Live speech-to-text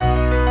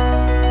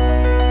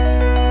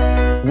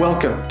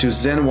Welcome to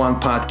Zen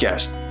One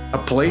Podcast, a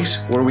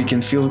place where we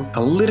can feel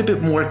a little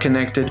bit more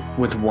connected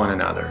with one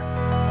another.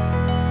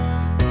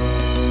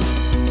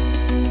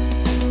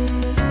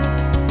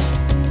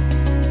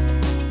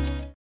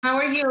 How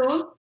are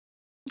you?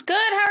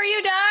 Good. How are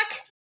you, Doc?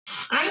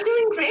 I'm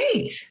doing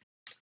great.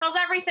 How's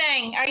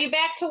everything? Are you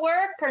back to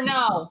work or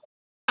no?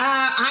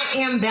 I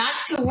am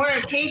back to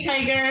work. Hey,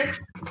 Tiger.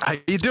 How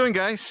you doing,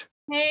 guys?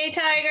 Hey,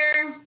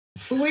 Tiger.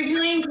 We're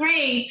doing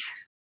great.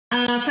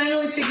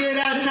 Finally figured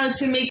out how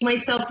to make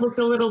myself look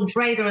a little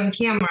brighter on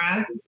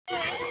camera.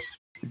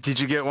 Did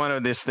you get one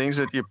of these things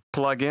that you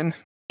plug in?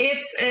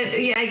 It's,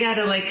 yeah, I got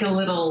a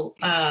little...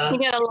 You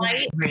got a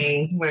light?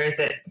 Ring. Where is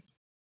it?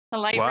 A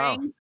light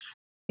ring?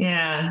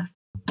 Yeah.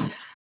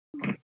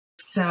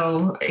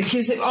 So,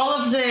 because all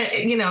of the,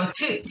 2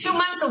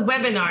 months of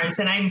webinars,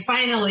 and I'm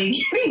finally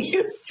getting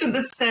used to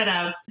the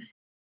setup.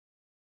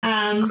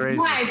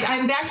 Crazy. Yeah,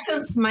 I'm back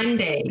since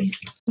Monday.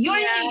 You're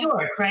in New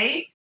York,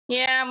 right?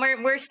 Yeah,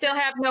 we're still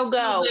have no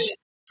go.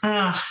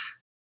 Yeah,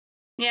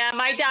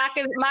 my doc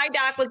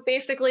was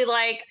basically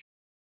like,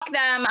 fuck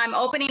them, I'm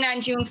opening on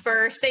June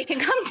 1st. They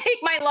can come take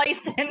my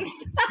license.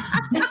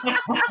 And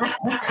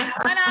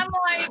I'm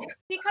like,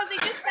 because they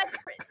just said,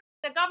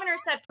 the governor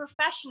said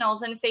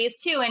professionals in phase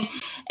 2, and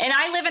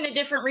I live in a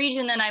different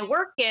region than I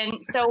work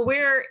in. So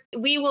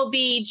we will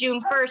be June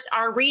 1st.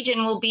 Our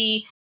region will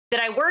be that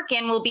I work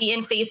in will be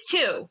in phase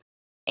 2.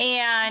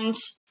 And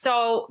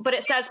so, but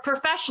it says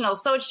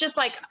professionals. So it's just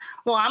like,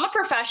 well, I'm a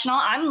professional.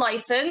 I'm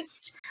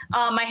licensed.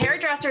 My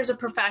hairdresser is a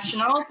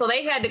professional. So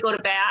they had to go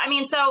to bat. I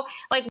mean, so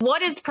like,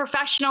 what is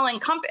professional the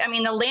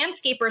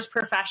landscaper is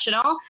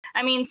professional.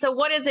 I mean, so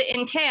what does it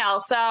entail?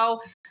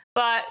 So,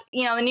 but,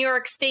 the New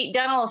York State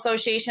Dental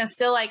Association is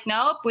still like,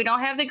 nope, we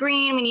don't have the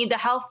green. We need the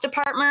health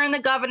department and the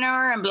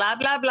governor and blah,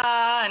 blah,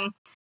 blah. And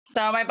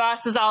so my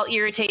boss is all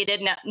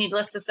irritated,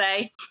 needless to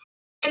say.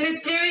 And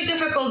it's very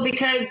difficult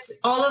because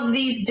all of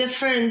these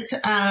different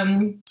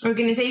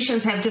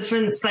organizations have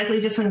slightly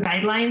different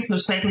guidelines or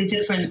slightly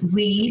different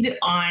read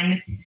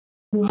on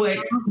what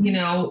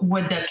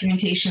the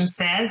documentation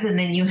says. And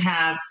then you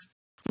have,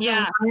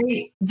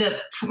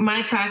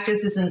 my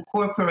practice is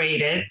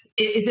incorporated.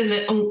 It is in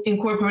the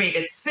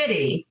incorporated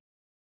city.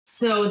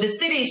 So the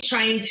city is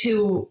trying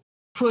to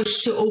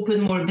push to open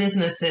more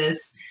businesses.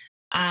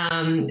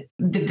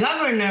 The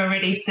governor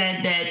already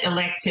said that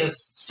elective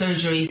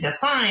surgeries are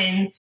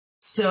fine.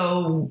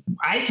 So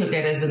I took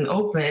it as an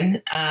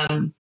open.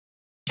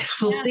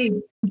 We'll see.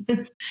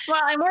 Well,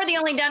 and we're the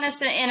only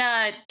dentist in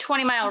a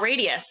 20-mile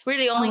radius. We're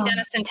the only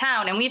dentist in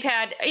town. And we've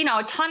had,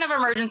 a ton of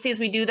emergencies.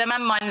 We do them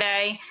on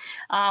Monday.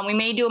 We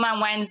may do them on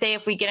Wednesday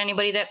if we get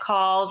anybody that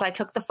calls. I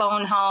took the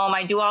phone home.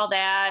 I do all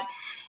that.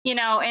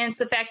 And it's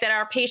the fact that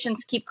our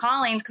patients keep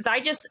calling because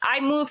I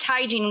moved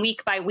hygiene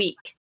week by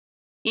week.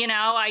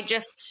 I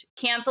just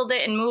canceled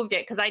it and moved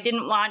it because I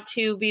didn't want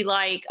to be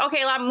like,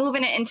 okay, well, I'm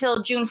moving it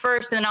until June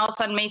 1st. And then all of a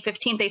sudden, May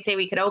 15th, they say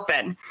we could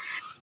open.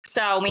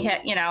 So we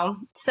had,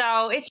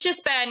 so it's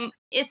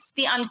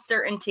the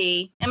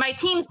uncertainty. And my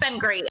team's been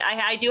great.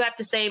 I do have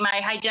to say my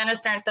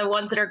hygienists aren't the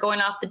ones that are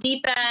going off the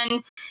deep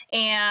end.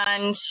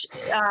 And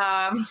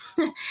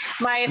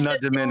my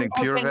assistant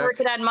has been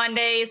working on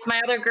Mondays. My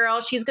other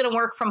girl, she's going to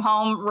work from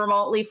home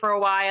remotely for a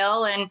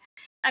while. And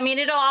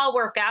it'll all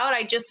work out.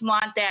 I just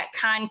want that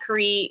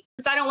concrete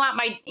because I don't want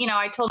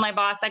I told my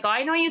boss, I go,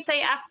 I know you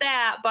say F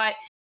that, but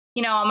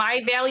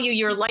I value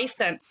your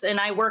license and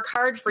I work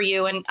hard for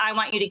you and I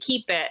want you to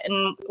keep it.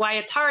 And why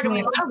it's hard and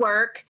we want to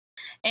work.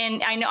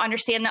 And I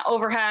understand the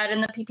overhead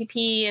and the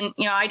PPP and,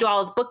 I do all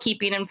his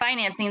bookkeeping and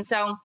financing.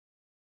 So,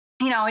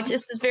 it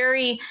just is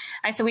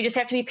I said, we just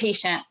have to be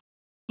patient.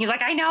 He's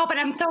like, I know, but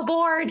I'm so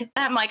bored.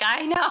 I'm like,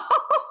 I know.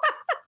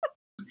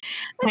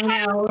 I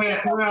know.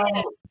 We're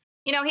all...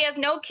 he has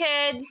no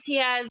kids. He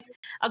has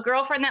a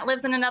girlfriend that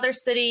lives in another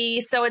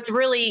city. So it's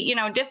really,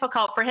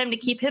 difficult for him to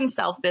keep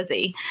himself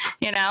busy,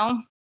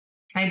 I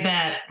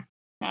bet.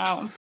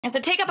 Oh, and so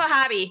take up a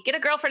hobby, get a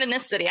girlfriend in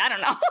this city. I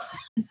don't know.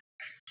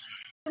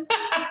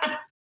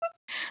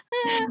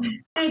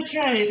 That's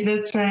right.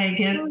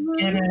 Get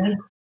it.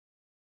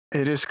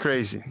 It is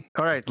crazy.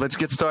 All right, let's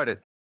get started.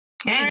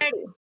 Okay.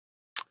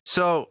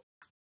 So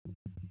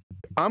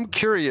I'm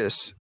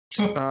curious.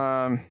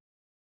 Why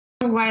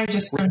I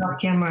just turned off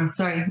camera?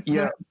 Sorry.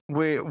 Yeah,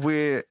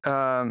 we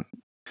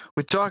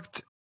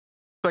talked.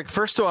 Like,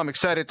 first of all, I'm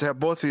excited to have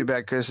both of you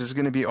back because it's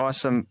going to be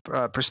awesome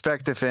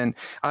perspective. And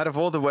out of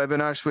all the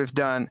webinars we've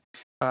done,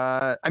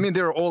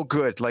 they're all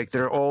good. Like,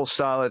 they're all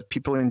solid.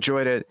 People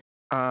enjoyed it.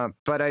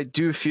 But I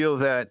do feel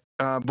that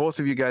both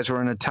of you guys were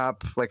in the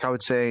top, like I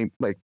would say,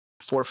 like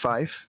 4 or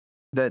 5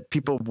 that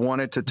people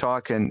wanted to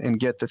talk and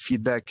get the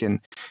feedback and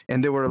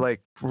they were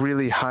like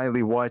really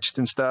highly watched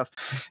and stuff.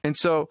 And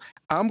so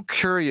I'm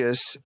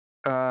curious,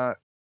 what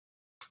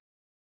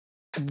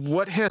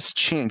has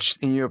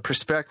changed in your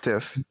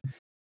perspective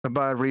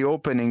about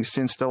reopening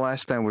since the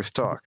last time we've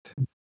talked?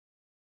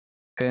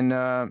 And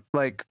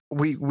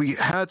we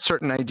had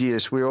certain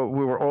ideas. We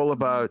were all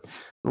about,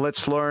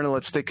 let's learn,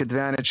 let's take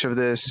advantage of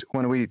this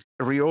when we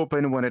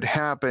reopen, when it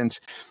happens.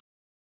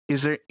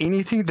 is there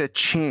anything that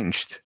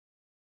changed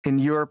in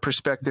your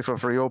perspective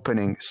of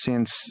reopening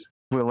since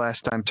we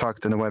last time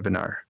talked in the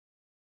webinar?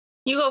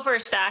 You go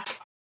first, Doc.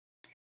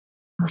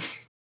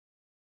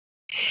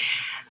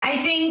 I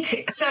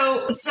think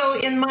so. So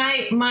in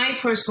my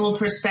personal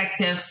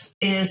perspective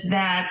is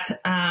that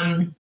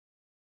I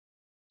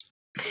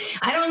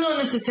don't know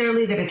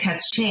necessarily that it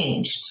has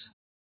changed,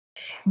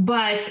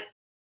 but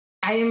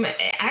I'm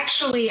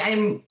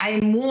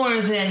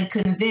more than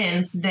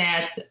convinced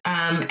that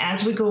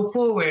as we go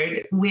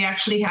forward, we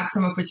actually have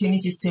some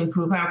opportunities to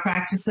improve our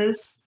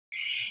practices.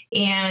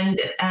 And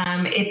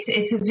it's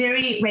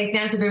right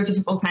now it's a very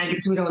difficult time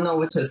because we don't know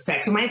what to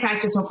expect. So my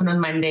practice opened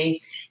on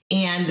Monday,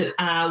 and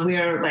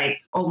we're like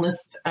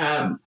almost,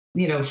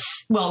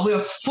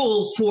 we're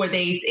full 4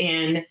 days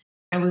in,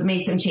 and we've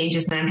made some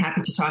changes, and I'm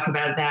happy to talk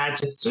about that.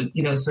 Just to,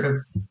 sort of,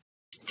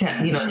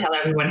 tell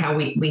everyone how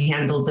we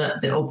handled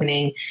the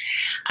opening.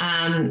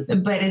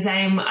 But as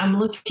I'm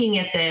looking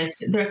at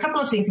this, there are a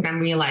couple of things that I'm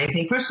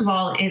realizing. First of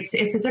all, it's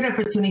a good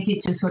opportunity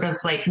to sort of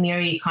like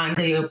Marie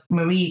Kondo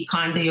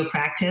your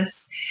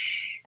practice.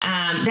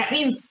 That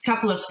means a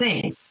couple of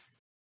things.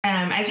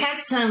 I've had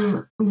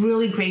some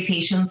really great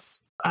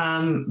patients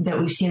that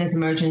we've seen as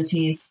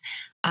emergencies.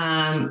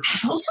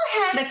 I've also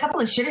had a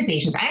couple of shitty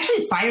patients. I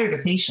actually fired a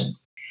patient.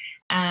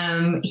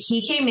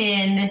 He came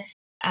in.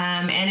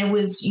 And it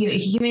was,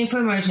 he came in for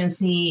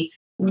emergency.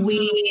 Our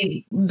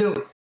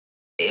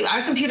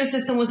computer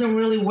system wasn't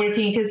really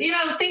working because,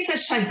 things are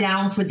shut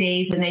down for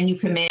days, and then you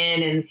come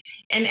in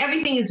and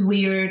everything is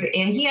weird.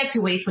 And he had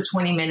to wait for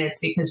 20 minutes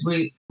because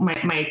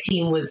my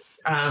team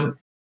was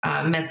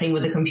messing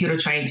with the computer,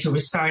 trying to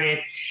restart it.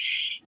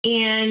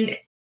 And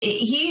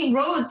he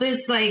wrote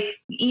this like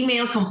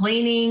email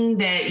complaining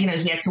that, he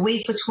had to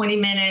wait for 20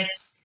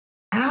 minutes.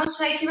 And I was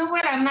like, you know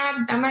what? I'm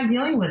not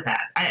dealing with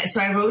that. So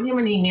I wrote him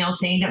an email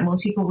saying that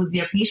most people would be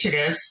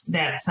appreciative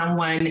that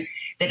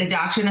a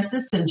doctor and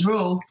assistant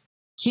drove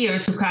here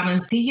to come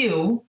and see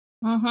you.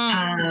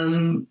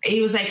 Mm-hmm.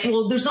 He was like,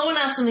 well, there's no one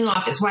else in the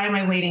office. Why am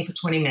I waiting for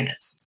 20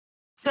 minutes?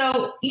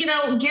 So,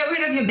 get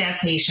rid of your bad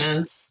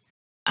patients.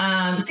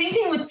 Same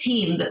thing with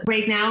team.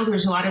 Right now,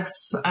 there's a lot of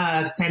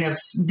kind of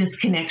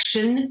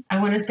disconnection. I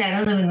want to say,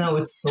 I don't even know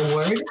it's the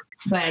word,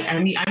 but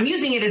I'm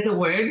using it as a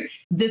word.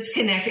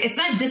 Disconnect. It's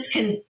not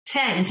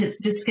discontent. It's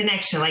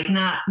disconnection. Like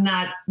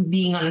not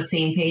being on the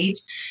same page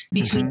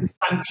between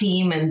some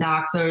team and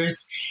doctors.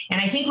 And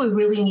I think we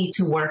really need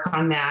to work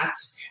on that.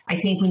 I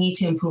think we need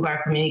to improve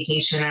our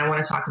communication. And I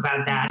want to talk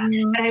about that.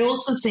 Mm-hmm. But I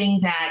also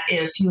think that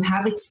if you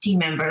have a team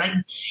member, like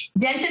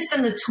dentists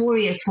are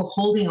notorious for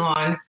holding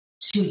on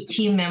to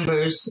team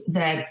members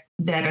that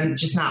are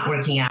just not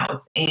working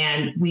out.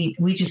 And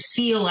we just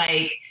feel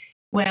like,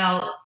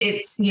 well,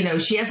 it's,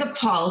 she has a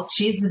pulse,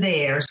 she's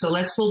there, so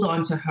let's hold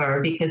on to her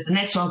because the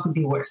next one could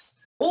be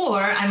worse.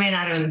 Or I may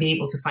not even be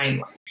able to find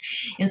one.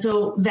 And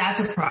so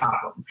that's a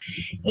problem.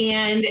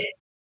 And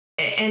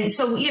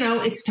so,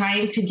 it's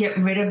time to get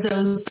rid of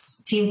those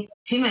team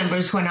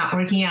members who are not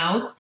working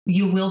out.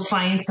 You will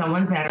find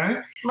someone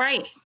better.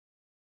 Right.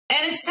 And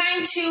it's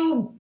time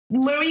to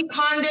Marie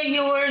Kondo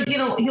your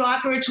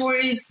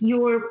operatories,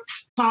 your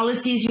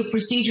policies, your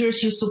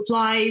procedures, your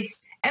supplies,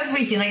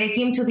 everything. Like I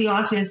came to the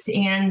office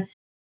and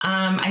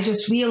I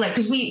just realized,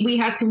 because we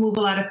had to move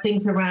a lot of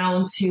things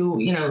around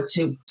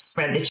to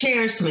spread the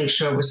chairs, to make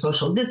sure we're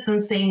social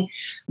distancing.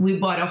 We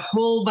bought a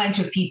whole bunch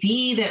of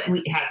PPE that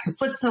we had to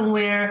put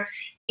somewhere.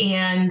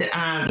 And,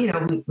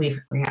 we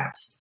have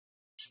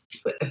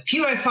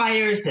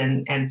purifiers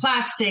and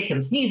plastic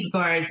and sneeze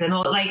guards and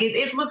all. Like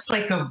it looks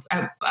like a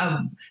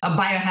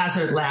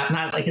biohazard lab,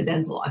 not like a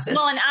dental office.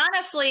 Well, and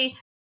honestly,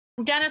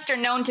 dentists are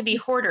known to be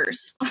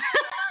hoarders.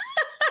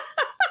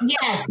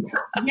 Yes.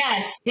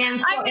 And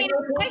so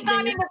I've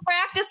gone into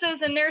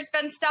practices and there's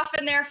been stuff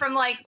in there from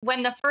like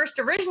when the first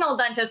original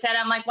dentist had.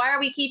 I'm like, why are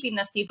we keeping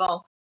this,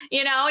 people?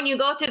 And you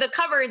go through the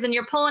cupboards and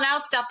you're pulling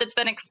out stuff that's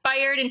been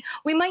expired and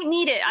we might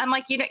need it. I'm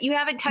like, you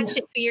haven't touched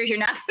it for years. You're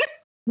not.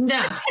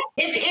 No.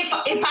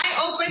 If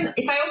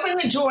I open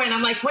the drawer and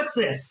I'm like, what's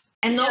this?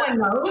 And no one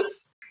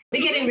knows,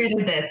 we're getting rid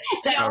of this.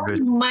 So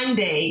on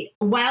Monday,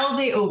 while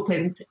they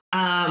opened,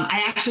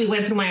 I actually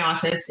went through my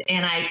office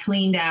and I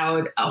cleaned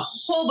out a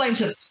whole bunch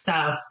of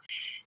stuff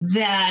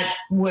that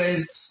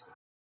was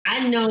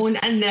unknown,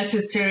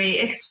 unnecessary,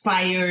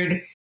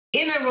 expired,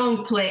 in a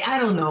wrong place. I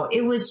don't know.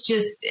 It was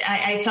just,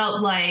 I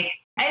felt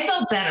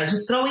better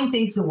just throwing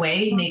things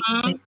away, make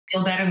me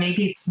feel better.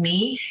 Maybe it's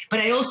me, but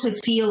I also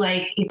feel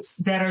like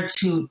it's better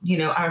to,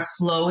 our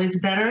flow is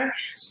better.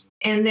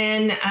 And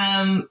then,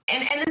 and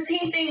the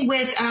same thing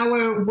with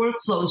our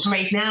workflows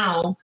right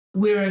now,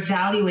 we're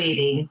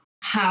evaluating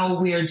how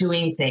we're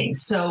doing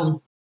things.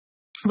 So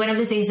one of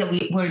the things that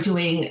we're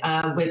doing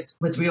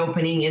with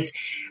reopening is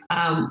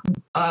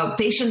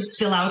patients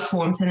fill out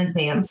forms in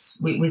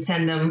advance. We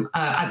send them,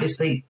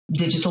 obviously,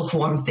 digital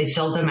forms. They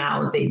fill them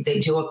out. They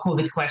do a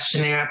COVID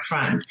questionnaire up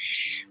front.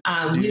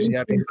 Do you use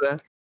Yapi for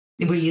that?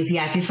 We use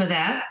Yapi for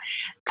that.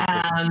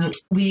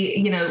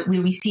 We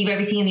receive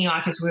everything in the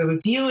office. We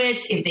review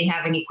it. If they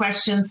have any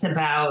questions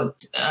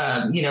about,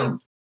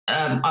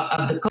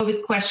 of the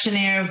COVID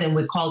questionnaire. Then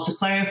we called to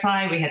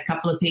clarify. We had a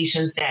couple of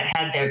patients that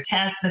had their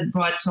tests that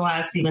brought to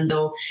us, even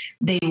though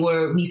they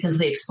were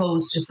recently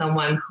exposed to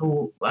someone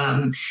who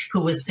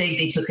was sick.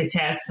 They took a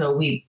test, so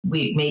we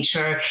made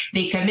sure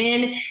they come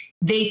in.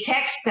 They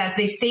text us.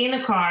 They stay in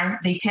the car.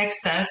 They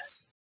text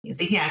us. Is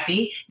they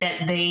happy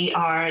that they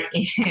are,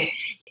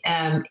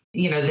 that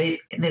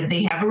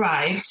they have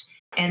arrived.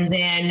 And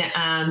then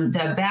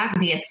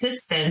the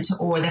assistant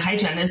or the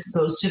hygienist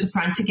goes to the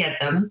front to get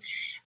them.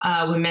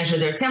 We measure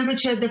their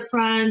temperature at the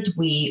front.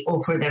 We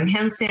offer them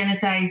hand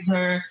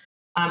sanitizer.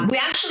 We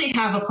actually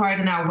have a part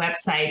on our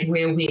website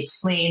where we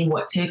explain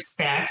what to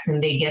expect,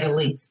 and they get a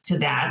link to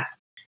that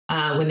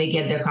when they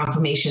get their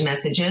confirmation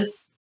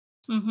messages.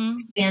 Mm-hmm.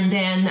 And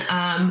then,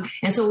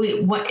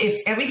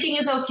 if everything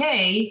is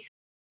okay,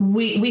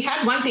 we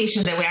had one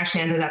patient that we actually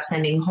ended up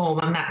sending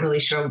home. I'm not really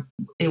sure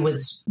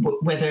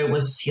whether it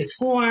was his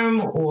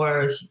form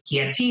or he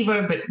had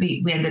fever, but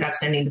we ended up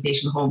sending the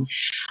patient home.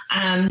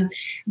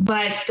 We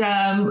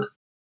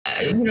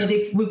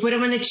put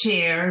him in a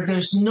chair.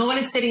 There's no one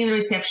is sitting in the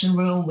reception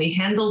room. We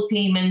handled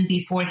payment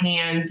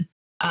beforehand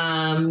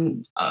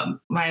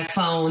via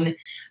phone.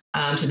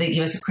 So they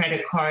give us a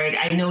credit card.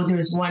 I know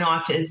there's one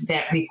office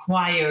that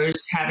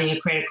requires having a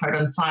credit card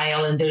on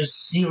file, and there's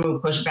zero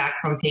pushback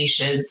from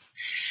patients.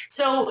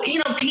 So,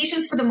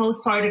 patients for the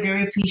most part are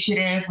very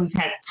appreciative. We've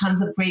had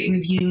tons of great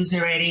reviews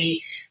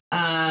already.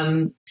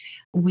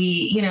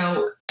 We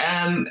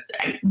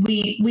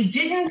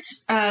didn't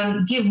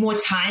give more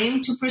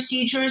time to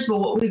procedures, but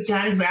what we've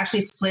done is we actually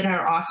split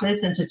our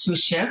office into 2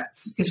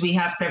 shifts because we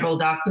have several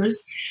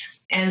doctors.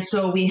 And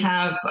so we've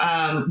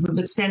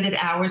extended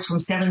hours from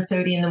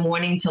 7:30 in the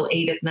morning till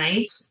 8 at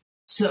night.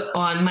 So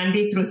on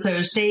Monday through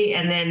Thursday,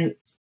 and then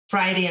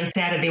Friday and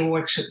Saturday, we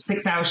work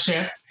 6-hour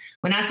shifts.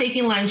 We're not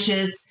taking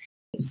lunches.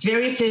 It's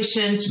very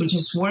efficient. We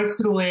just work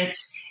through it.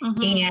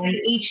 Mm-hmm. And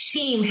each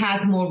team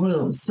has more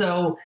rooms.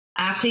 So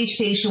after each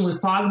patient, we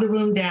fog the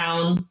room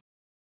down.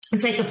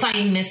 It's like a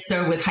fine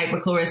mister with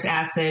hypochlorous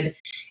acid.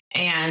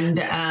 And,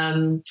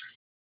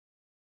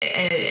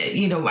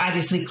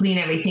 obviously clean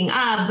everything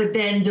up, but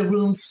then the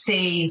room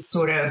stays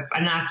sort of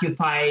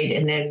unoccupied,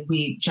 and then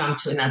we jump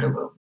to another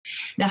room.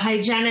 The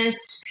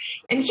hygienist,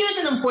 and here's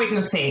an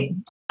important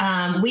thing.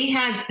 We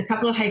had a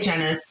couple of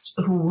hygienists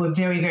who were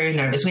very, very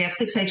nervous. We have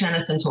 6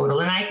 hygienists in total,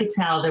 and I could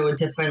tell there were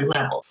different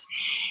levels.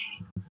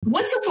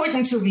 What's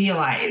important to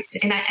realize,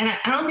 and I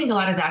don't think a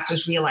lot of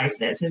doctors realize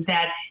this, is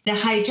that the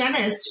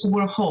hygienists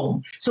were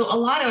home. So a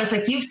lot of us,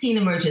 like you've seen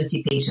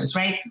emergency patients,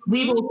 right?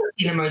 We've also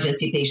seen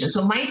emergency patients.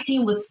 So my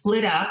team was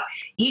split up.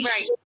 Each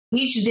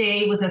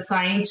day was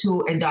assigned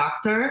to a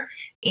doctor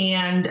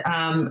and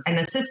an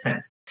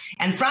assistant.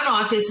 And front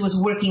office was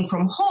working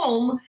from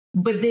home,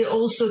 but they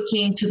also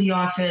came to the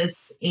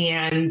office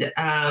and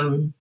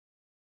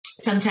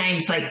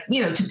sometimes to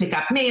pick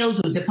up mail,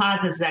 do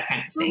deposits, that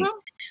kind of thing. Mm-hmm.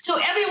 So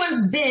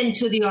everyone's been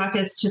to the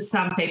office to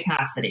some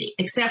capacity,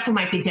 except for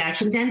my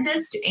pediatric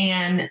dentist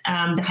and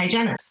the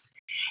hygienist.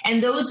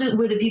 And those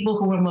were the people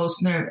who were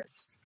most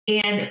nervous.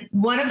 And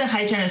one of the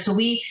hygienists, so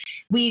we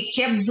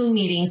kept Zoom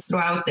meetings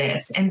throughout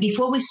this. And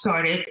before we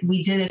started,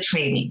 we did a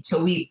training.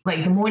 So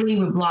the morning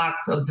we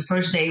blocked, or the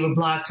first day we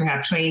blocked to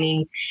have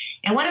training.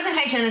 And one of the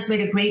hygienists made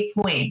a great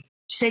point.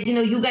 She said,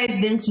 you guys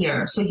been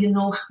here, so you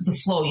know the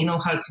flow, you know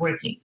how it's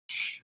working.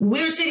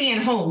 We're sitting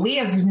at home. We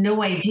have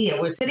no idea.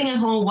 We're sitting at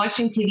home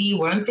watching TV.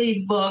 We're on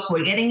Facebook.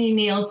 We're getting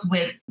emails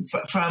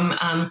from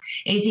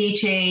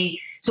ADHA.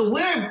 So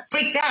we're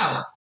freaked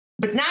out.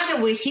 But now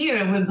that we're here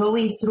and we're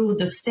going through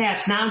the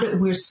steps, now that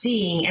we're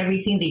seeing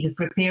everything that you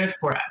prepared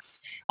for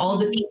us, all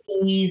the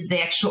PPEs, the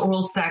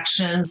extraoral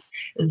suctions,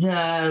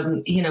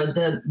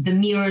 the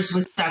mirrors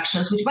with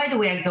suctions, which, by the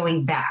way, are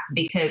going back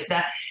because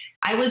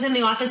I was in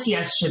the office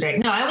yesterday.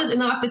 No, I was in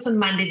the office on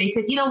Monday. They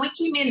said, we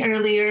came in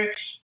earlier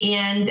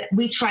and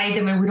we tried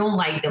them and we don't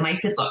like them. I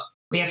said, look,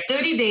 we have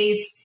 30 days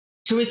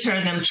to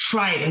return them.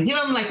 Try them. Give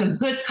them like a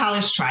good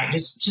college try.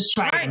 Just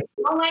try them. If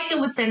you don't like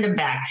them, we'll send them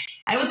back.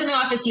 I was in the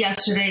office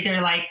yesterday.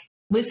 They're like,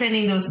 we're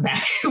sending those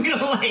back. We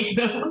don't like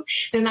them.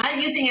 They're not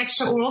using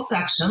extraoral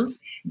suctions.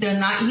 They're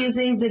not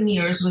using the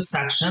mirrors with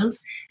suctions.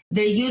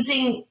 They're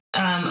using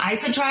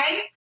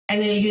isodry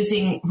and they're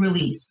using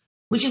relief,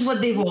 which is what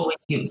they've always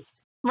used.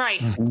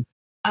 Right. Mm-hmm.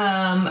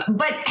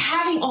 But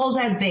having all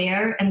that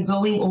there and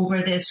going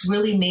over this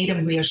really made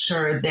them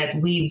reassured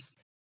that we've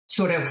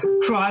sort of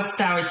crossed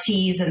our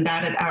T's and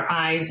dotted our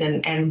I's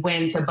and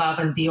went above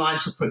and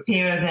beyond to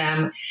prepare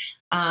them.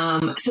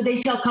 So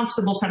they felt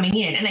comfortable coming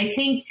in. And I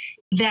think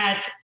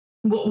that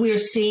what we're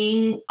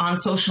seeing on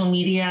social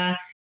media,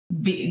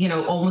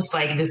 almost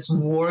like this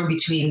war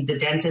between the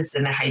dentists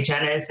and the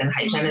hygienists, and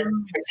hygienists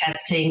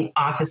protesting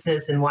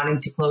offices and wanting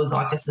to close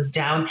offices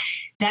down,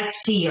 that's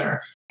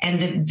fear.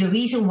 And the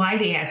reason why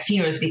they have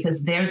fear is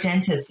because their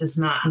dentist is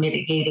not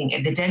mitigating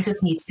it. The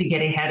dentist needs to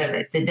get ahead of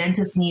it. The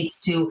dentist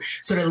needs to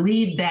sort of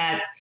lead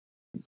that,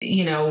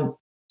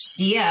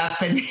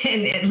 CF and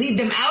lead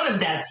them out of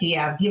that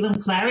CF, give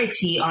them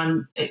clarity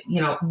on,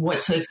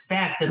 what to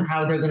expect and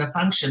how they're going to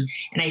function.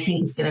 And I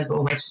think it's going to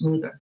go much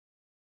smoother.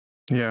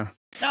 Yeah.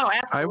 Oh,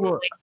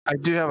 absolutely. I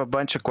do have a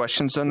bunch of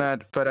questions on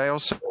that, but I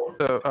also,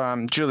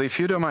 Julie, if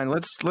you don't mind,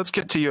 let's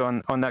get to you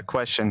on that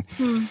question.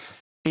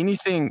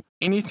 Anything,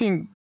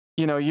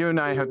 you and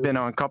I have been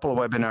on a couple of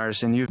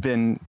webinars, and you've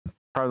been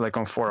probably like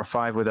on 4 or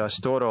 5 with us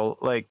total.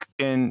 Like,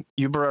 and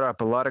you brought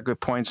up a lot of good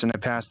points in the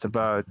past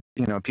about,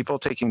 people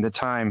taking the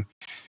time.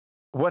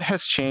 What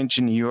has changed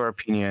in your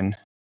opinion,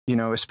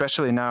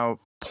 especially now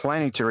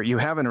planning to, you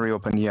haven't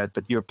reopened yet,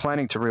 but you're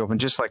planning to reopen,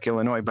 just like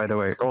Illinois, by the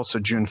way. Also,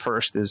 June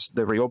 1st is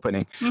the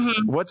reopening.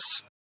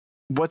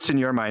 What's in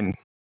your mind?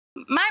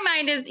 My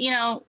mind is,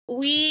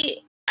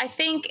 I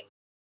think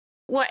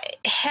what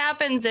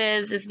happens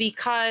is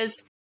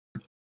because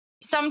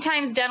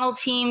sometimes dental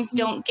teams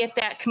don't get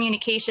that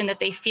communication that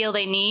they feel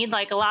they need.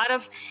 Like a lot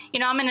of,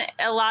 I'm in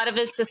a lot of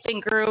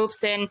assistant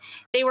groups, and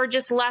they were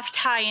just left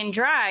high and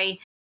dry,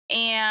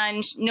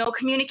 and no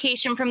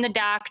communication from the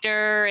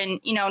doctor, and,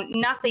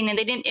 nothing. And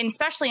they didn't, and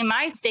especially in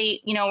my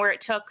state, where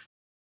it took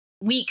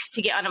weeks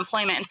to get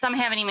unemployment, and some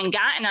haven't even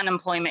gotten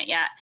unemployment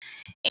yet.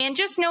 And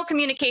just no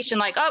communication,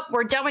 like, oh,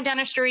 we're done with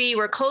dentistry,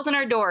 we're closing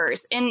our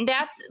doors. And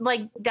that's,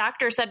 like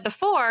doctor said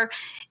before,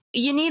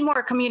 you need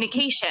more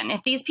communication.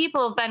 If these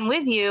people have been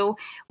with you,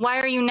 why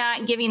are you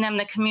not giving them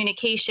the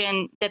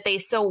communication that they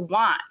so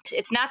want?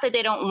 It's not that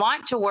they don't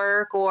want to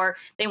work or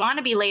they want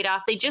to be laid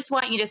off. They just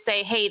want you to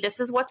say, hey, this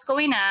is what's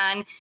going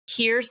on.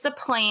 Here's the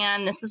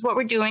plan. This is what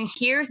we're doing.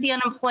 Here's the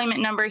unemployment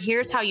number.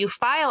 Here's how you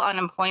file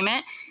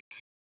unemployment.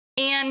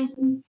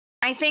 And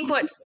I think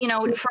what's,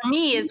 for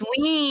me is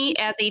we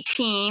as a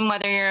team,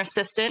 whether you're an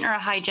assistant or a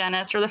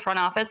hygienist or the front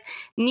office,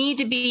 need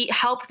to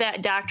help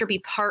that doctor be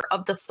part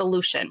of the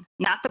solution,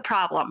 not the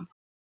problem.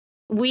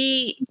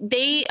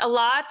 A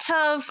lot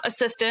of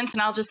assistants,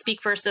 and I'll just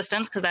speak for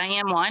assistants because I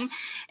am one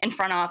in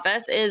front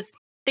office, is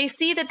they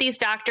see that these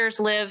doctors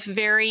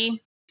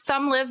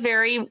some live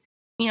very,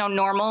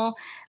 normal,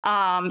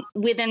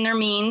 within their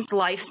means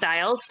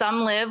lifestyles.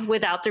 Some live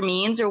without their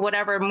means or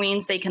whatever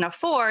means they can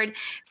afford.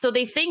 So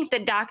they think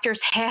that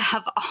doctors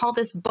have all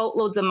this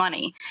boatloads of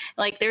money.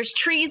 Like there's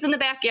trees in the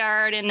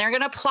backyard and they're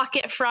going to pluck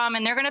it from,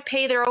 and they're going to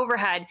pay their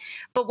overhead.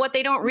 But what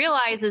they don't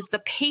realize is the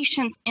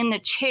patients in the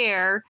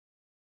chair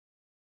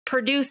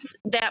produce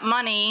that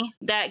money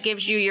that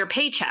gives you your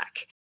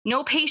paycheck.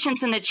 No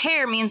patients in the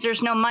chair means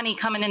there's no money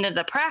coming into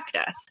the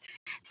practice.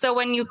 So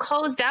when you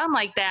close down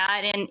like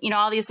that, and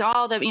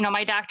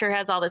my doctor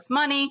has all this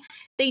money,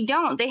 they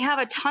don't. They have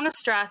a ton of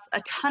stress,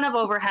 a ton of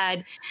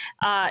overhead,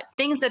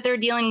 things that they're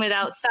dealing with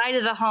outside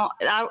of the home,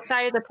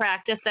 outside of the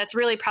practice. That's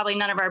really probably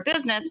none of our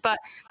business, but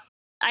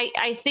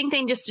I think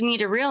they just need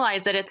to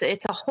realize that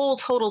it's a whole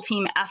total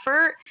team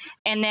effort,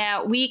 and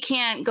that we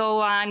can't go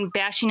on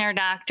bashing our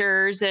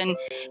doctors, and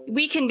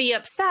we can be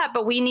upset,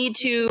 but we need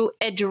to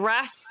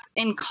address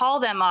and call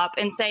them up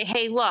and say,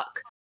 hey,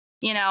 look,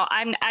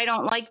 I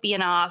don't like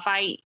being off.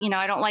 I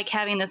don't like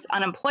having this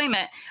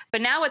unemployment.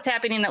 But now what's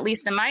happening, at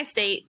least in my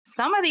state,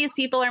 some of these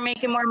people are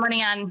making more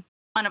money on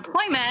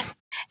unemployment,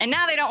 and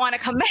now they don't want to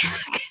come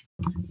back.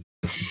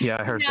 Yeah,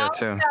 I heard that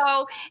too.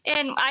 So,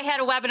 and I had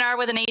a webinar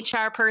with an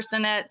HR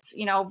person that's,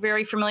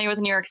 very familiar with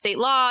New York state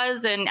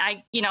laws. And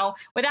I,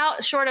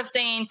 without short of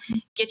saying,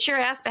 get your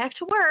ass back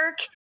to work.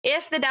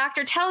 If the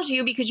doctor tells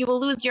you, because you will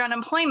lose your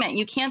unemployment,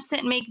 you can't sit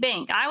and make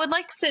bank. I would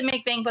like to sit and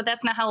make bank, but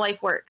that's not how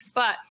life works.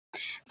 But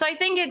so I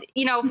think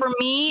for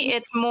me,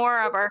 it's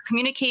more of our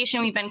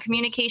communication. We've been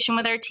communication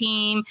with our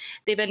team.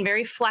 They've been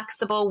very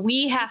flexible.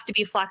 We have to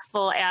be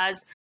flexible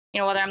as,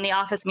 whether I'm the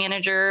office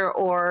manager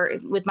or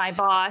with my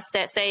boss,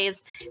 that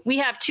says we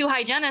have 2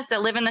 hygienists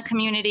that live in the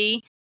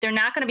community. They're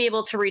not going to be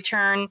able to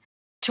return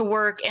to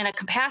work in a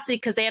capacity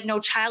because they have no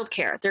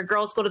childcare. Their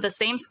girls go to the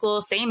same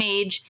school, same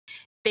age.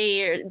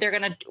 We're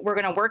going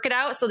to work it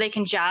out so they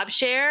can job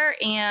share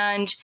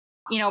and,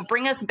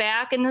 bring us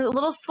back. And a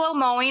little slow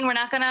mowing. We're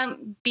not going to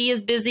be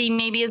as busy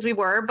maybe as we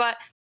were, but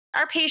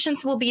our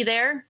patients will be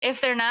there.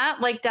 If they're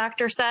not, like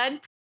doctor said,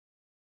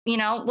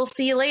 we'll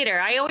see you later.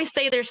 I always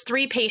say there's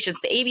 3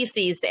 patients, the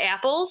ABCs, the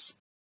apples,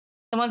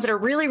 the ones that are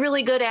really,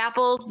 really good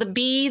apples, the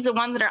Bs, the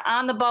ones that are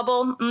on the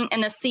bubble,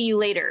 and the see you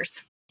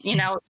laters,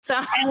 so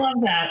I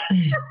love that.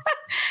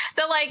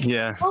 So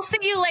we'll see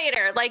you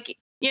later.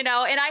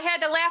 And I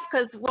had to laugh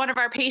because one of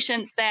our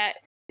patients that,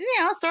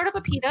 sort of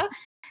a PETA,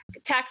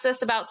 texted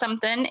us about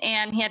something,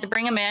 and he had to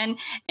bring him in.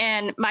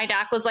 And my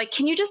doc was like,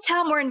 can you just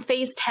tell him we're in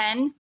phase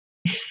 10?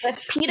 The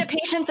PETA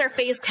patients are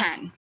phase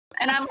 10.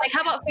 And I'm like,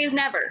 how about phase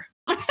never?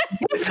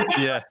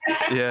 Yeah.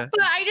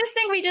 But I just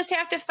think we just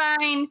have to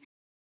find,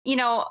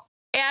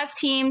 as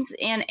teams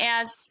and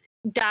as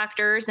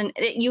doctors, and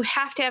you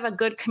have to have a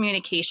good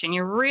communication.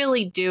 You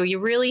really do. You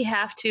really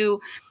have to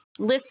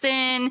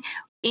listen.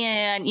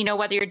 And,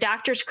 whether your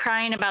doctor's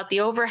crying about the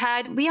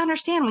overhead, we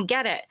understand, we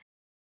get it.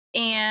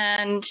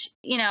 And,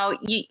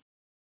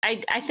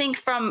 I think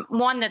from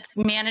one that's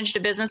managed a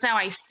business now,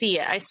 I see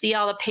it. I see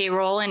all the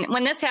payroll. And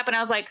when this happened,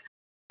 I was like,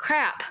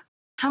 crap.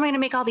 How am I going to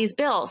make all these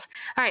bills?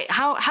 All right.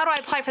 How do I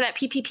apply for that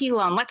PPP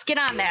loan? Let's get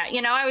on that.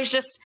 I was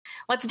just,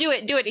 let's do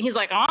it. And he's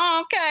like,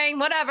 oh, okay,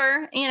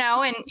 whatever,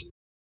 and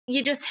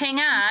you just hang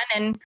on.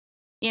 And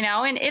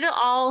and it'll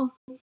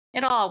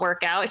all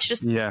work out. It's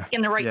just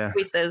in the right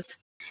choices.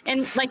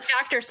 And like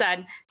doctor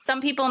said, some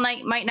people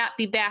might not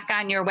be back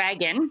on your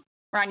wagon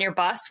or on your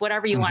bus,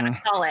 whatever you want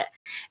to call it.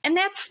 And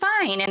that's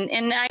fine.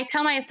 And I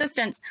tell my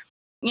assistants,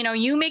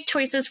 you make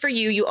choices for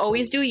you. You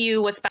always do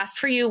you, what's best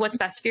for you, what's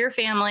best for your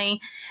family.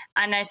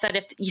 And I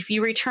said, if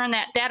you return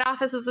that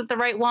office isn't the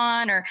right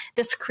one, or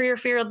this career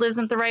field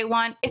isn't the right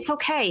one, it's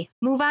okay.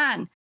 Move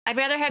on. I'd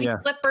rather have you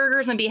flip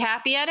burgers and be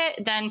happy at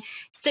it than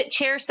sit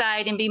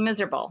chairside and be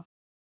miserable.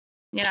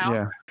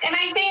 Yeah. And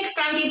I think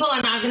some people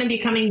are not going to be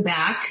coming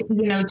back.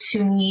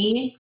 To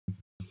me,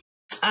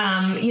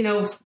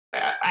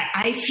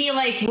 I feel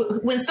like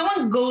when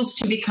someone goes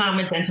to become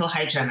a dental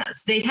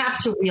hygienist, they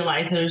have to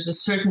realize there's a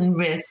certain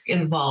risk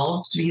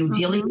involved. You're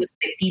dealing with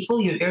the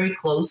people, you're very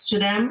close to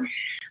them.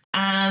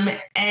 And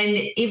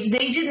if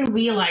they didn't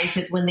realize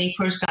it when they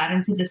first got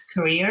into this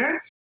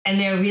career, and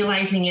they're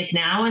realizing it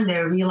now, and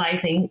they're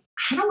realizing,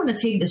 I don't want to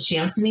take this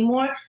chance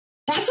anymore,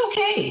 that's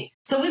okay.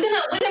 So we're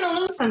gonna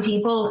lose some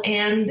people,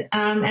 and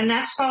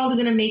that's probably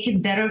going to make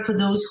it better for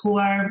those who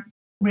are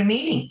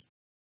remaining.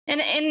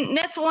 And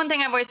that's one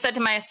thing I've always said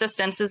to my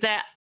assistants is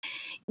that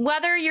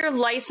whether you're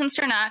licensed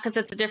or not, because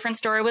it's a different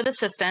story with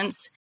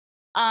assistants,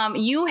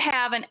 you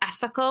have an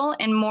ethical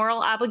and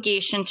moral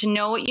obligation to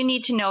know what you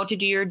need to know to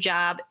do your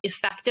job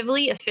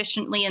effectively,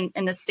 efficiently, and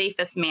in the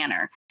safest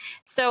manner.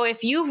 So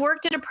if you've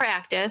worked at a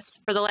practice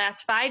for the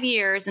last 5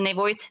 years and I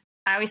always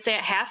say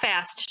it,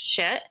 half-assed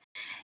shit,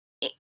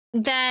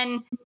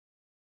 then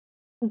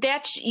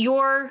that's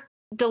your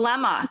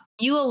dilemma.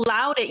 You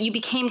allowed it. You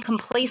became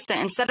complacent.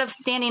 Instead of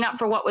standing up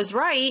for what was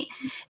right,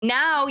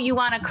 now you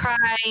want to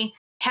cry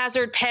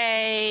hazard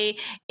pay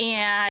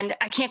and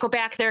I can't go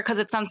back there because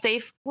it's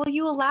unsafe. Well,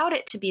 you allowed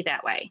it to be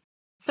that way.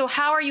 So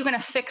how are you going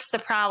to fix the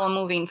problem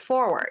moving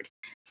forward?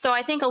 So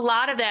I think a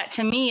lot of that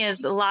to me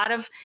is a lot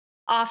of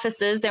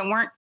offices that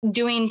weren't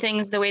doing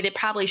things the way they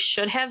probably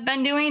should have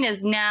been doing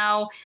is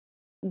now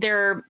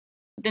they're,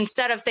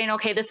 instead of saying,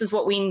 okay, this is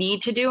what we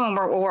need to do and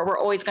we're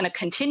always going to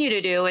continue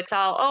to do, it's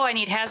all, oh, I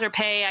need hazard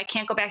pay. I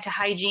can't go back to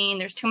hygiene.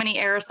 There's too many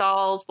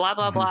aerosols, blah,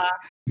 blah, blah,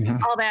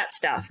 all that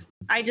stuff.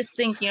 I just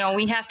think,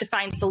 we have to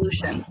find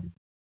solutions.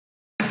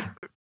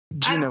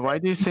 Gina, why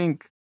do you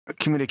think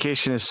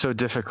communication is so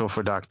difficult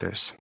for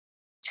doctors?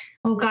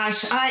 Oh,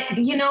 gosh.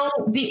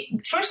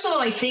 First of all,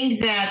 I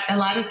think that a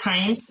lot of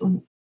times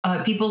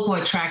people who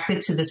are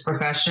attracted to this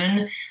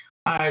profession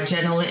are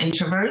generally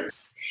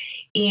introverts.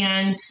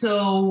 And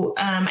so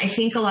I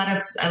think a lot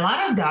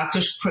of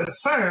doctors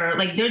prefer,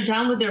 like, they're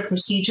done with their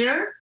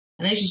procedure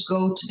and they just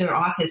go to their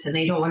office and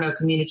they don't want to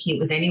communicate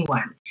with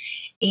anyone.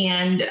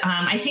 And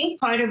I think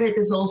part of it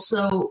is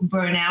also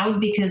burnout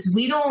because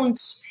we don't,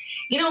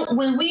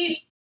 when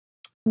we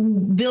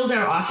build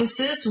our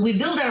offices, but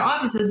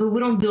we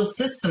don't build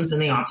systems in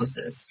the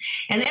offices.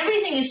 And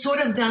everything is sort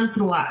of done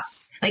through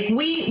us. Like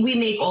we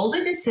make all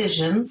the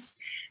decisions.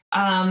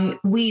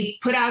 We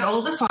put out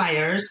all the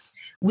fires.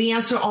 We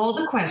answer all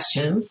the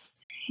questions.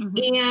 And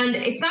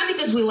it's not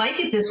because we like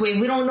it this way.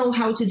 We don't know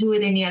how to do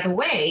it any other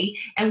way.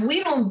 And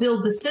we don't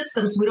build the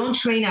systems. We don't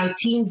train our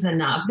teams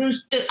enough.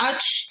 Our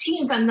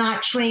teams are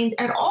not trained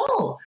at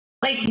all.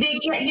 Like they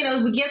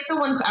get, we get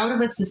someone out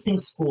of assisting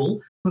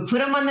school. We put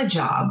them on the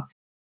job.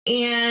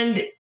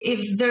 And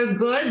if they're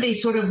good, they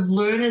sort of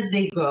learn as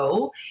they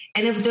go.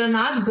 And if they're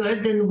not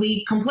good, then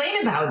we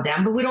complain about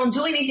them. But we don't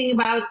do anything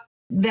about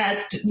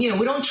that, we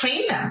don't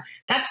train them.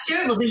 That's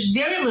terrible. There's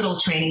very little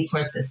training for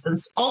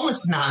assistants,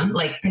 almost none,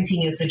 like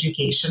continuous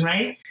education,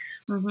 right?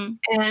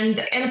 And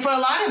for a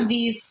lot of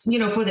these,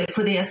 for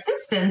the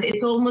assistant,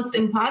 it's almost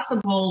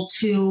impossible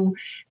to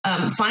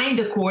find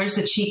a course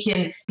that she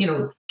can,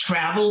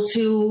 travel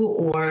to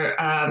or,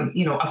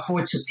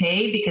 afford to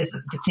pay because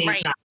the pay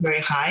is not very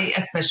high,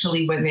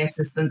 especially when the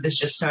assistant is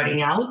just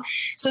starting out.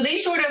 So they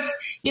sort of,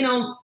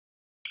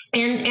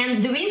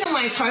 and the reason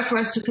why it's hard for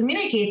us to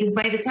communicate is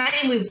by the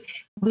time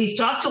we've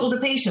talked to all the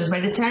patients,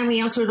 by the time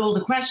we answered all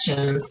the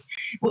questions,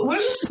 we're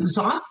just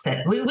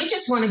exhausted. We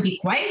just want to be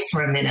quiet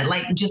for a minute,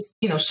 like just,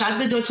 shut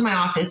the door to my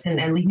office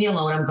and leave me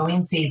alone. I'm going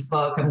on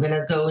Facebook. I'm going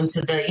to go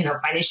into the,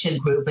 find a shit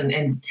group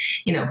and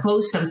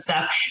post some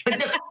stuff.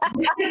 But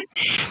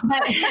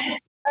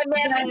and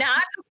that's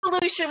not the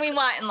solution we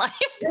want in life.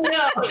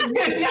 No,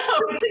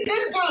 it's a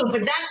good group,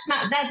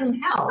 but doesn't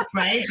help,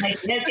 right? Like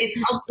it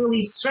helps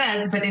relieve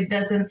stress, but it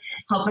doesn't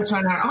help us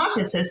run our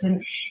offices.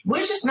 And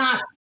we're just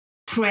not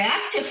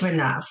proactive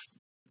enough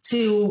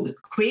to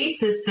create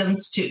systems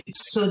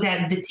so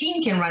that the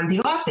team can run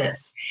the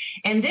office.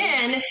 And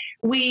then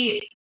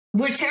we're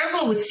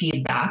terrible with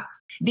feedback.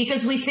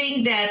 Because we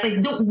think that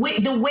like the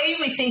way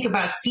we think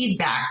about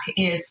feedback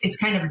is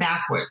kind of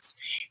backwards.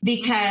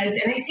 Because,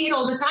 and I see it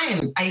all the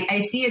time.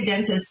 I see a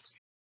dentist,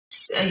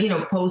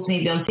 post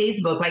maybe on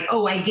Facebook like,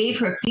 oh, I gave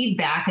her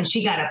feedback and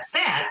she got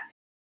upset.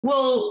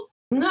 Well,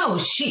 no,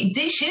 she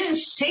didn't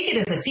take it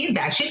as a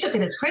feedback. She took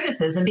it as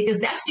criticism because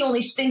that's the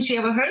only thing she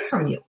ever heard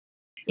from you.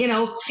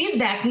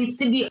 Feedback needs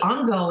to be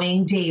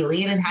ongoing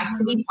daily and it has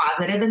to be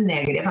positive and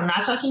negative. I'm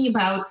not talking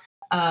about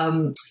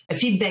a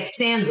feedback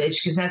sandwich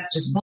because that's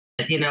just bullshit.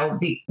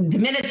 The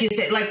minute you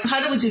say, like,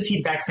 how do we do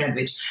feedback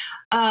sandwich?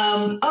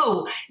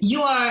 Oh,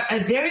 you are a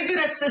very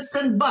good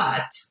assistant,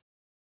 but,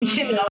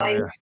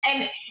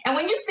 and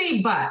when you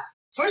say but,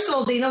 first of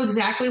all, they know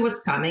exactly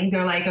what's coming.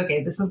 They're like,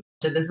 okay, this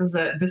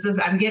is,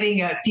 I'm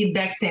getting a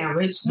feedback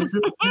sandwich. This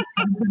is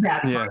the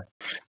bad part.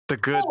 The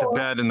good, the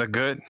bad, and the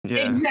good.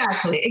 Yeah.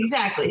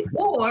 Exactly.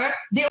 Or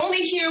they only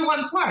hear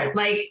one part.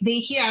 Like they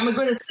hear, I'm a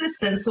good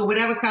assistant. So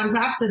whatever comes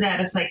after that,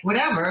 it's like,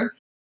 whatever.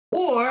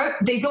 Or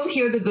they don't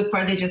hear the good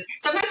part. So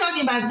I'm not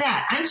talking about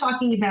that. I'm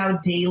talking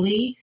about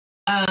daily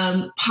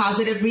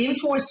positive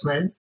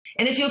reinforcement.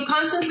 And if you're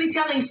constantly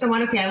telling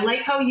someone, okay, I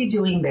like how you're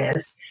doing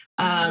this.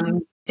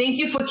 Thank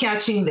you for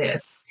catching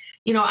this.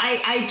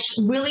 I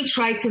really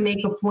try to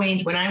make a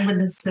point when I'm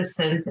an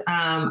assistant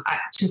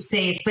to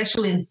say,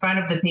 especially in front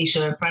of the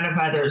patient, in front of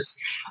others,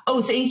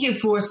 oh, thank you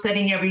for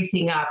setting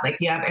everything up. Like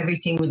you have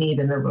everything we need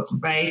in the room,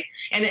 right?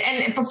 And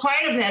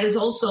part of that is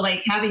also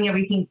like having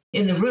everything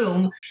in the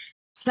room.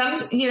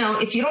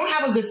 If you don't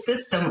have a good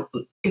system,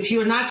 if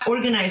you're not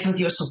organized with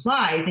your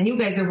supplies, and you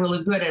guys are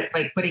really good at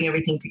like putting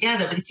everything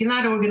together, but if you're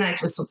not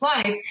organized with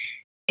supplies,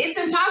 it's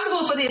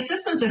impossible for the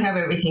assistant to have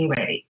everything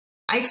ready.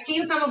 I've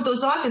seen some of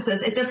those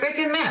offices. It's a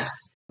freaking mess,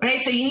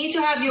 right? So you need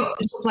to have your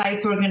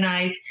supplies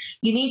organized.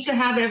 You need to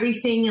have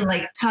everything in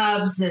like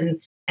tubs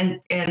and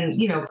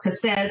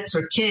cassettes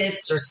or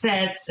kits or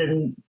sets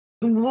and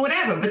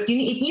whatever. But it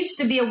needs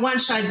to be a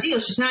one-shot deal.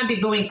 It should not be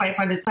going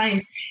 500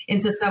 times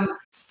into some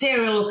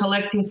stereo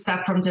collecting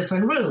stuff from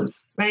different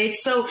rooms, right?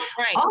 So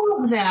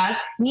all of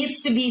that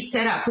needs to be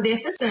set up for the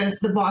assistants,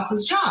 the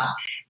boss's job.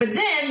 But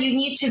then you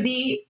need to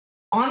be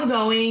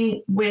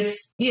ongoing with,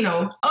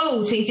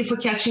 oh, thank you for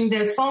catching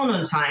the phone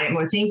on time,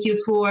 or thank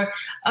you for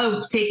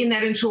taking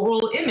that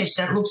intraoral image.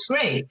 That looks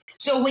great.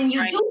 So when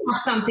you do have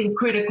something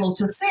critical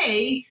to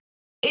say,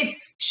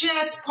 it's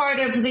just part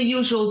of the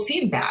usual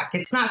feedback.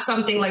 It's not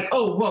something like,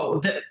 oh,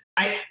 whoa,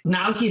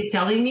 now he's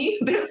telling me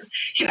this.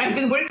 I've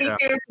been working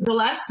here for the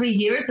last 3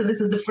 years, and this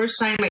is the first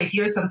time I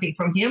hear something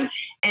from him,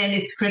 and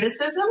it's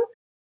criticism.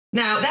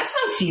 Now, that's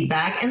not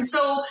feedback. And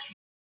so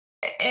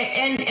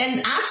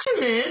And after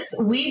this,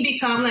 we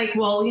become like,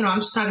 well,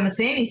 I'm just not going to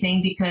say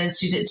anything because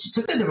she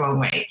took it the wrong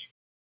way.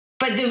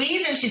 But the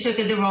reason she took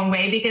it the wrong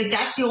way, because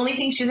that's the only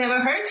thing she's ever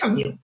heard from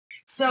you.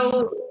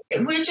 So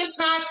we're just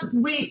not,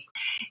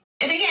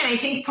 and again, I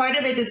think part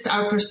of it is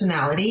our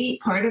personality.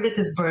 Part of it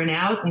is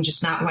burnout and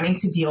just not wanting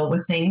to deal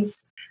with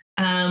things.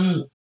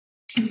 And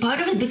part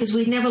of it because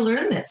we've never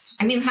learned this.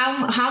 I mean,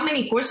 how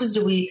many courses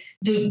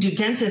do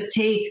dentists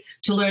take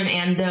to learn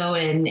endo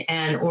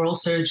and oral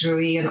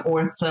surgery and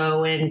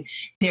ortho and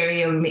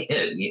perio,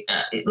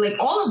 like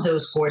all of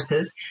those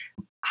courses?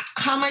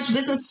 How much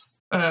business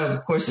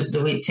courses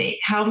do we take?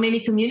 How many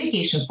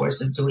communication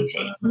courses do we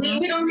take?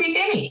 We don't take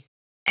any.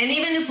 And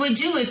even if we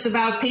do, it's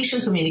about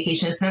patient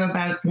communication. It's not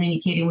about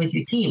communicating with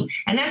your team.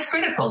 And that's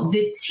critical.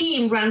 The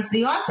team runs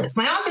the office.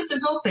 My office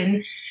is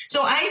open.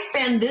 So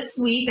this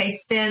week, I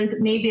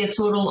spent maybe a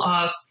total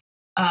of,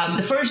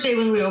 the first day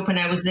when we opened,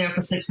 I was there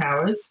for 6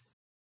 hours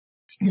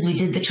because we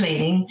did the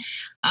training.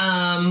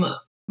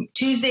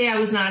 Tuesday, I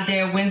was not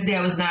there. Wednesday,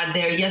 I was not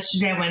there.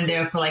 Yesterday, I went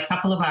there for like a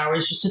couple of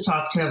hours just to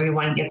talk to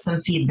everyone, get some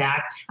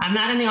feedback. I'm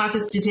not in the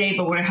office today,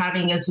 but we're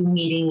having a Zoom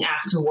meeting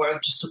after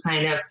work just to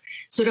kind of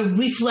sort of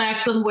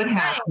reflect on what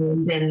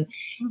happened. And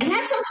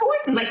that's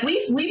important. Like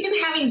we've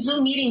been having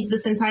Zoom meetings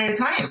this entire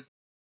time.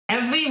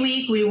 Every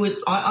week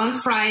on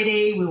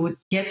Friday, we would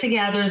get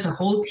together as a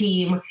whole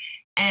team.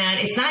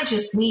 And it's not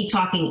just me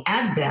talking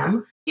at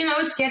them.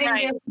 It's getting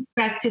their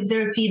perspective,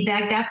 their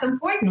feedback. That's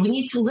important. We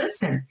need to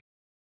listen.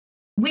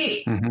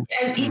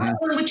 And even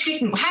when we treat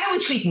them, how do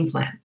we treat and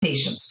plan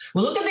patients?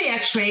 We look at the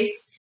x-rays,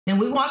 then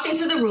we walk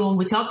into the room,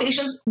 we tell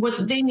patients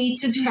what they need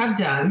to have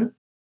done.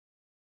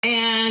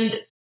 And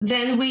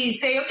then we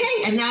say,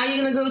 okay, and now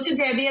you're going to go to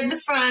Debbie at the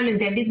front, and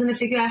Debbie's going to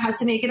figure out how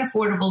to make it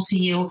affordable to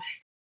you.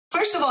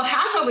 First of all,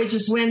 half of it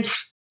just went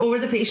over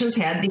the patient's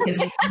head because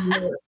we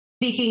were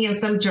speaking in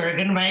some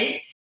jargon,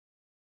 right?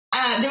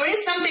 There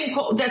is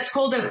something that's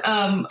called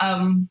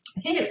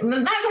I think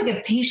not like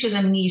a patient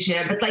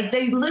amnesia, but like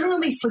they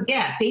literally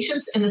forget.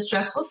 Patients in a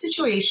stressful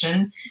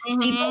situation,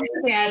 people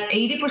forget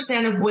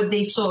 80% of what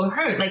they saw or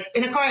heard, like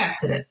in a car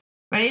accident,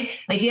 right?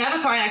 Like you have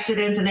a car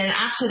accident, and then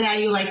after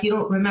that, you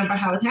don't remember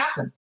how it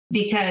happened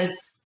because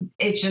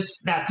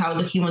that's how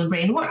the human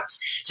brain works.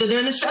 So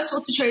they're in a stressful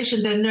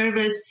situation, they're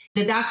nervous,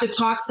 the doctor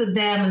talks to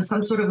them in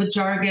some sort of a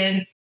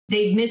jargon,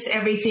 they miss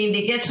everything,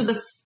 they get to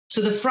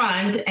the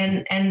front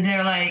and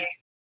they're like,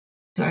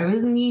 do I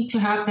really need to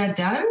have that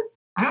done?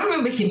 I don't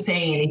remember him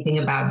saying anything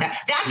about that.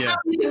 That's how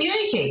we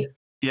communicate.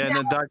 Yeah, and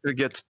the doctor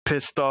gets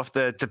pissed off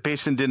that the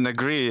patient didn't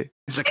agree.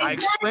 He's like, I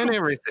explain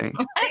everything.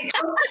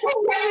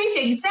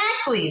 Everything,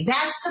 exactly.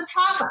 That's the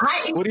problem.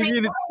 I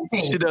explain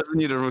everything. She doesn't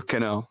need a root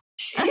canal.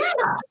 Yeah.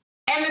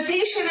 And the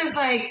patient is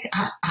like,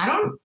 I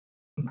don't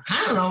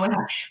know what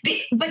happened.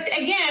 But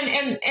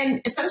again,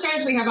 and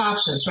sometimes we have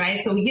options,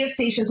 right? So we give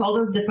patients all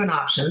those different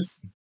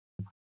options.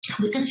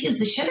 We confuse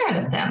the shit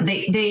out of them.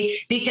 They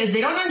because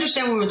they don't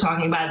understand what we're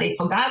talking about. They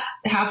forgot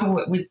half of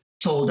what we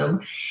told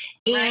them.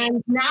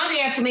 And now they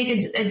have to make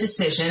a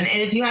decision.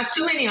 And if you have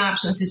too many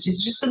options, it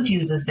just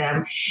confuses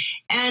them.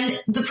 And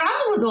the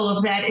problem with all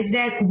of that is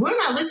that we're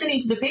not listening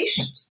to the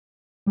patient.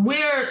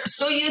 We're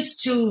so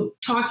used to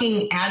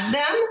talking at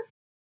them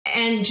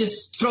and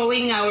just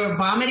vomiting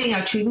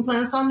our treatment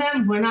plans on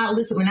them. We're not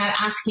listening. We're not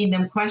asking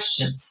them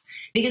questions.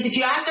 Because if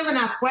you ask them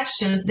enough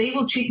questions, they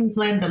will treatment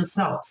plan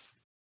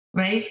themselves,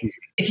 right?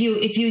 If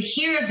you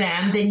hear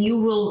them, then you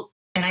will,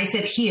 and I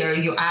said hear,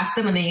 you ask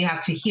them and then you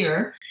have to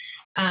hear.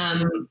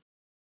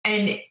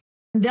 And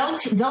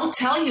they'll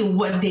tell you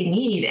what they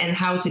need and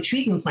how to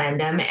treatment plan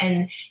them.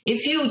 And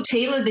if you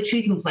tailor the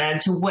treatment plan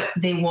to what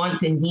they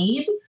want and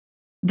need,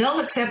 they'll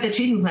accept the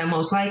treatment plan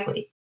most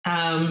likely.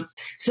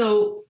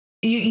 So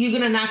you're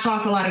going to knock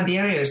off a lot of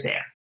barriers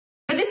there.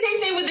 But the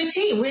same thing with the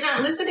team. We're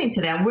not listening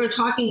to them. We're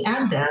talking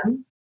at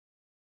them.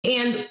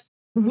 And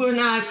we're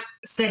not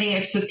setting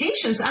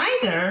expectations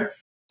either.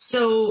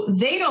 So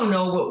they don't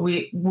know what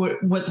we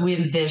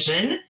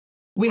envision.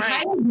 We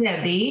hire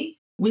Debbie.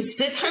 We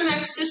sit her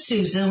next to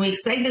Susan. We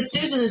expect that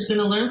Susan is going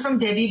to learn from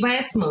Debbie by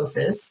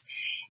osmosis.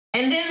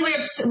 And then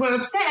we're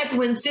upset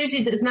when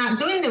Susie is not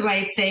doing the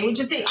right thing. We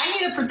just say, I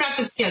need a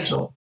productive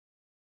schedule.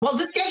 Well,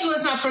 the schedule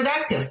is not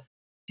productive.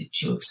 Did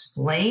you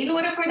explain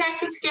what a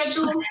productive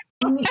schedule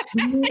means?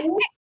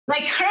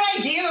 Like her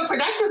idea of a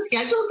productive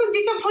schedule could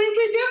be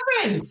completely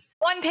different.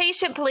 One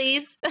patient,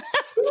 please.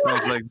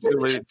 Sounds like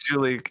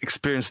Julie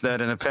experienced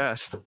that in the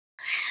past.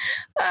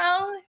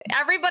 Well,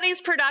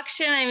 everybody's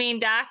production. I mean,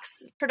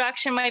 Doc's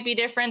production might be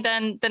different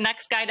than the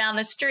next guy down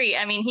the street.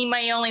 I mean, he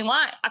might only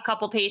want a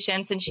couple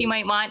patients and she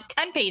might want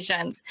 10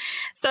 patients.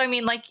 So, I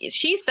mean, like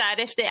she said,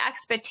 if the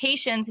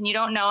expectations and you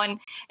don't know, and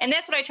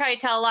that's what I try to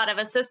tell a lot of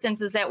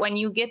assistants is that when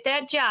you get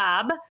that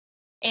job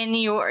and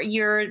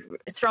you're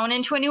thrown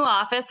into a new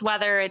office,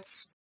 whether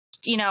it's,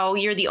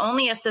 you're the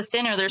only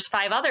assistant or there's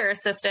 5 other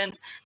assistants,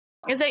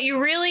 is that you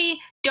really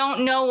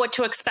don't know what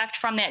to expect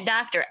from that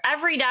doctor.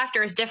 Every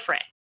doctor is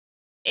different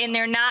and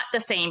they're not the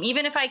same.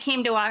 Even if I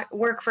came to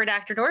work for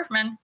Dr.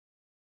 Dorfman,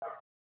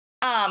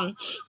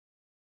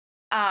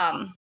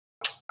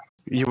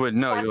 you would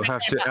know. You'll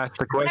have to ask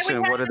the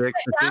question, what are the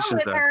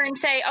expectations with her and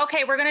say,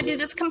 okay, we're going to do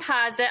this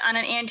composite on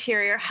an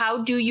anterior. How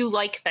do you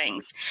like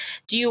things?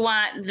 Do you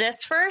want this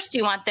first? Do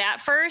you want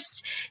that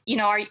first?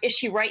 Is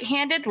she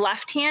right-handed,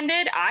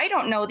 left-handed? I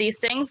don't know these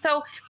things.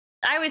 So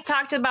I always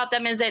talked about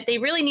them is that they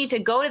really need to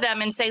go to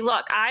them and say,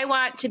 look, I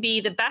want to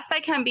be the best I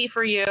can be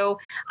for you.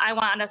 I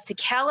want us to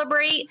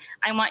calibrate.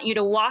 I want you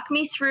to walk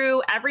me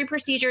through every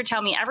procedure,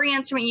 tell me every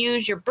instrument you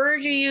use, your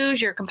burrs you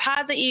use, your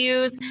composite you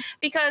use,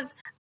 because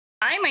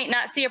I might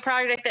not see a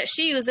product that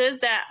she uses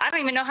that I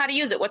don't even know how to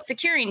use it. What's the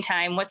curing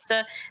time? What's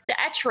the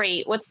etch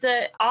rate? What's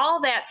all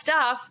that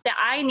stuff that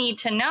I need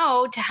to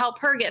know to help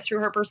her get through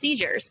her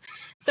procedures.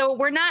 So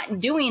we're not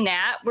doing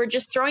that. We're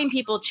just throwing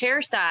people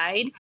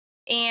chairside.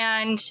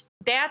 And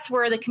that's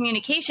where the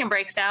communication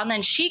breaks down.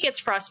 Then she gets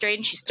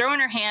frustrated. She's throwing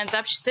her hands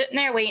up. She's sitting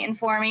there waiting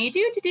for me.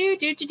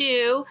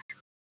 Do.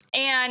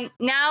 And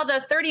now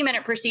the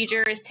 30-minute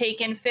procedure is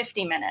taken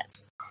 50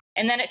 minutes.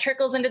 And then it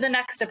trickles into the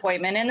next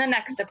appointment and the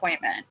next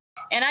appointment.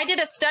 And I did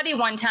a study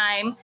one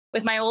time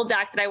with my old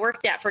doc that I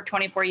worked at for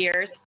 24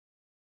 years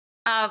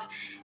of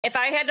if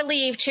I had to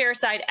leave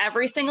chairside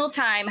every single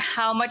time,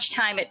 how much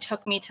time it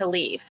took me to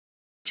leave,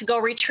 to go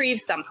retrieve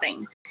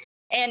something.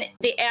 And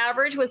the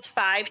average was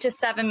 5 to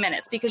 7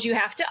 minutes because you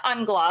have to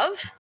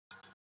unglove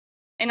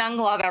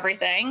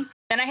everything.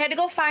 Then I had to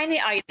go find the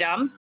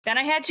item. Then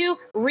I had to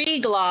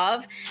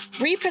reglove,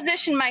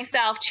 reposition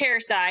myself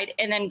chairside,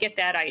 and then get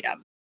that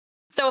item.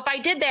 So if I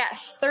did that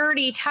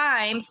 30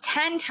 times,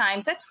 10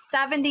 times, that's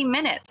 70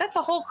 minutes. That's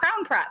a whole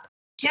crown prep.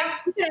 Yep.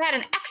 We could have had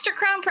an extra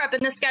crown prep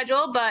in the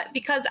schedule, but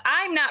because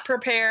I'm not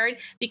prepared,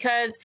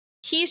 because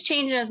he's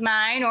changing his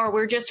mind, or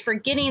we're just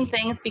forgetting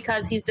things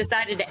because he's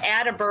decided to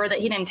add a burr that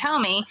he didn't tell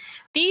me.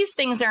 These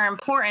things are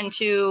important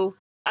to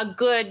a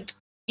good,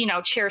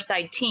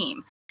 chairside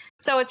team.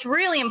 So it's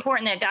really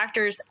important that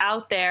doctors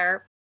out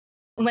there,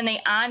 when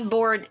they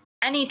onboard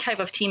any type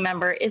of team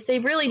member, is they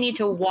really need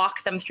to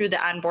walk them through the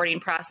onboarding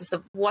process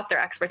of what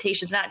their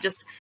expectations, not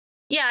just,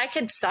 I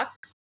could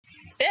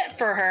spit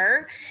for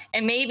her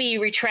and maybe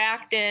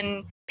retract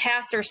and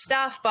pass her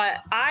stuff, but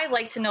I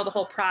like to know the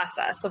whole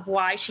process of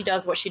why she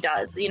does what she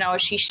does.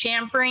 Is she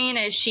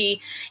chamfering? Is she,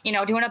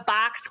 doing a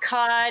box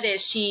cut?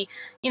 Is she,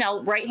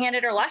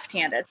 right-handed or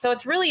left-handed? So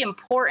it's really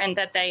important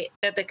that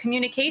the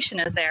communication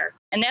is there.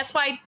 And that's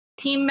why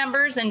team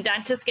members and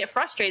dentists get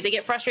frustrated. They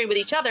get frustrated with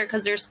each other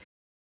because there's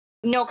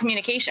no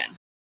communication.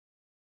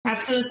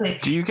 Absolutely.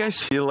 Do you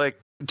guys feel like,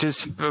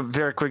 just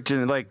very quick,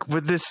 like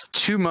with this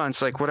 2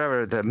 months, like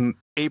whatever, the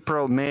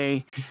April,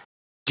 May,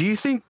 do you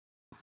think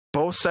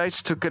both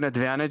sides took an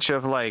advantage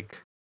of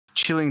like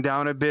chilling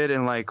down a bit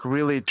and like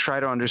really try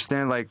to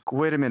understand, like,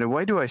 wait a minute,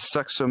 why do I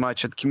suck so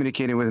much at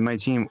communicating with my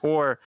team?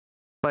 Or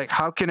like,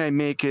 how can I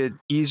make it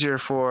easier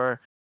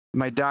for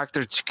my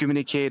doctor to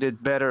communicate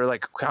it better?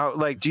 Like, how,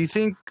 like, do you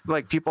think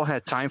like people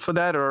had time for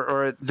that,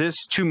 or this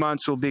 2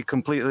 months will be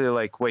completely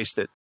like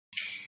wasted?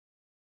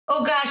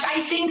 Oh gosh,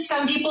 I think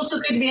some people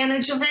took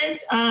advantage of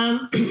it.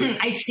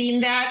 I've seen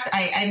that.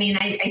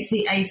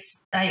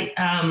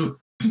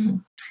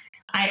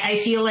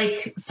 I feel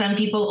like some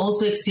people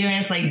also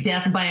experience like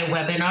death by a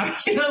webinar.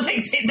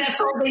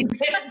 That's all they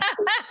did.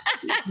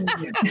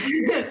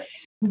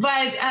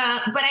 But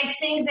I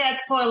think that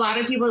for a lot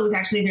of people, it was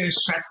actually a very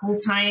stressful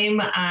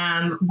time.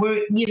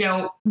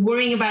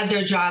 Worrying about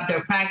their job,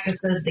 their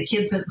practices, the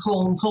kids at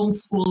home,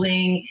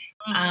 homeschooling.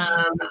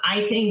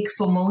 I think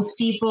for most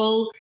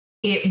people,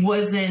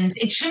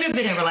 it should have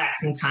been a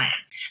relaxing time.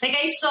 Like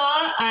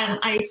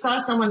I saw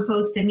someone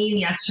post a meme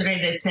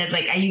yesterday that said,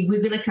 like,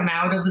 we're going to come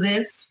out of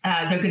this. There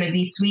are going to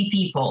be 3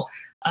 people.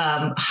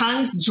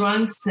 Hunks,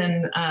 drunks,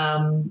 and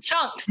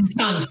chunks.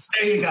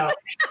 There you go.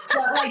 So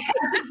like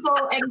some people,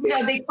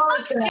 and they call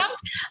it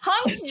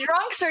hunks,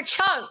 drunks, or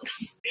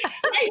chunks.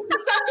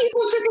 Some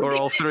people took or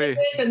all 3,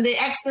 and they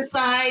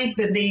exercised,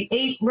 and they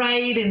ate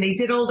right, and they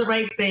did all the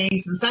right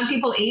things. And some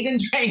people ate and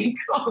drank,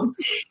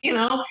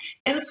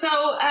 And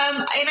so,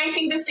 and I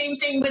think the same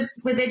thing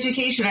with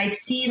education. I've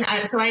seen.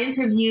 So I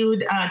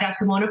interviewed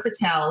Dr. Mona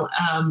Patel.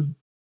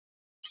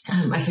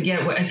 I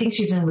forget I think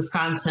she's in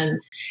Wisconsin.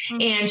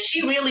 Mm-hmm. And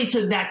she really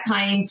took that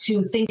time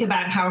to think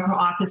about how her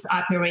office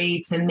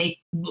operates and make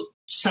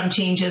some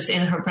changes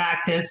in her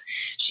practice.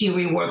 She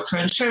reworked her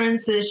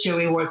insurances. She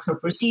reworked her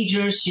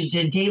procedures. She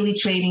did daily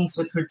trainings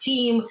with her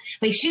team.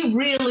 Like she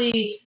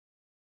really,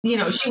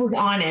 she was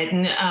on it.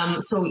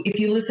 And so if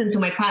you listen to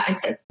my I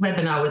said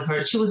webinar with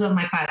her, she was on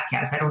my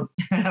podcast. I don't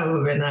have a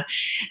webinar.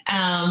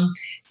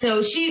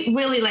 So she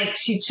really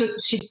she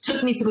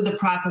took me through the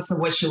process of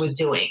what she was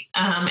doing.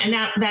 And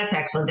that's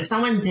excellent. If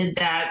someone did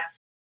that,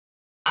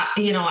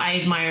 I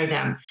admire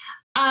them.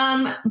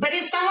 But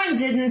if someone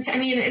didn't,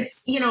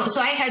 it's, so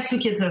I had 2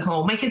 kids at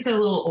home. My kids are a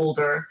little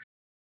older.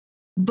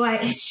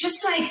 But it's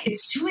just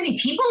it's too many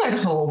people at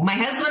home. My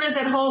husband is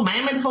at home.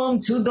 I'm at home,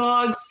 2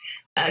 dogs.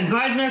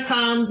 Gardener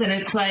comes, and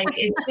it's just,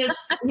 it's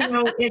and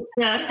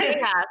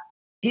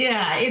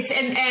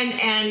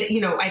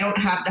I don't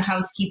have the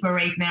housekeeper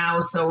right now.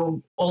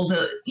 So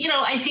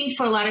I think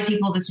for a lot of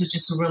people, this was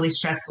just a really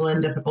stressful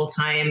and difficult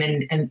time,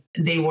 and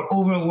they were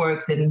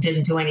overworked and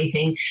didn't do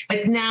anything.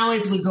 But now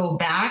as we go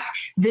back,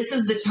 this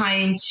is the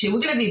time we're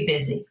going to be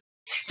busy.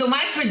 So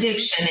my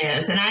prediction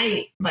is, and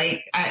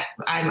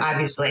I'm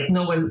obviously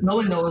no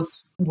one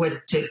knows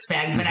what to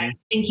expect, but I'm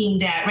thinking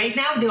that right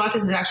now the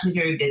office is actually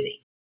very busy.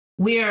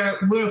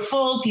 We're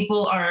full.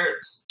 People are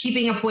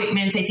keeping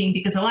appointments, I think,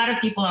 because a lot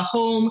of people are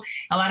home.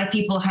 A lot of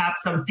people have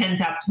some pent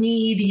up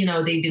need.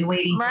 They've been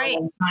waiting for a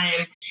long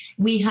time.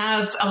 We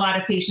have a lot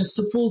of patients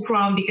to pull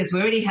from because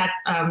we already had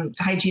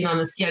hygiene on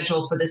the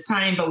schedule for this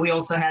time, but we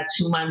also had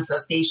 2 months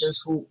of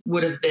patients who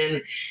would have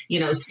been,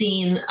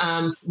 seen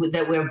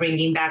that we're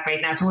bringing back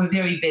right now. So we're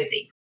very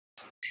busy.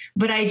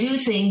 But I do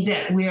think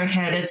that we're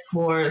headed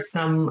for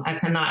some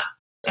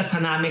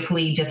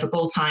economically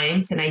difficult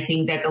times. And I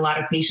think that a lot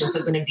of patients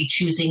are going to be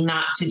choosing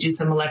not to do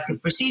some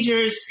elective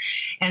procedures.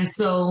 And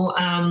so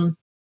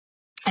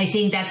I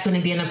think that's going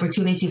to be an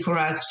opportunity for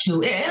us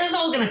and it's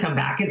all going to come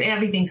back. If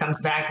everything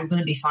comes back, we're going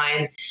to be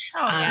fine.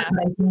 But I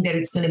think that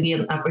it's going to be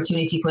an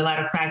opportunity for a lot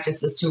of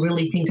practices to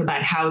really think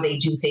about how they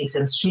do things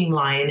and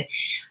streamline.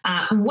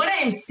 What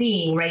I'm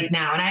seeing right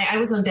now, and I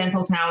was on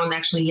Dental Town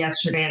actually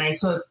yesterday, and I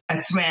saw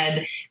a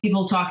thread,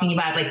 people talking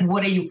about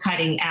what are you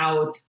cutting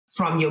out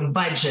from your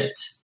budget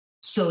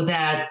so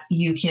that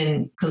you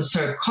can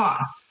conserve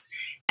costs.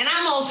 And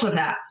I'm all for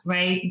that,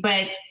 right?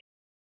 But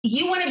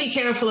you want to be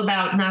careful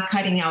about not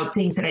cutting out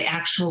things that are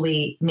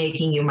actually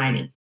making you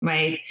money,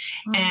 right?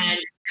 Mm-hmm. And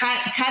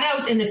cut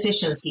out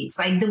inefficiencies.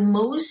 The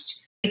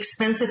most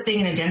expensive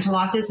thing in a dental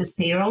office is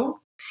payroll.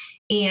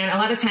 And a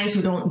lot of times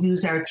we don't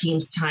use our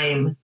team's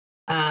time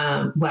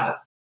well,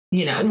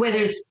 whether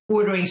it's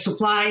ordering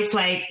supplies,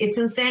 it's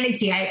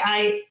insanity.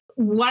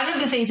 One of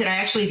the things that I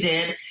actually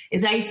did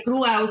is I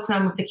threw out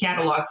some of the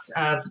catalogs,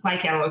 supply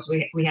catalogs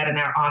we had in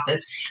our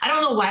office. I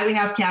don't know why we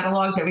have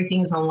catalogs. Everything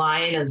is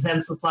online and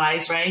Zen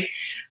Supplies, right?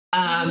 We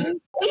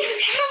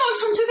have catalogs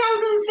from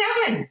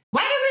 2007.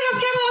 Why do we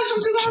have catalogs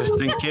from 2007?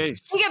 Just in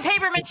case. You can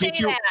paper mache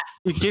that.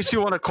 In case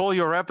you want to call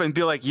your rep and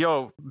be like,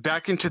 yo,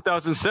 back in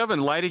 2007,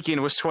 lidocaine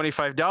was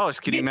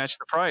 $25. Can you match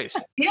the price?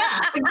 Yeah,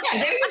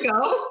 there you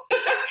go.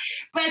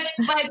 But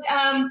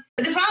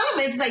the problem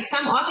is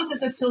some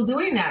offices are still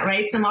doing that,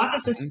 right? Some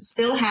offices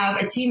still have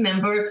a team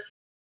member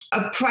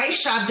price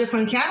shop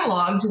different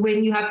catalogs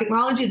when you have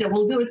technology that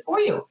will do it for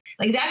you.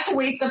 That's a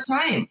waste of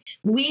time.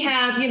 We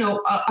have,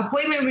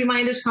 appointment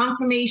reminders,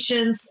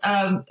 confirmations,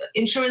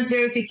 insurance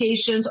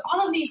verifications,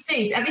 all of these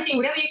things, everything,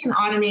 whatever you can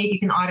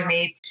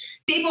automate.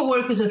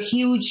 Paperwork is a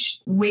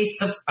huge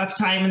waste of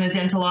time in the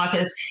dental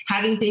office,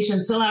 having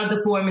patients fill out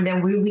the form and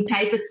then we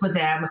type it for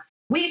them.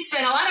 We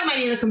spend a lot of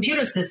money in the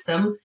computer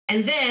system,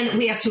 and then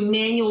we have to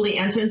manually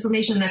enter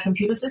information in that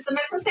computer system.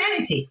 That's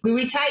insanity. We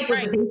retype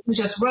what the patient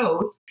just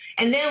wrote,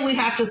 and then we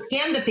have to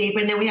scan the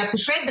paper, and then we have to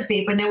shred the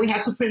paper, and then we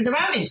have to print the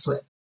routing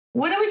slip.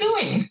 what are we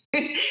doing?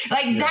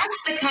 That's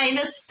the kind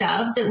of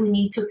stuff that we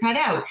need to cut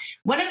out.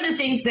 One of the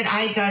things that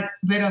I got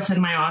rid of in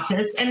my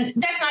office, and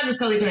that's not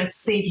necessarily going to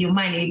save you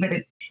money, but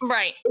it's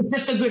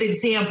just a good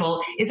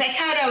example, is I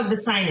cut out the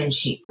sign-in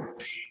sheet.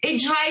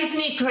 It drives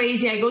me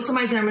crazy. I go to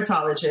my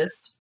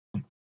dermatologist.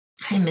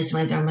 I miss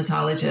my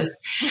dermatologist.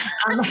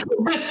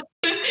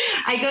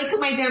 I go to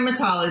my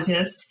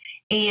dermatologist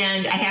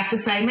and I have to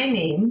sign my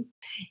name.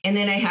 And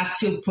then I have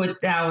to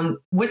put down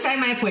what time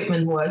my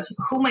appointment was,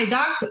 who my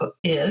doctor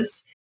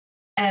is,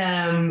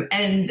 and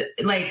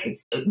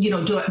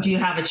do you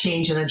have a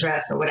change in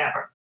address or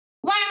whatever?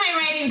 Why am I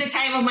writing the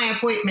time of my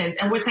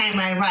appointment and what time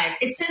I arrived?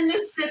 It's in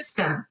this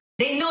system.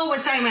 They know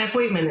what time my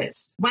appointment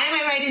is. Why am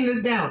I writing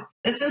this down?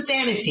 That's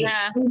insanity.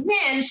 Yeah. And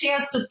then she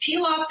has to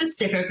peel off the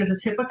sticker because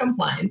it's HIPAA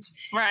compliant.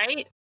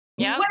 Right.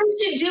 Yeah. What does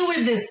she do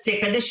with this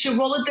sticker? Does she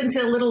roll it into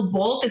a little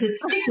ball? Because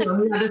it's sticking on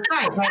the other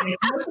side, right?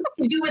 What does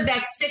she do with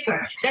that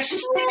sticker? Does she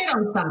stick it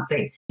on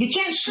something? You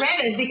can't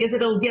shred it because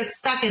it'll get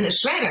stuck in the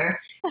shredder.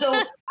 So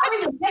how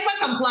is it HIPAA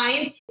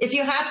compliant if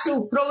you have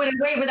to throw it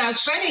away without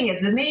shredding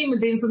it? The name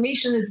and the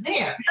information is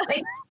there.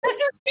 Like, that's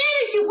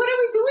insanity. What are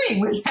we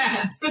doing with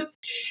that?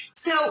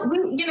 So we,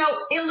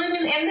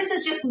 eliminate, and this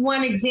is just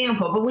one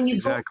example, but when you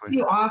go to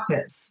your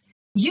office,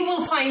 you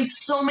will find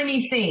so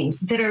many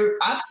things that are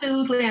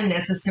absolutely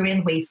unnecessary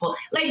and wasteful,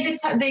 like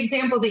the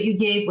example that you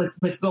gave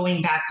with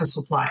going back for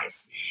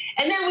supplies.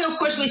 And then, of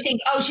course, we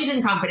think, oh, she's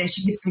incompetent.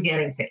 She keeps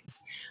forgetting things.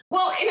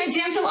 Well, in a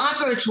dental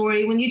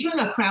operatory, when you're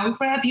doing a crown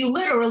prep, you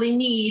literally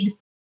need,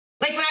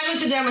 like when I go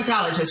to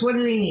dermatologists, what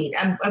do they need?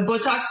 A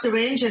Botox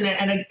syringe and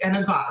a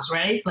gauze,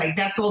 right? Like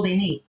that's all they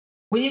need.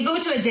 When you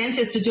go to a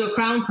dentist to do a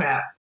crown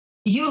prep,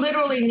 you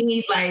literally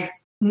need like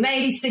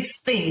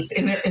 96 things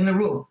in the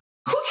room.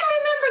 Who can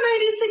remember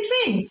 96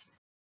 things?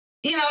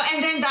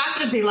 And then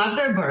doctors, they love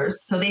their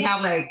burrs. So they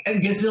have like a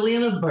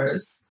gazillion of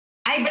burrs.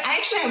 I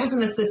was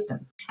an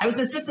assistant. I was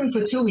an assistant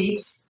for 2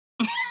 weeks.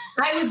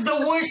 I was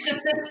the worst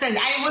assistant.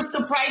 I was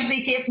surprised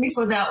they kept me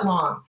for that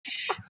long.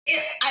 I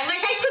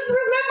couldn't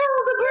remember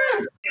all the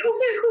burrs. Who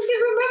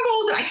can remember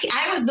all the?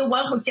 I was the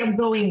one who kept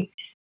going.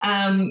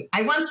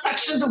 I once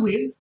suctioned the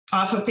wig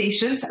off a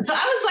patient. So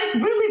I was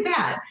like really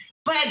bad.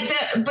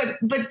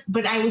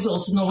 But I was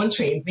also, no one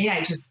trained me.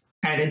 I just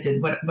kind of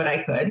did what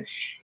I could.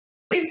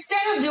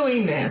 Instead of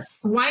doing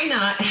this, why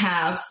not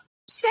have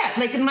set?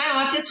 Like in my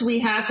office, we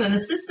have, so an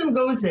assistant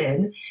goes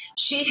in,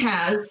 she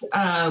has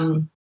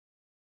a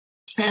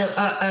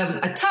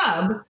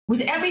tub with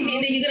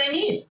everything that you're going to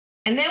need.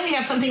 And then we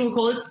have something, we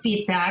call it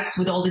speed packs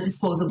with all the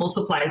disposable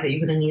supplies that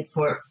you're going to need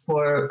for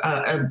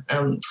a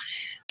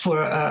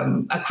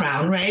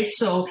crown, right?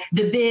 So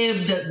the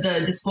bib,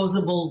 the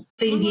disposable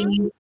thingy.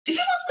 Mm-hmm. Do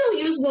people still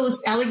use those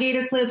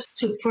alligator clips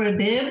for a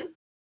bib?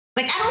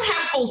 Like, I don't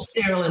have cold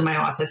sterile in my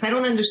office. I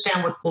don't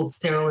understand what cold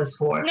sterile is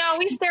for. No,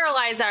 we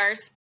sterilize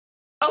ours.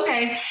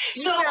 Okay.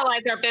 We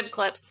sterilize our bib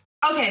clips.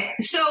 Okay.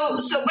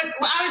 But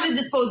ours are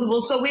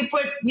disposable. So we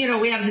put,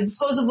 we have the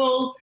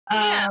disposable,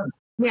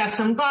 we have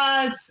some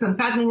gauze, some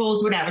cotton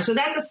rolls, whatever. So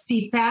that's a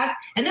speed pack.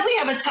 And then we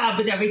have a tub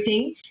with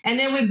everything. And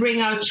then we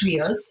bring out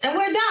trios and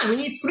we're done. We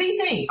need 3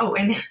 things. Oh,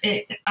 and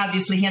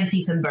obviously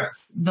handpiece and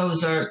burrs.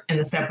 Those are in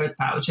a separate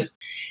pouch.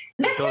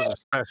 Those are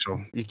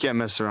special. You can't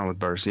mess around with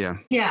burrs, yeah.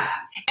 Yeah.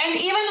 And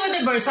even with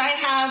the burrs, I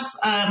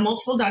have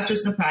multiple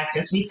doctors in the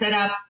practice. We set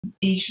up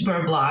each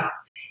burr block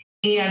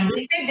and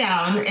we sat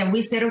down and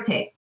we said,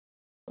 okay,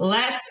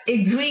 let's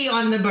agree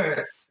on the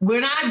burrs.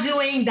 We're not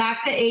doing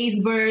Dr.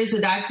 A's burrs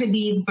or Dr.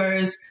 B's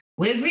burrs.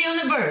 We agree on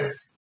the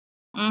burrs.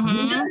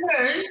 Mm-hmm. The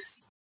burrs.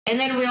 And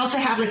then we also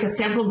have like a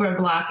sample burr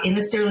block in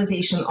the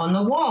sterilization on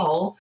the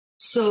wall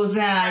so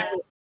that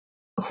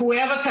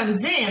whoever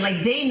comes in,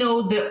 like they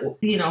know that,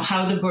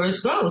 how the burrs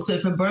go. So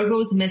if a burr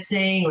goes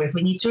missing or if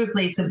we need to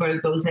replace a burr,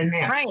 it goes in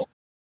there. Right.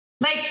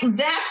 Like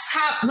that's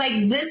how,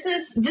 like this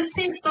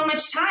saves so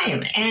much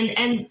time.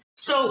 And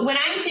so when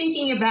I'm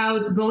thinking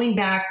about going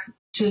back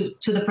to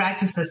the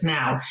practices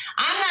now,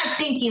 I'm not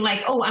thinking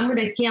like, oh, I'm going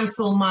to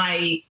cancel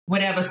my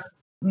whatever,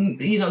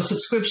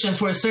 subscription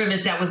for a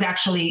service that was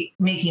actually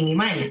making me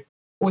money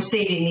or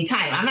saving me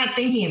time. I'm not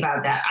thinking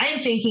about that. I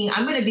am thinking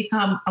I'm going to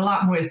become a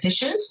lot more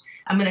efficient.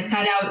 I'm going to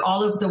cut out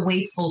all of the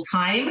wasteful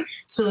time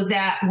so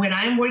that when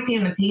I'm working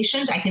on a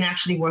patient, I can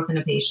actually work on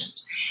a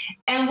patient.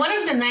 And one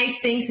of the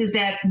nice things is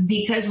that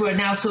because we're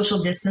now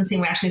social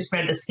distancing, we actually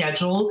spread the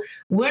schedule.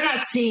 We're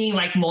not seeing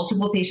like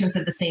multiple patients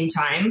at the same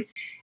time.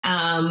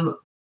 And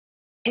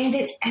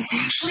it's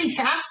actually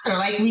faster.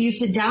 Like when you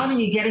sit down and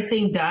you get a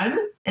thing done,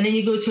 and then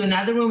you go to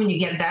another room and you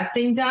get that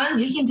thing done,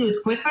 you can do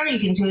it quicker, you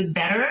can do it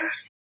better.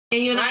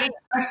 And you're not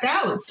stressed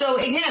out. So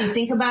again,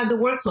 think about the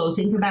workflow.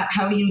 Think about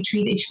how you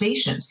treat each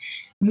patient.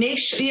 Make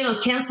sure,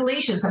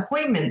 cancellations,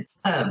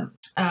 appointments,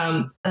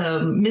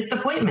 missed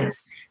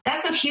appointments.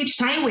 That's a huge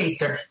time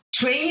waster.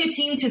 Train your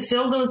team to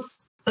fill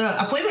those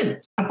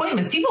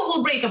appointments. People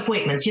will break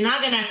appointments. You're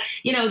not going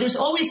to, there's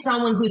always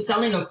someone who's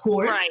selling a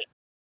course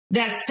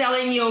that's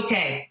telling you,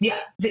 okay,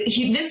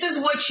 this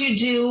is what you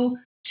do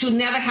to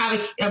never have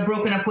a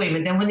broken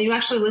appointment. And when you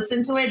actually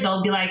listen to it,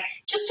 they'll be like,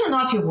 just turn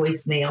off your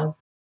voicemail.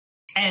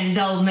 And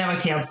they'll never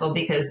cancel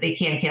because they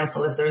can't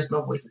cancel if there's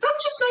no voices.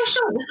 Don't just no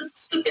show. This is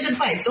stupid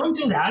advice. Don't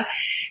do that.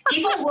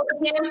 People will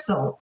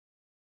cancel.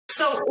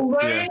 So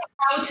learn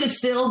how to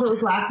fill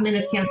those last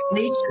minute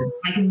cancellations.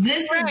 Like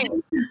this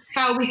is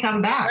how we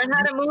come back. Learn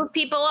how to move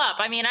people up.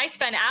 I mean, I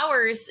spent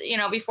hours,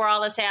 before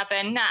all this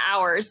happened, not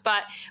hours,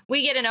 but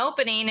we get an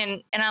opening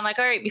and I'm like,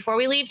 all right, before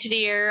we leave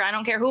today, I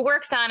don't care who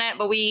works on it,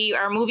 but we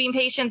are moving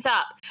patients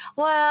up.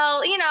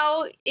 Well,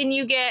 and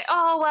you get,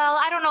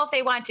 I don't know if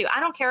they want to. I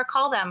don't care.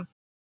 Call them.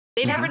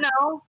 They never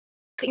know.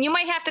 You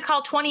might have to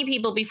call 20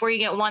 people before you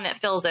get one that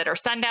fills it, or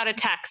send out a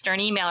text or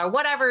an email or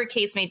whatever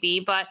case may be.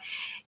 But,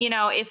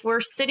 if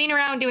we're sitting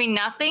around doing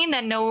nothing,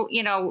 then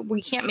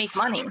we can't make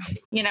money.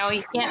 You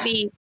can't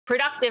be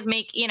productive,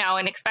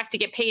 and expect to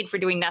get paid for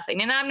doing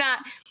nothing. And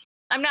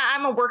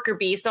I'm a worker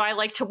bee. So I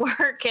like to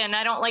work and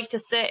I don't like to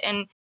sit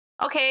and,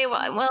 okay,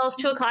 well, it's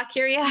 2:00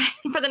 here yet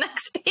for the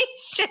next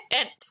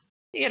patient,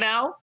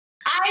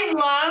 I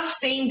love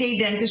same-day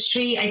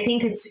dentistry. I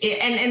think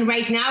and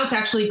right now it's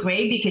actually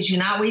great because you're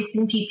not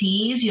wasting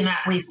PPEs, you're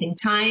not wasting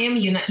time.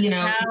 You're not, if you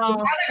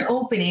have an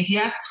opening, if you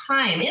have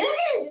time, and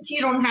if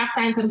you don't have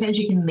time, sometimes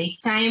you can make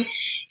time.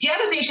 If you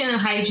have a patient in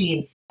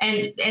hygiene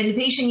and the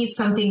patient needs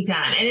something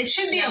done, and it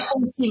should be a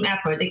whole team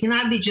effort. It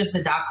cannot be just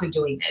the doctor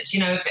doing this.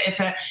 If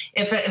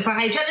a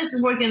hygienist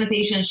is working on the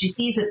patient and she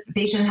sees that the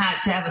patient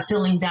had to have a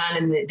filling done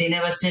and they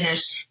never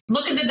finished,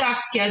 look at the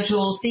doc's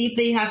schedule, see if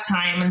they have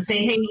time, and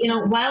say, hey,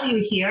 while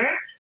you're here,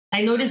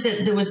 I noticed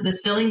that there was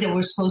this filling that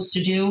we're supposed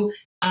to do,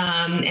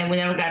 and we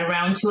never got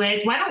around to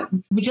it.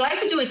 Would you like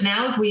to do it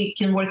now if we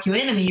can work you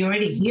in? I mean, you're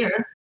already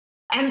here.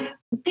 And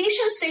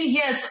patients say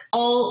yes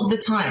all the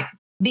time,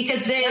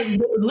 because they're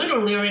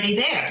literally already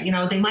there.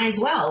 They might as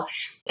well.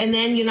 And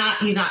then you're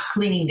not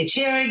cleaning the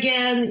chair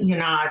again. You're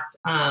not.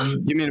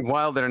 You mean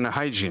while they're in the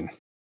hygiene?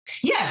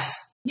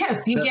 Yes.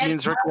 That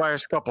means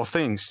requires a couple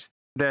things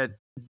that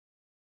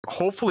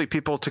hopefully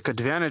people took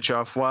advantage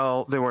of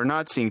while they were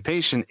not seeing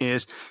patient,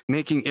 is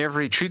making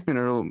every treatment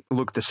room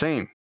look the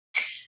same.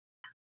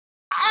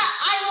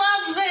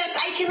 I love this.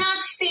 I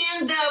cannot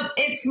stand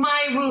it's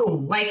my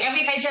room. Like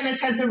every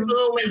hygienist has a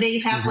room and they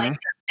have like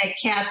a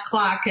cat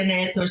clock in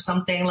it or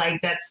something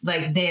like that's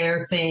like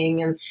their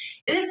thing. And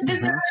this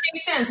doesn't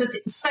make sense.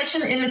 It's such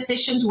an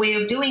inefficient way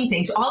of doing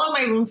things. All of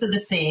my rooms are the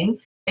same.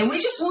 And we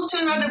just moved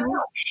to another room.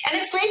 And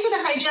it's great for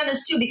the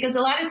hygienist too, because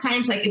a lot of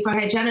times, like if a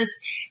hygienist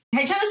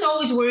is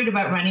always worried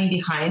about running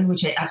behind,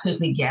 which I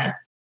absolutely get.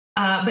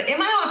 But in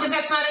my office,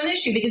 that's not an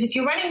issue, because if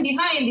you're running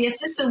behind, the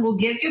assistant will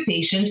get your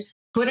patient,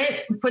 put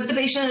the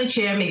patient in a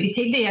chair, maybe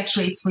take the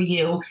x-rays for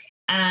you.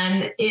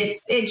 And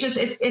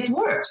it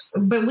works.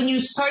 But when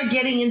you start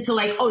getting into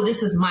like, oh,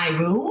 this is my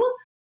room,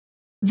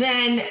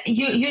 then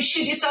you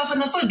shoot yourself in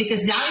the foot,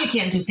 because now you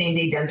can't do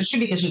same-day dentistry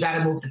because you got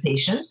to move the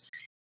patient.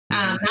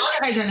 Now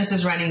the hygienist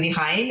is running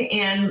behind,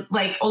 and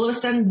like all of a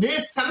sudden,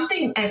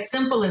 something as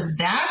simple as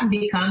that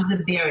becomes a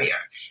barrier.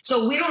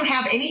 So we don't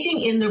have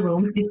anything in the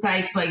room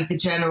besides like the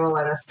general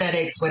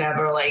anesthetics,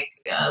 whatever,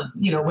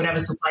 whatever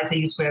supplies they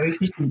use for every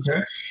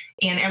procedure.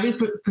 And every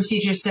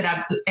procedure is set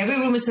up, every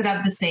room is set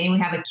up the same. We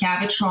have a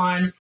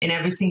Cavitron in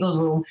every single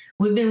room.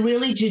 We've been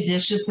really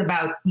judicious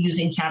about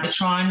using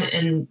Cavitron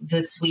in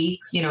this week,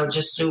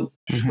 just to,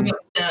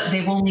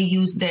 they've only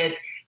used it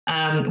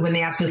when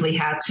they absolutely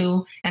had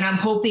to. And I'm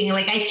hoping,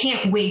 I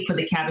can't wait for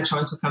the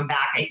Cavitron to come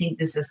back. I think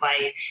this is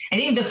I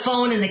think the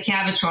phone and the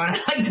Cavitron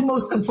are like the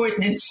most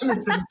important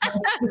instruments.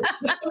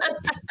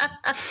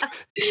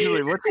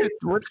 Julie,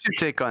 what's your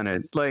take on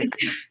it?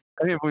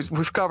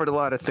 We've covered a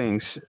lot of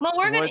things. Well,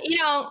 we're going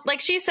to,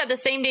 like she said, the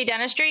same day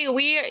dentistry,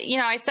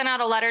 I sent out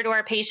a letter to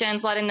our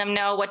patients letting them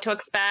know what to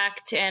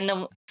expect.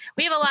 And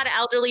we have a lot of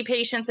elderly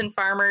patients and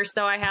farmers.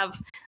 So I have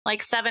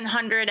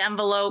 700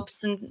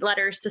 envelopes and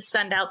letters to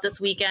send out this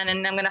weekend.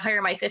 And I'm going to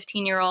hire my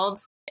 15-year-old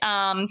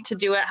to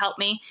do it, help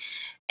me.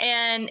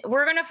 And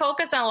we're going to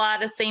focus on a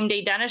lot of same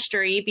day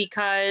dentistry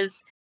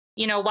because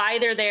why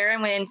they're there,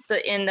 and when it's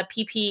in the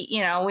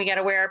PPE, we got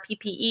to wear our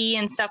PPE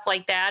and stuff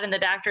like that. And the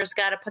doctor's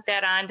got to put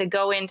that on to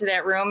go into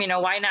that room,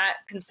 why not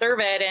conserve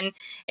it? And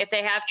if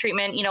they have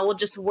treatment, we'll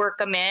just work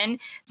them in.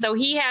 So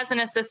he has an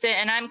assistant,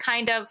 and I'm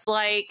kind of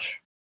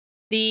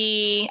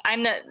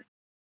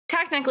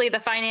technically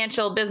the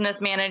financial business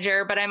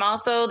manager, but I'm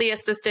also the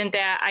assistant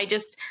that I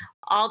just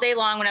all day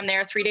long when I'm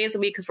there 3 days a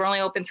week, because we're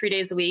only open 3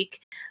 days a week.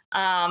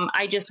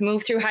 I just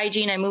move through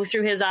hygiene. I move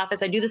through his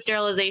office. I do the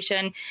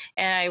sterilization,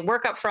 and I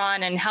work up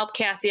front and help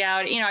Cassie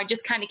out. I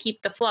just kind of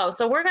keep the flow.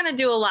 So we're going to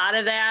do a lot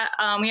of that.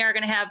 We are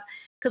going to have,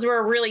 because we're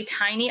a really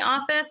tiny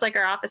office,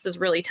 our office is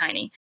really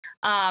tiny.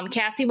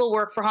 Cassie will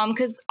work from home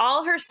because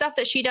all her stuff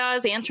that she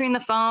does, answering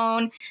the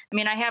phone.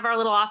 I have our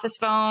little office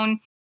phone.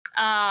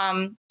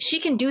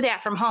 She can do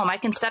that from home. I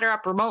can set her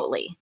up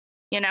remotely.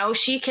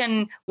 She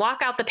can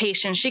walk out the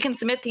patient. She can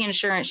submit the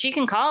insurance. She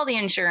can call the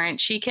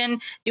insurance. She can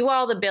do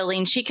all the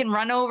billing. She can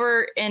run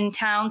over in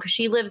town because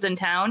she lives in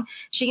town.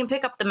 She can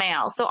pick up the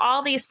mail. So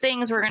all these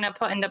things we're going to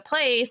put into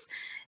place.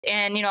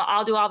 And,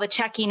 I'll do all the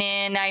checking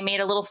in. I made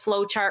a little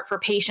flow chart for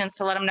patients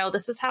to let them know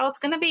this is how it's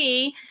going to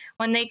be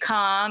when they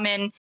come.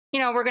 And,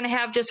 we're going to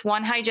have just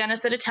one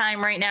hygienist at a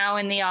time right now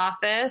in the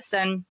office,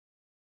 and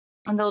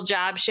they'll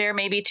job share,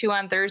 maybe 2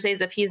 on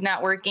Thursdays if he's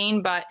not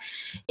working. But,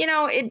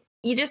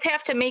 you just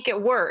have to make it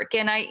work.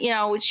 And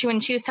when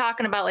she was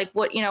talking about like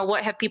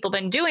what have people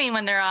been doing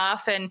when they're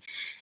off, and,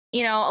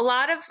 a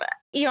lot of,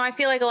 I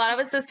feel like a lot of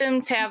the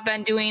systems have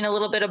been doing a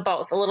little bit of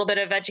both, a little bit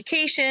of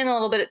education, a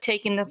little bit of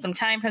taking them some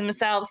time for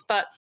themselves.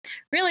 But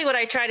really what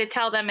I try to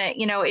tell them,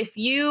 if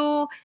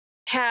you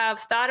have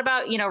thought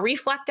about,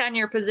 reflect on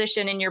your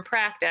position in your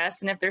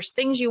practice, and if there's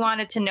things you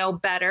wanted to know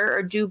better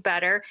or do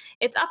better,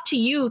 it's up to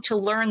you to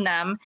learn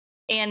them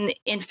and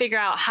figure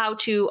out how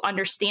to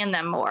understand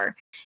them more.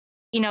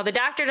 The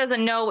doctor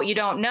doesn't know what you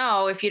don't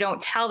know if you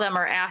don't tell them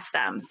or ask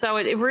them. So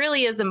it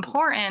really is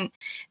important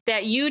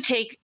that you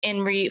take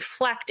and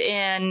reflect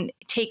and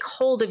take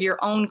hold of your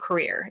own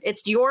career.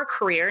 It's your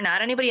career,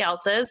 not anybody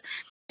else's.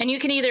 And you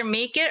can either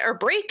make it or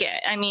break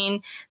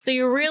it. So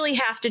you really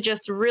have to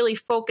just really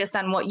focus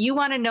on what you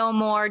want to know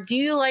more.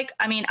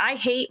 I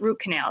hate root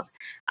canals.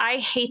 I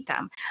hate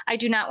them. I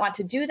do not want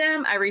to do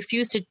them. I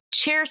refuse to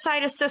chair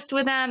side assist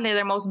with them. They're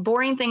the most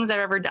boring things I've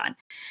ever done.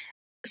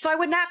 So I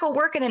would not go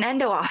work in an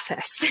endo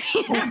office.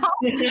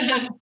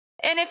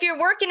 And if you're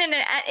working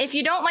if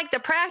you don't like the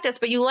practice,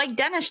 but you like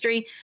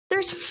dentistry,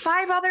 there's 6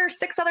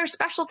 other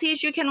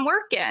specialties you can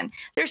work in.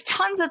 There's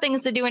tons of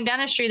things to do in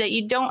dentistry that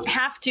you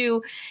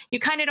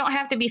kind of don't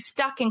have to be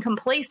stuck and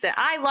complacent.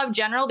 I love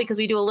general because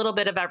we do a little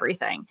bit of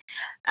everything.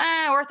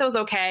 Ortho's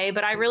okay,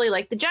 but I really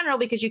like the general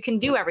because you can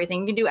do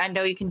everything. You can do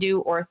endo, you can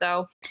do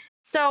ortho.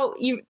 So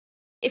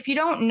if you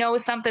don't know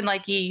something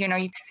like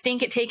you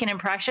stink at taking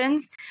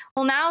impressions,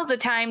 well, now's the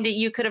time that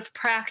you could have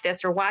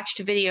practiced or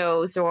watched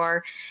videos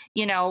or,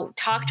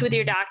 talked with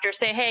your doctor,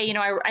 say, hey,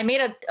 I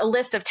made a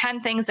list of 10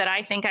 things that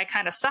I think I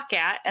kind of suck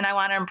at and I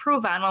want to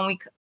improve on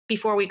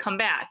before we come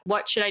back.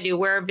 What should I do?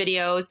 Where are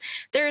videos?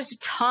 There's a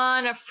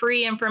ton of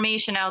free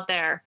information out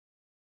there.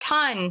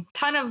 Ton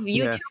of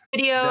YouTube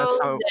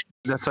videos.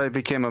 That's how I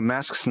became a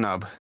mask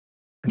snub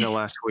in the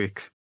last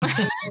week.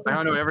 I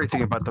don't know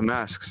everything about the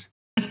masks.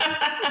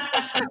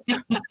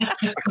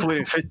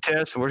 Including fit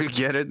tests, where to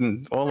get it,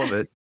 and all of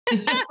it.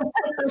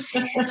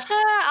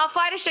 I'll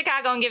fly to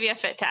Chicago and give you a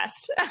fit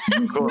test.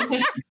 Cool.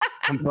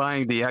 I'm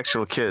buying the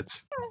actual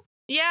kits.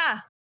 Yeah,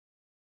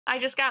 I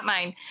just got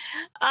mine.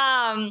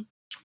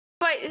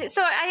 But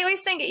so I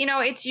always think,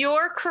 it's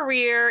your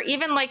career,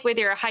 even like with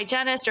your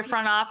hygienist or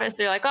front office,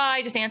 they're like, oh,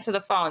 I just answer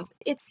the phones.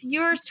 It's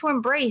yours to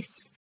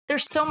embrace.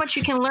 There's so much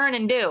you can learn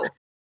and do.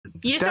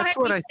 You just don't have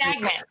to be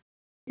stagnant.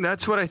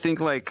 That's what I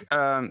think,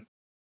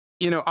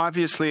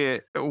 obviously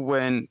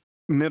when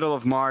middle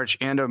of March,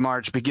 end of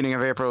March, beginning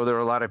of April, there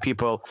were a lot of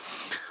people.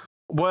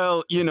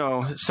 Well,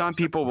 some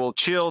people will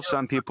chill,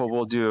 some people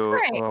will do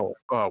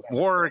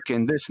work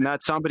and this and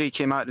that. Somebody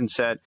came out and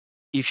said,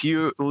 if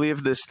you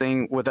leave this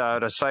thing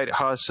without a side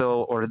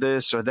hustle or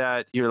this or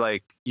that,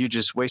 you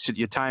just wasted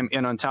your time.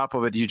 And on top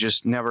of it, you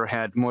just never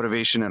had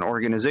motivation and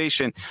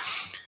organization.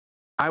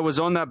 I was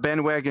on that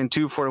bandwagon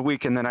too for a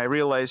week, and then I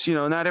realized,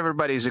 not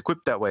everybody's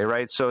equipped that way,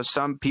 right? So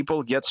some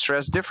people get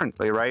stressed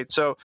differently, right?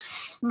 So,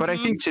 but I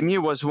think to me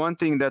was one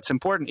thing that's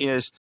important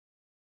is,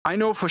 I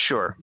know for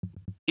sure,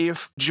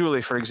 if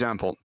Julie, for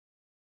example,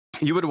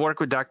 you would work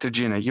with Dr.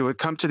 Gina, you would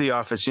come to the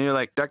office and you're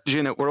like, Dr.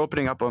 Gina, we're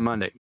opening up on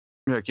Monday.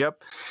 You're like,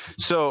 yep.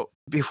 So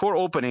before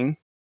opening,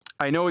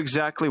 I know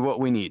exactly what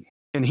we need.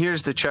 And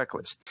here's the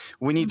checklist.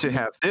 We need to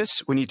have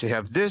this. We need to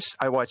have this.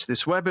 I watched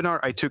this webinar.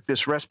 I took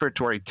this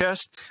respiratory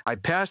test. I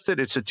passed it.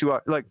 It's a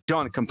 2-hour,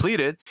 done,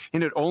 completed.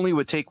 And it only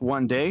would take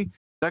 1 day.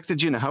 Dr.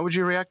 Gina, how would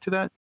you react to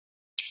that?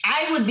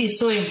 I would be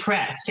so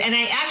impressed. And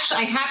I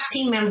have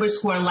team members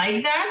who are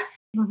like that.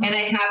 Mm-hmm. And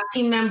I have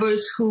team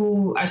members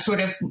who are sort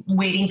of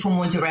waiting for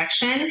more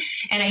direction.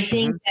 And I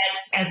think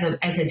that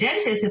as a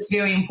dentist, it's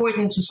very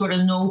important to sort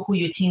of know who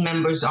your team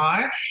members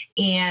are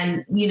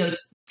and,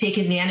 take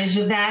advantage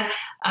of that.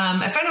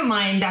 A friend of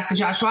mine, Dr.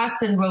 Josh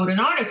Austin, wrote an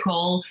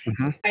article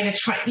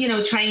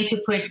trying to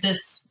put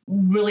this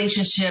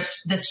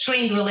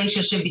strained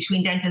relationship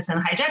between dentists and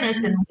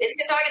hygienists. And in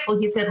his article,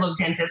 he said, look,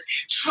 dentists,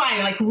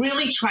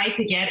 really try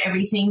to get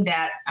everything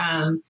that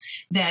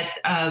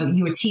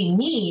your team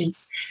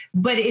needs.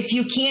 But if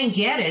you can't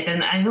get it,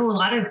 and I know a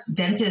lot of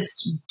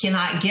dentists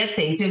cannot get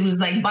things. It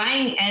was like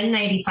buying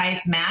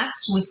N95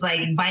 masks was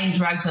like buying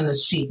drugs on the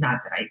street. Not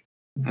that I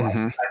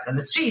drugs on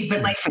the street,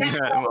 but like you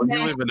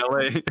live in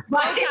LA.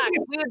 Botox.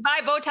 We would buy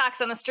Botox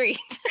on the street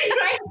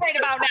right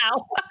about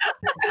now.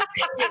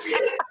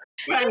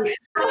 Right.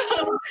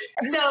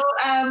 So,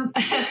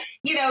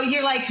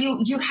 you're like,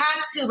 you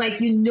have to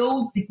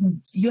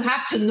you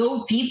have to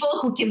know people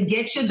who can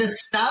get you the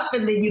stuff,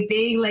 and then you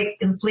pay like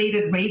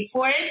inflated rate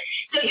for it.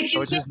 So if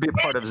you just be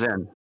part of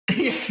Zen.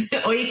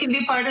 Or you can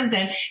be part of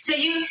Zen. So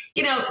you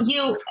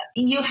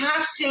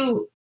have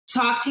to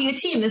talk to your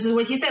team. This is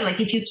what he said. Like,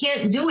 if you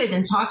can't do it,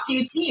 then talk to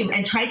your team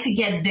and try to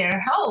get their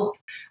help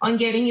on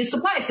getting you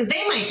supplies, because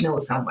they might know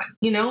someone,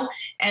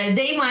 and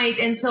they might.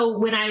 And so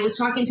when I was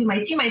talking to my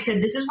team, I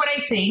said, this is what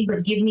I think,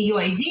 but give me your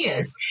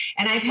ideas.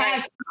 And I've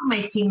had some of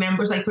my team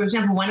members, like, for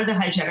example, one of the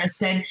hygienists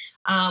said,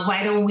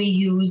 why don't we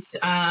use,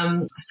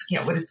 I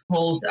forget what it's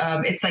called.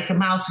 It's like a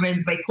mouth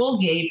rinse by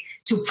Colgate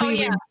to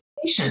pre-rinse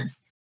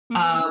patients.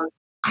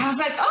 I was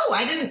like, oh,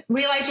 I didn't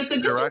realize you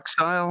could do Rock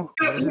style?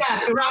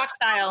 Yeah, rock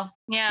style.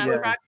 Yeah,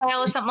 rock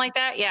style or something like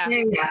that. Yeah.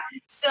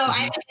 So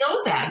I didn't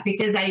know that,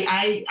 because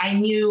I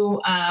knew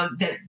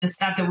that the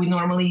stuff that we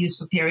normally use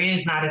for period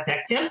is not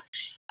effective.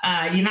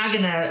 You're not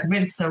going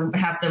to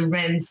have them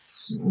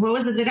rinse. What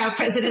was it that our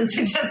president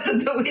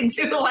suggested that we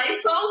do?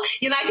 Lysol?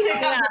 You're not going to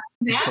have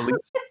that.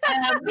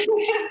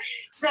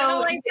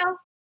 So,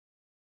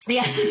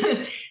 yeah.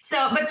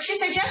 So, but she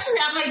suggested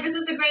that. I'm like, this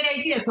is a great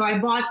idea. So I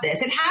bought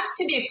this. It has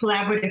to be a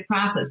collaborative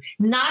process.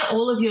 Not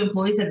all of your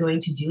employees are going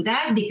to do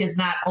that, because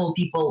not all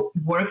people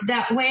work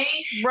that way.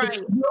 Right.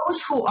 But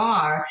those who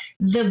are,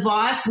 the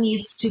boss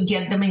needs to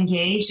get them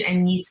engaged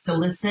and needs to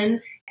listen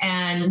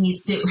and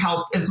needs to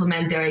help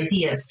implement their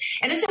ideas.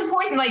 And it's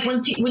important, like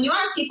when you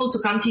ask people to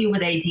come to you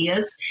with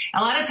ideas,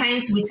 a lot of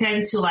times we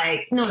tend to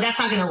like, no, that's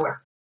not going to work.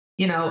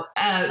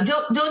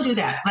 Don't do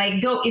that.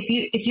 Like,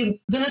 if you're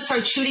going to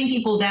start shooting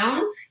people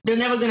down, they're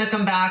never going to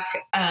come back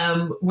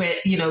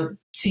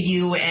to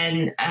you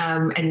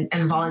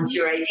and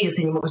volunteer ideas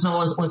anymore, because no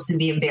one wants to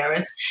be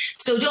embarrassed.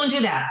 So don't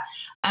do that.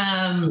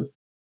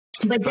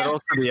 But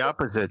also the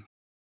opposite.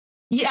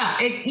 Yeah,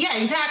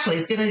 exactly.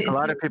 It's gonna. A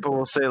lot of people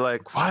will say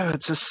like, "Wow,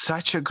 it's just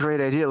such a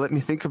great idea. Let me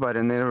think about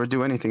it," and they never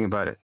do anything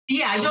about it.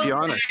 Yeah,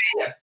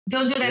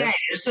 don't do that either.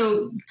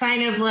 So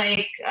kind of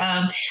like,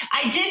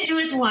 I did do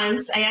it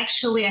once. I have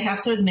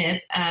to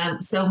admit.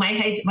 So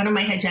one of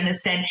my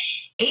hygienists said,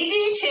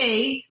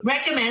 ADHA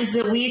recommends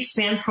that we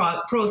expand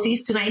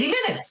Profis to 90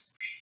 minutes.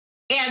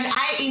 And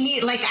I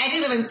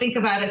didn't even think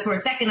about it for a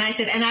second. I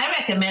said, and I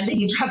recommend that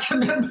you drop your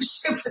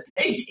membership with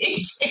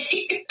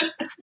ADHA.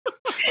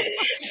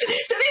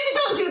 So maybe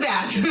don't do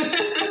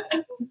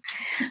that.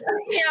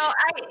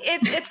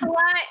 It's a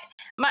lot.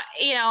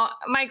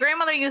 My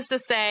grandmother used to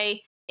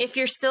say, if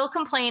you're still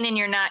complaining,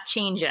 you're not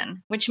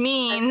changing, which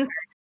means,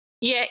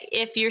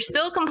 if you're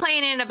still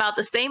complaining about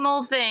the same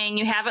old thing,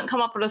 you haven't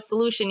come up with a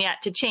solution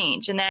yet to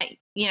change. And that,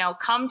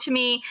 come to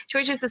me,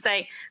 Joyce used to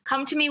say,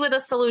 come to me with a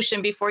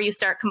solution before you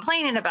start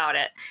complaining about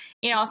it.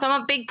 So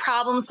I'm a big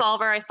problem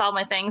solver. I solve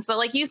my things. But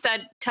like you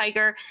said,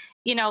 Tiger,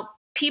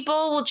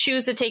 people will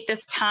choose to take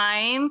this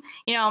time.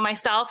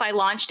 Myself, I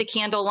launched a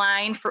candle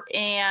line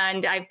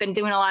and I've been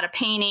doing a lot of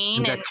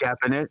painning. And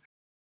cabinet.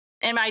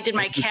 And I did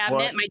my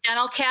cabinet, my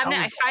dental cabinet.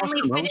 I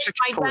finally finished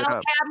my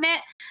dental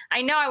cabinet.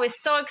 I know, I was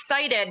so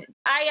excited.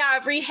 I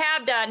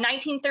rehabbed a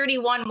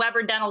 1931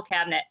 Weber dental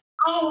cabinet.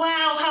 Oh,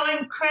 wow. How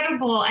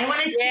incredible. I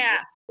want to see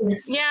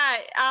this. Yeah,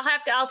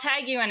 I'll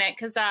tag you in it,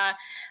 because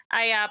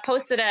I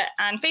posted it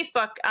on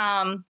Facebook.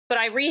 But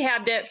I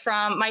rehabbed it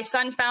from, my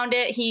son found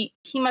it. He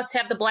must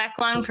have the black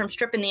lung from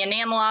stripping the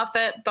enamel off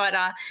it. But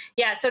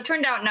so it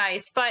turned out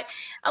nice. But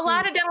a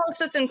lot of dental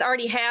assistants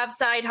already have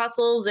side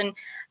hustles, and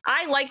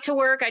I like to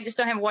work. I just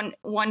don't have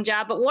one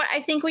job. But what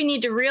I think we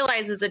need to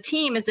realize as a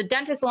team is the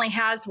dentist only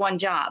has one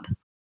job.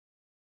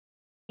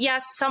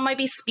 Yes, some might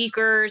be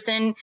speakers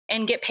and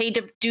get paid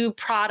to do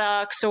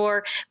products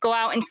or go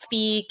out and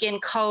speak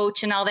and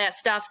coach and all that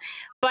stuff.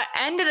 But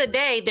end of the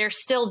day, they're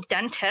still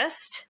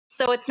dentists.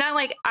 So it's not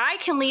like I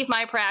can leave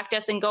my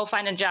practice and go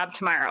find a job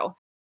tomorrow.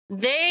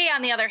 They,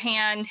 on the other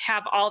hand,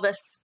 have all this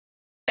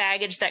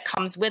baggage that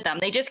comes with them.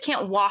 They just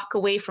can't walk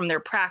away from their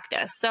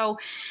practice. So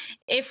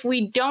if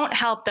we don't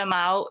help them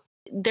out,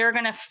 they're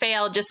going to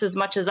fail just as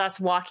much as us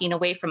walking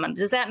away from them.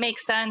 Does that make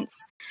sense?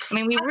 I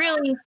mean, we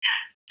really...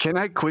 Can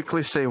I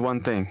quickly say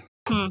one thing?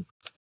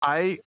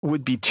 I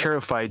would be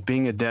terrified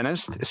being a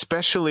dentist,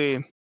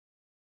 especially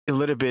a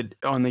little bit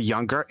on the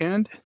younger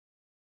end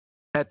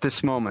at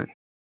this moment.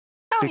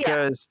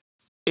 Because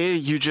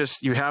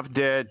you have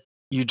debt,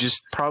 you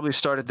just probably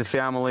started the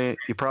family,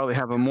 you probably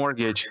have a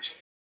mortgage,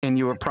 and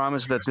you were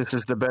promised that this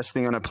is the best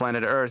thing on a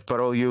planet Earth, but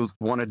all you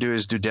want to do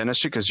is do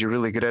dentistry because you're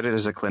really good at it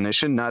as a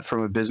clinician, not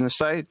from a business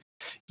side.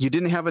 You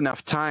didn't have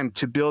enough time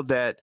to build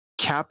that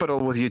capital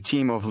with your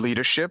team of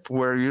leadership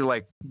where you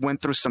like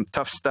went through some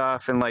tough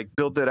stuff and like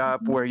build it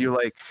up where you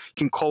like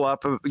can call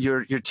up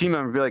your team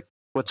member and be like,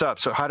 what's up?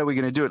 So how are we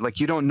going to do it?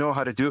 Like, you don't know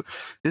how to do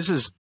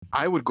this.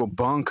 I would go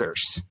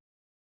bonkers.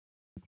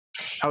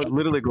 I would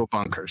literally go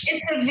bonkers.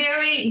 It's a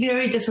very,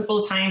 very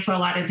difficult time for a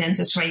lot of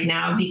dentists right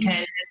now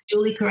because, as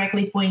Julie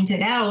correctly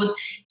pointed out,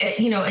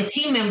 a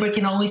team member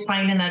can always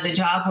find another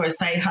job or a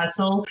side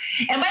hustle.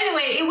 And by the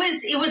way,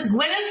 it was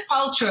Gwyneth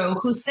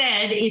Paltrow who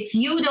said, if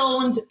you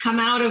don't come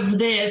out of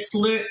this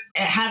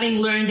having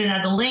learned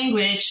another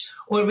language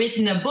or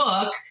written a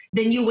book,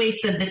 then you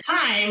wasted the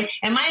time.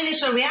 And my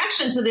initial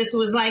reaction to this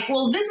was like,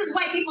 well, this is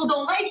why people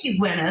don't like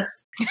you, Gwyneth.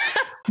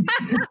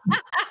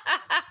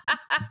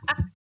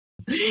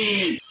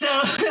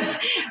 So,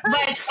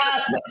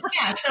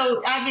 yeah.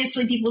 So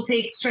obviously, people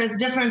take stress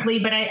differently.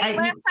 But last time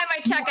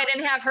I checked, I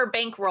didn't have her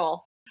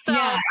bankroll. So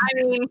yeah,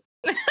 I mean,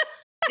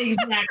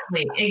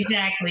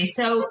 exactly.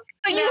 So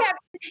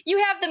you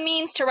have the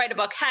means to write a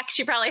book. Heck,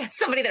 she probably has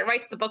somebody that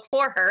writes the book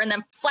for her and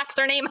then slaps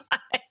her name on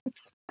it.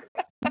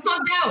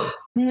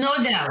 No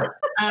doubt.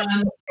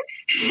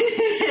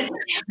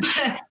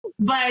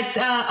 But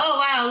oh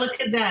wow, look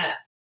at that.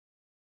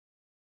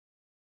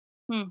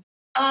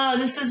 Oh,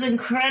 this is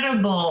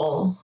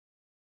incredible.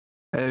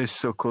 That is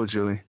so cool,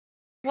 Julie.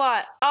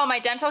 What? Oh, my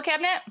dental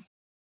cabinet?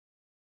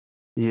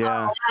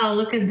 Yeah. Oh, wow,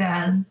 look at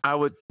that. I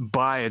would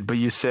buy it, but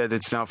you said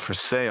it's not for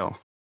sale.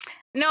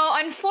 No,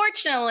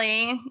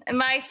 unfortunately,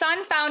 my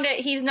son found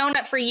it. He's known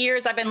it for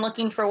years. I've been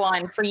looking for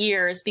one for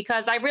years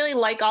because I really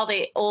like all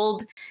the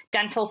old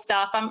dental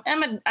stuff. I'm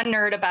a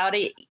nerd about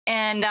it.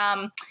 And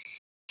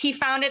he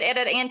found it at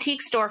an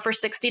antique store for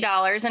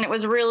 $60. And it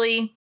was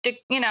really,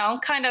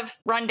 kind of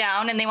run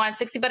down, and they wanted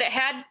 60, but it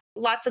had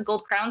lots of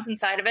gold crowns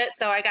inside of it.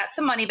 So I got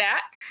some money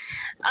back.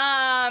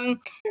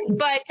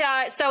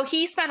 So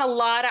he spent a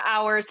lot of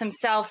hours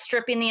himself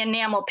stripping the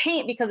enamel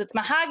paint because it's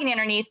mahogany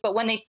underneath. But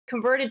when they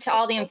converted to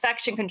all the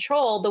infection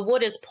control, the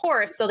wood is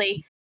porous. So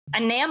they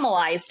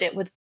enamelized it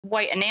with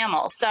white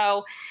enamel.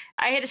 So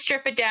I had to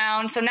strip it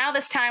down. So now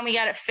this time we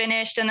got it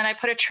finished, and then I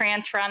put a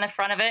transfer on the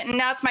front of it. And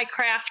now it's my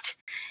craft.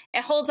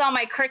 It holds all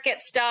my Cricut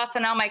stuff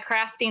and all my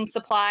crafting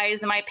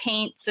supplies and my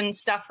paints and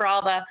stuff for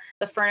all the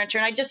furniture.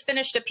 And I just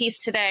finished a piece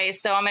today,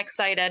 so I'm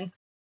excited.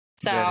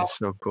 So that is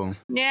so cool.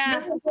 Yeah.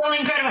 This is really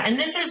incredible. And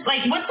this is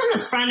like, what's on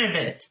the front of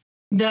it?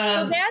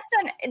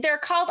 They're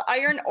called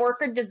Iron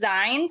Orchid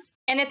Designs,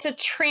 and it's a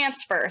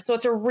transfer. So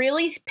it's a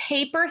really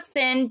paper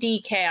thin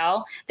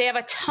decal. They have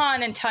a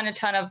ton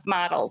of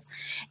models,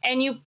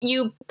 and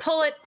you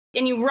pull it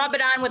and you rub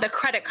it on with a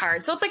credit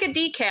card. So it's like a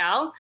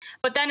decal,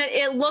 but then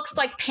it looks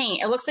like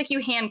paint. It looks like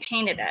you hand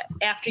painted it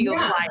after you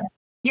apply it.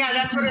 Yeah,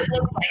 that's what it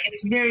looks like.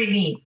 It's very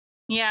neat.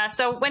 Yeah.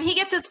 So when he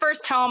gets his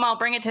first home, I'll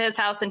bring it to his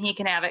house and he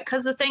can have it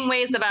because the thing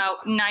weighs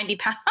about 90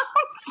 pounds.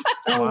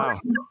 Wow.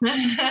 We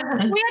had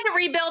to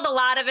rebuild a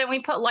lot of it. We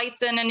put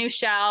lights in, a new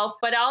shelf,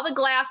 but all the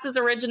glass is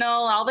original.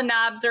 All the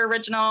knobs are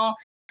original.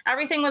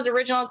 Everything was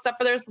original except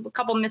for there's a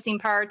couple missing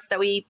parts that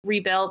we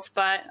rebuilt.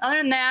 But other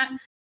than that,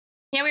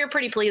 yeah, we were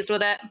pretty pleased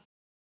with it.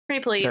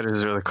 Pretty pleased. That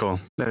is really cool.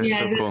 That is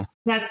so cool.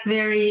 That's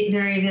very,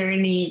 very, very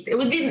neat. It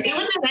would be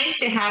nice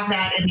to have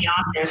that in the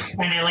office,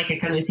 kind of like a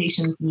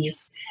conversation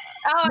piece.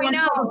 Oh, I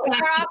know.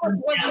 Our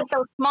office wasn't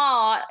so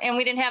small, and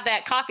we didn't have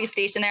that coffee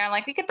station there. I'm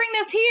like, we could bring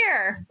this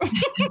here.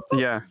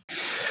 Yeah.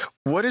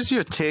 What is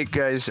your take,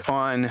 guys,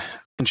 on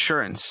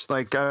insurance?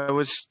 Like, I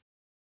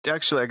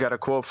got a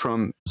quote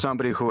from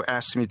somebody who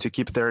asked me to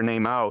keep their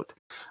name out.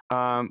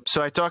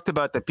 So I talked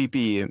about the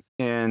PPE,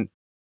 and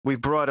we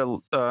brought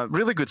a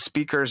really good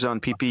speakers on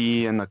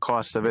PPE and the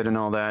cost of it and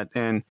all that,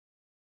 and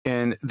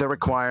the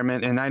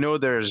requirement. And I know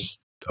there's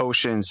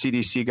OSHA and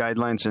CDC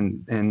guidelines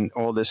and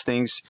all these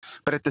things,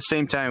 but at the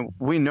same time,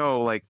 we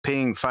know like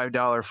paying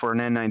 $5 for an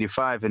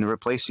N95 and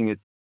replacing it,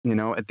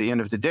 at the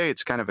end of the day,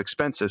 it's kind of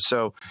expensive.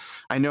 So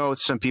I know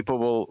some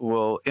people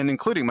will, and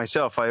including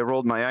myself, I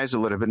rolled my eyes a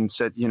little bit and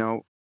said,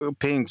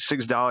 paying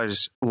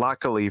 $6,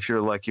 luckily, if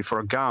you're lucky for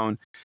a gown,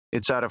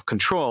 it's out of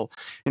control.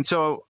 And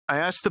so I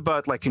asked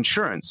about like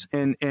insurance,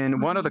 and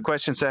one of the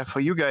questions I have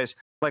for you guys,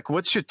 like,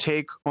 what's your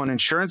take on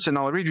insurance? And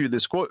I'll read you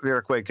this quote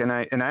very quick. And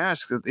I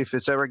asked if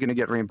it's ever going to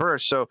get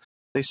reimbursed. So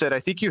they said,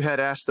 I think you had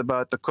asked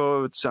about the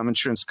code. Some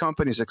insurance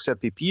companies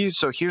accept PPEs.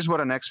 So here's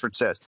what an expert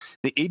says.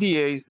 The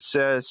ADA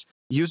says,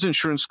 use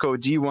insurance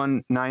code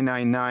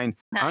D1999,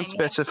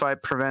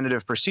 unspecified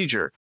preventative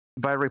procedure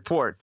by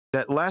report.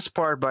 That last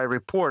part by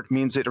report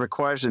means it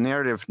requires a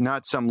narrative,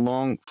 not some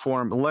long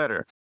form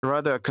letter,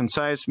 rather a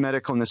concise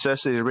medical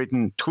necessity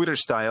written Twitter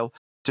style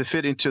to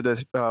fit into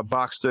the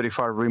box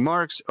 35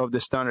 remarks of the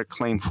standard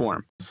claim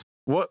form.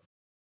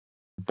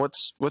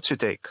 What's your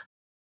take?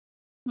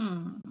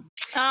 Go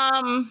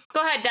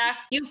ahead, Doc.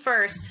 You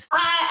first.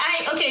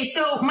 Okay.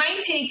 So my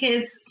take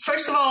is,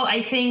 first of all,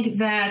 I think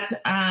that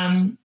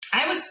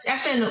I was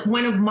actually in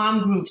one of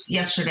mom groups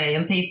yesterday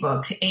on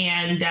Facebook,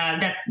 and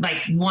that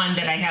like one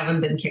that I haven't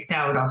been kicked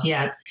out of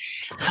yet.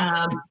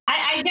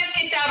 I get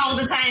kicked out all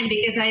the time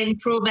because I'm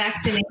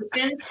pro-vaccination,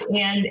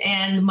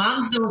 and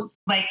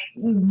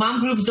mom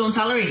groups don't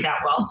tolerate that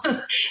well.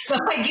 So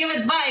I give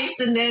advice,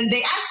 and then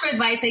they ask for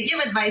advice, I give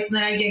advice, and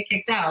then I get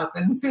kicked out.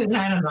 And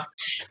I don't know.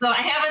 So I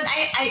have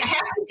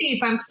to see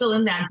if I'm still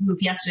in that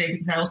group yesterday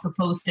because I also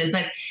posted.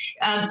 But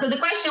so the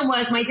question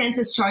was, my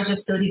dentist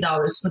charges $30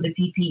 for the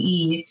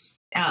PPE.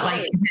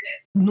 Like,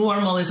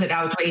 normal, is it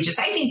outrageous?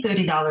 I think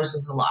 $30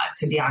 is a lot,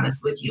 to be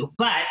honest with you.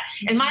 But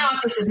and my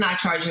office is not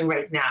charging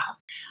right now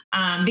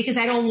because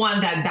I don't want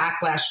that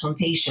backlash from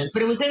patients.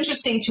 But it was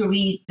interesting to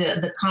read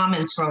the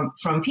comments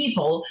from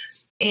people.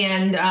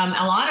 And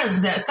a lot of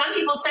some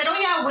people said, oh,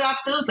 yeah, well,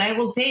 absolutely, I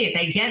will pay it.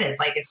 I get it.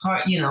 Like, it's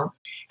hard,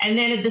 And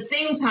then at the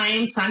same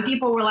time, some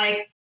people were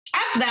like,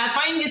 after that,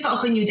 find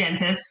yourself a new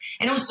dentist.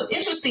 And it was so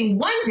interesting.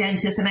 One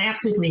dentist, and I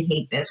absolutely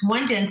hate this,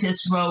 one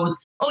dentist wrote,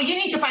 "Oh, you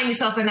need to find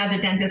yourself another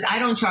dentist. I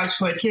don't charge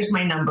for it. Here's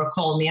my number.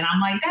 Call me." And I'm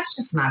like, that's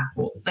just not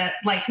cool. That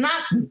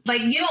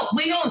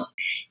we don't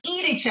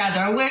eat each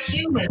other. We're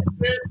humans.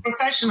 We're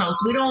professionals.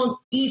 We don't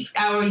eat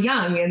our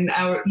young and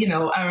our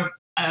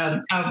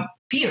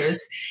peers.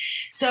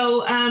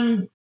 So,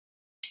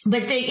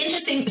 but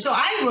so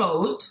I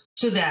wrote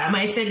to them.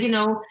 I said,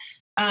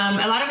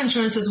 a lot of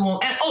insurances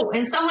won't.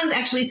 And someone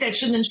actually said,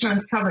 "Shouldn't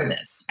insurance cover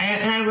this?"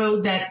 And I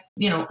wrote that,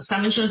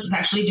 some insurances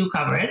actually do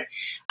cover it.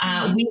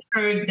 We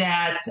heard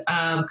that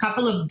a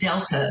couple of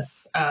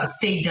deltas,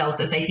 state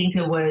deltas, I think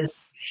it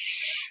was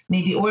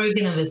maybe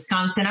Oregon and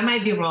Wisconsin. I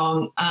might be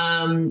wrong.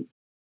 I'm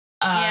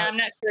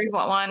not sure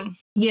what one.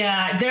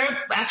 Yeah,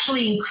 they're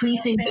actually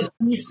increasing the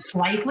fees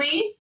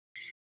slightly.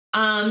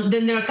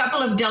 Then there are a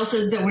couple of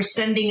deltas that were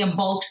sending a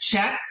bulk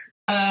check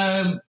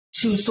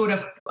to sort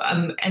of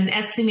an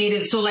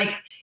estimated, so like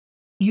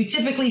you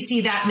typically see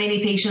that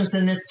many patients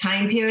in this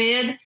time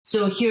period.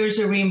 So here's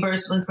a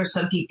reimbursement for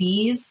some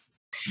PPEs.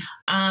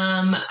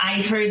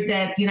 I heard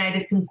that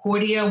United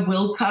Concordia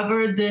will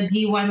cover the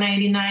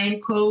D199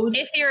 code.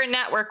 If you're in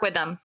network with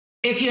them.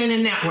 If you're in a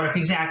network,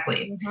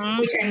 exactly,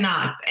 which I'm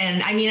not.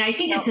 And I mean, I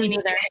think it's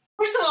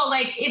first of all,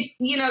 like if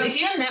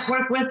you're in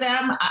network with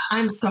them,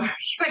 I'm sorry.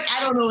 Like, I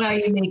don't know how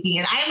you're making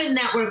it. I'm in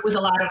network with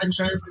a lot of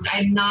insurances.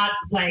 I'm not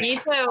like, me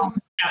too.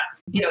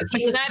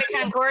 United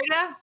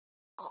Concordia?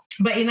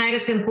 But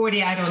United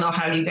Concordia, I don't know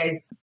how you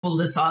guys pull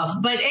this off.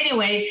 But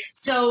anyway,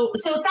 so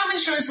some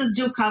insurances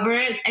do cover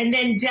it. And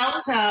then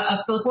Delta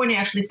of California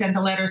actually sent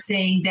a letter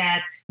saying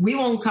that we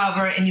won't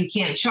cover and you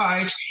can't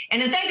charge.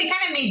 And in fact, they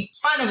kind of made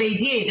fun of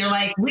ADA. They're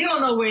like, we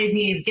don't know where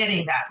ADA is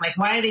getting that. Like,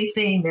 why are they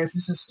saying this?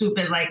 This is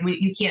stupid. Like,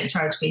 you can't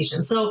charge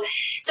patients. So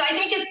I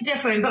think it's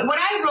different. But what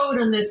I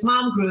wrote in this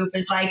mom group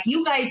is like,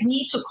 you guys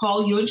need to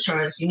call your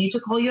insurance. You need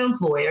to call your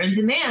employer and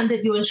demand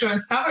that your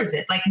insurance covers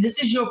it. Like,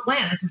 this is your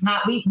plan. This is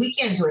not, we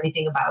can't do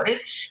anything about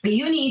it, but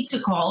you need to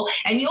call.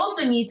 And you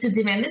also need to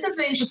demand, this is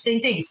an interesting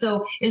thing.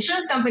 So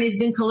insurance companies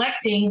been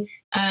collecting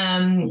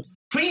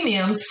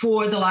premiums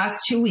for the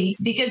last 2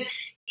 weeks because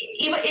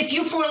if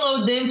you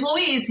furloughed the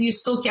employees, you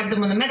still kept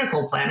them on the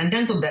medical plan and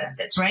dental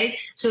benefits, right?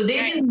 So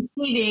they've been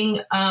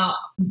receiving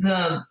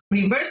the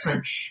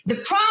reimbursement. The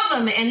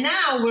problem, and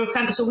now we're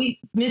coming, so we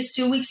missed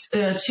 2 weeks,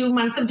 2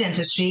 months of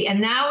dentistry, and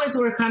now as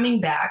we're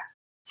coming back,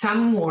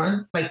 some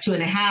more, like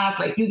 2.5,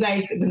 like you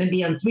guys are going to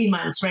be on 3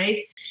 months,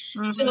 right?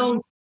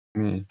 So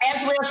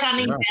as we're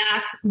coming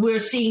back, we're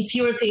seeing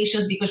fewer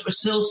patients because we're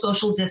still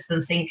social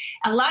distancing.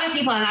 A lot of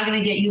people are not going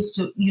to get used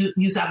to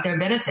use up their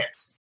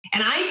benefits.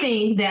 And I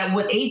think that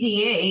what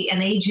ADA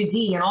and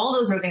AGD and all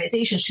those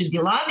organizations should be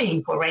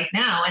lobbying for right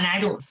now, and I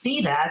don't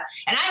see that.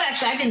 And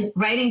I've been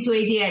writing to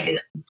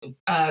ADA,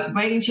 I've been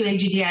writing to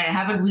AGD, I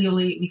haven't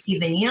really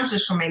received any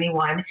answers from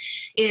anyone,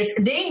 is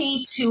they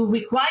need to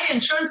require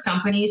insurance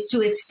companies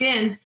to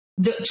extend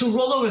to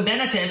roll over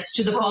benefits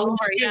to the following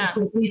year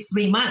for at least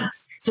 3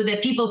 months so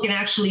that people can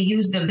actually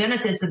use the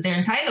benefits that they're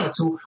entitled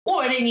to,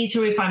 or they need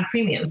to refund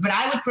premiums. But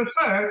I would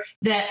prefer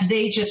that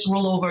they just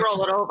roll it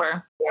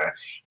over.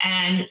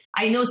 And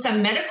I know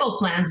some medical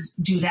plans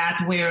do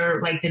that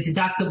where like the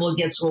deductible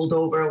gets rolled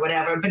over or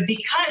whatever, but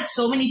because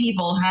so many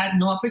people had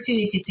no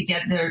opportunity to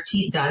get their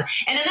teeth done.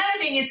 And another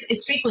thing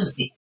is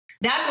frequency.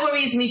 That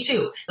worries me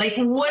too. Like,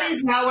 what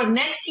is our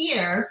next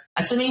year,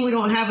 assuming we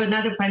don't have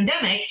another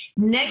pandemic,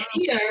 next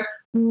year,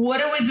 what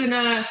are we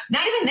gonna,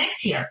 not even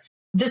next year,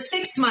 the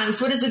 6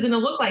 months, what is it gonna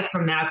look like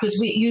from now? Because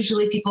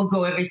people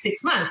go every 6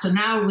 months. So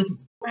now it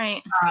was,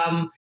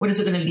 what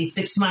is it gonna be,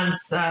 6 months,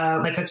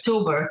 like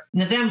October,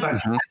 November.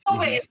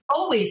 October is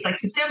always, like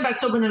September,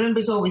 October, November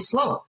is always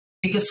slow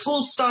because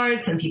school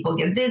starts and people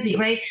get busy,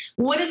 right?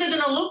 What is it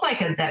gonna look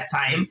like at that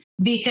time?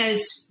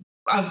 Because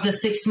of the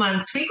 6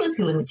 months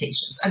frequency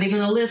limitations, are they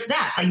going to lift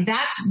that? Like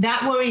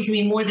that worries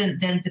me more than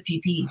the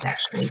PPEs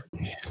actually.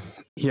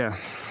 Yeah,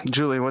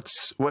 Julie,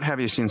 what have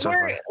you seen so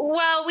far?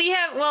 Well, we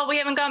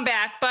haven't gone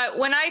back, but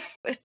when I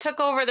took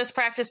over this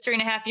practice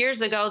 3.5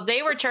 years ago,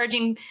 they were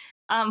charging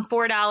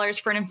 $4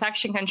 for an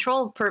infection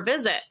control per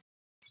visit,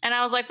 and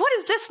I was like, what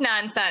is this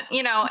nonsense?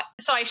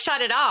 So I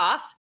shut it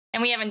off,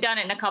 and we haven't done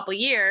it in a couple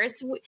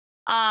years.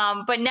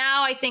 But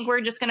now I think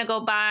we're just going to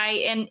go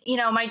by, and,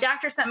 my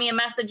doctor sent me a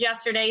message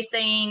yesterday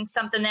saying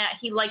something that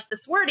he liked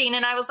this wording.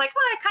 And I was like,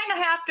 well, I kind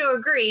of have to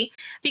agree,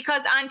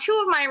 because on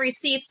 2 of my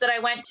receipts that I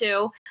went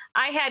to,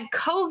 I had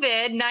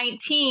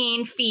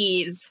COVID-19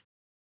 fees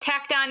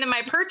tacked onto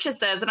my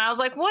purchases. And I was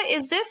like, what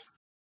is this?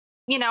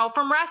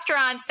 From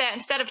restaurants that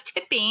instead of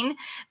tipping,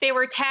 they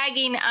were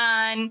tagging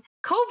on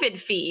COVID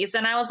fees.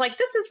 And I was like,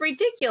 this is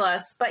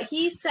ridiculous. But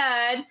he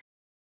said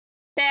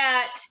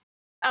that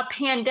a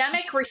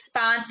pandemic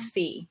response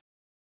fee.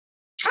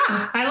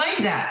 I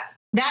like that.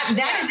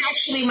 That is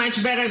actually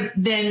much better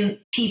than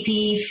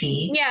PPE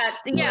fee.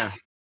 Yeah.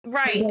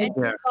 Right.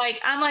 And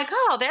I'm like,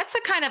 oh, that's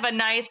a kind of a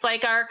nice,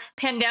 like our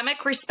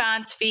pandemic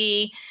response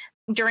fee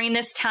during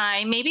this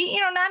time. Maybe,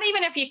 not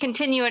even if you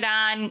continue it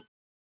on,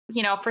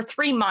 for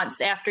 3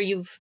 months after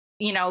you've,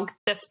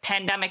 this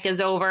pandemic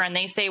is over and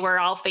they say we're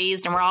all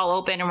phased and we're all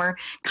open and we're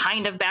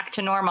kind of back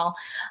to normal,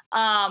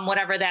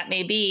 whatever that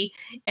may be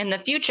in the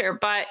future.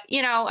 But,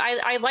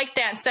 I like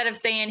that instead of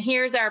saying,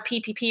 here's our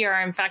PPP or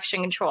our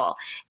infection control,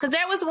 because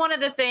that was one of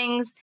the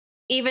things,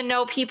 even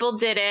though people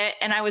did it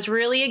and I was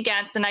really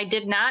against and I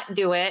did not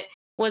do it,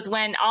 was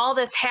when all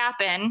this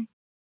happened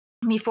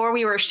before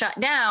we were shut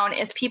down,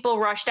 is people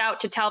rushed out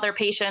to tell their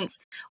patients,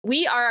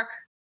 we are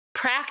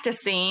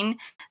practicing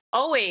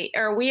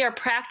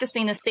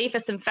the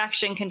safest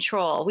infection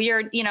control. We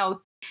are,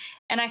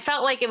 and I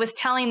felt like it was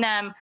telling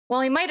them, well,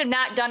 we might have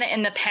not done it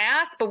in the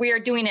past, but we are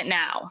doing it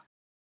now.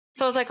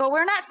 So I was like, well,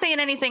 we're not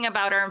saying anything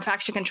about our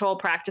infection control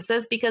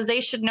practices because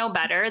they should know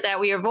better, that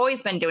we have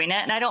always been doing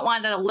it. And I don't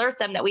want to alert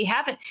them that we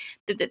haven't,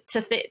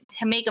 to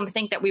make them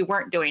think that we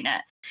weren't doing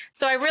it.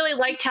 So I really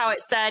liked how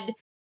it said,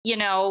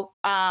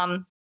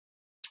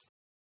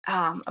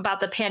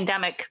 about the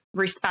pandemic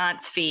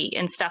response fee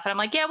and stuff. And I'm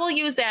like, yeah, we'll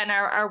use that in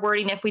our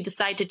wording if we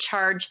decide to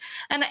charge.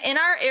 And in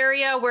our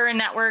area, we're a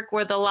network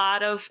with a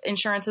lot of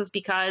insurances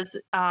because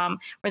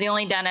we're the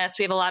only dentist.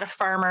 We have a lot of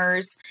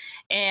farmers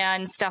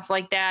and stuff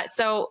like that.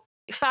 So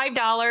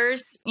 $5,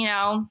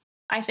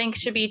 I think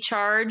should be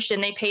charged,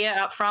 and they pay it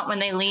up front when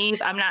they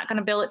leave. I'm not going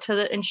to bill it to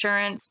the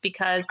insurance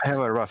because I have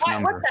a rough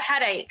number. What's the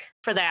headache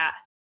for that?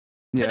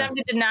 Yeah. For them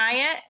to deny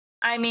it?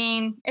 I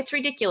mean, it's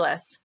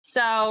ridiculous.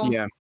 So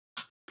yeah.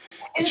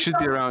 It should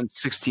be around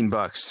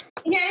 $16.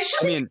 Yeah, it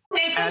should. I mean,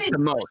 at the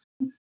most.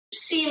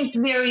 Seems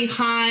very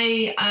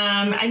high.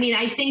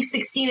 I think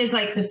 16 is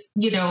like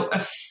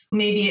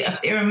maybe a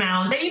fair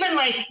amount, but even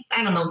like,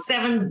 I don't know,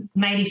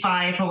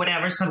 $7.95 or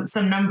whatever,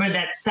 some number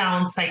that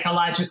sounds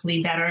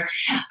psychologically better.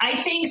 I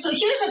think so.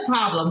 Here's a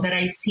problem that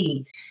I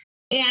see.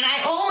 And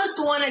I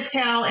almost want to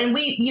tell, and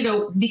we,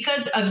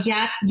 because of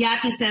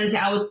Yapi sends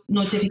out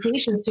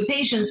notifications to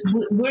patients,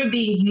 we're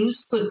being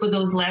used for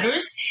those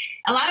letters.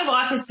 A lot of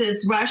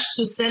offices rush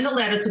to send a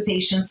letter to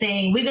patients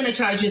saying, we're going to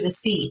charge you this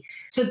fee.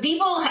 So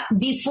people,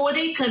 before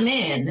they come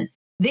in,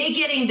 they're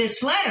getting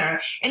this letter.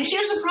 And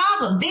here's the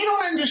problem. They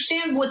don't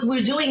understand what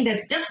we're doing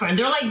that's different.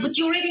 They're like, but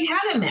you already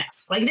had a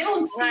mask. Like, they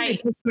don't see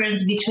the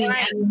difference between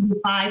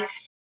N95.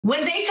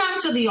 When they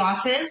come to the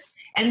office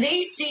and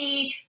they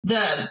see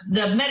the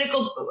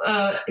medical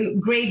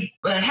grade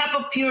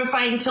HEPA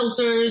purifying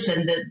filters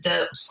and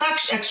the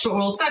extra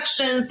oral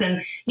suctions,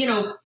 and,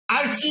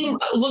 our team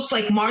looks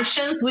like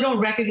Martians. We don't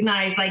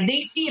recognize, like,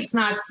 they see it's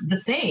not the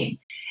same.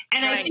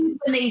 And I think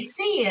when they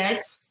see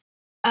it,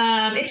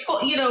 it's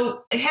called,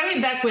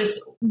 Harry Beckwith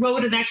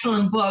wrote an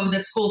excellent book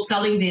that's called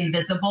Selling the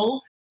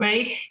Invisible,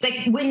 right? It's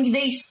like when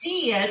they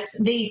see it,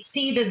 they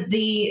see that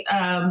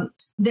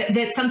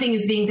that something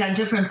is being done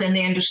differently, and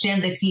they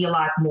understand the fee a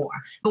lot more.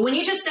 But when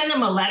you just send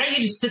them a letter, you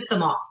just piss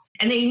them off.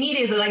 And they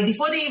immediately, like,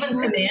 before they even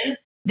come in,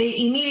 they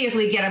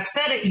immediately get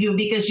upset at you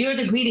because you're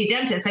the greedy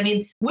dentist. I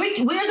mean, we're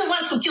the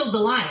ones who killed the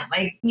lion.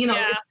 Like, an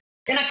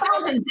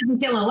accountant didn't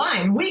kill a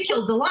lion. We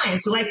killed the lion.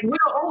 So, like,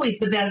 we're always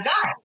the bad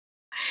guy.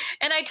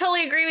 And I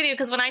totally agree with you,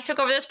 because when I took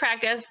over this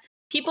practice,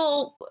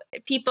 people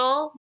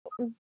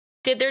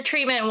did their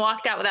treatment and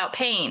walked out without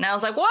paying. I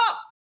was like, whoa,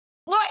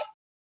 what?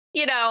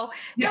 No,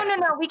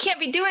 we can't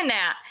be doing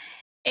that.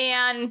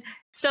 And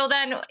so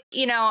then,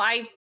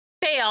 I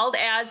failed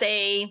as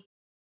a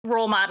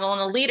role model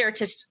and a leader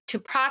to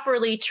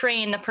properly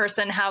train the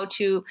person how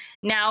to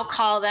now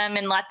call them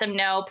and let them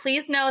know,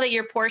 please know that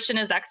your portion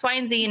is X, Y,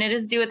 and Z, and it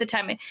is due at the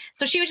time.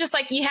 So she was just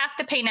like, you have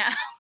to pay now.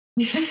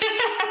 Okay.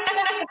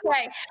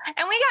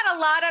 And we got a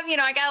lot of,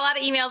 I got a lot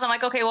of emails. I'm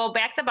like, okay, well,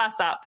 back the bus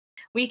up.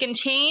 We can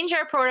change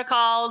our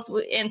protocols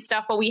and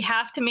stuff, but we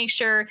have to make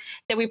sure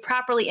that we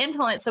properly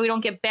implement so we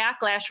don't get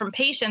backlash from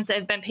patients that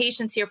have been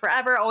patients here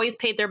forever, always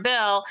paid their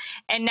bill,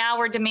 and now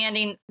we're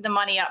demanding the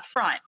money up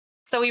front.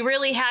 So we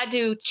really had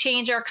to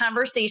change our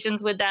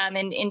conversations with them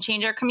and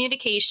change our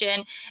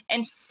communication,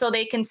 and so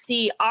they can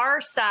see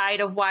our side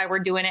of why we're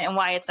doing it and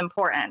why it's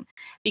important,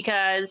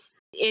 because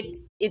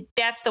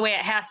that's the way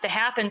it has to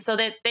happen, so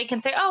that they can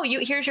say, oh,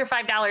 here's your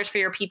 $5 for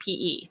your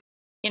PPE.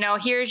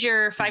 Here's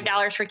your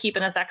 $5 for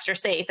keeping us extra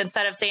safe,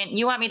 instead of saying,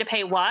 you want me to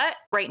pay what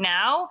right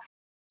now?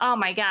 Oh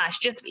my gosh,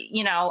 just,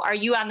 are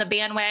you on the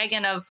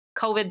bandwagon of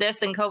COVID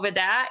this and COVID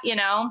that,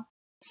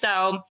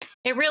 So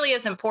it really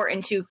is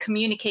important to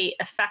communicate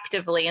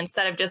effectively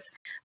instead of just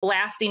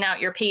blasting out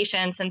your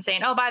patients and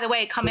saying, oh, by the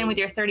way, come in with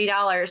your $30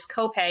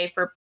 copay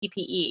for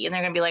PPE. And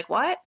they're going to be like,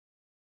 what?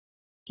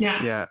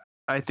 Yeah. Yeah.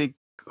 I think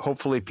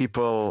hopefully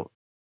people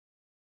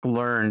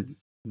learn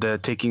the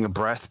taking a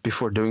breath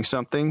before doing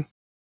something.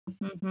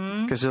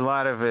 Because a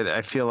lot of it,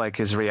 I feel like,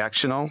 is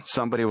reactional.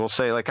 Somebody will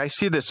say, like, I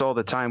see this all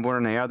the time. We're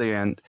on the other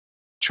end,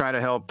 try to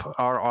help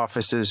our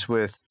offices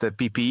with the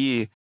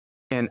PPE.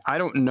 And I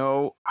don't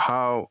know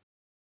how,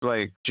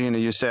 like Gina,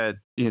 you said,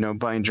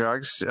 buying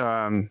drugs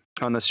on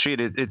the street,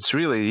 it's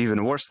really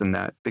even worse than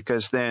that,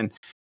 because then,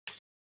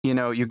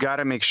 you got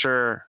to make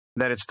sure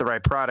that it's the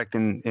right product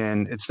and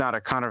it's not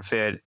a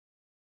counterfeit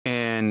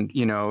and,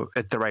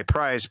 at the right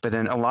price. But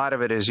then a lot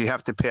of it is you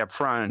have to pay up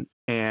front,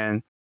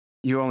 and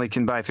you only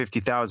can buy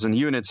 50,000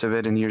 units of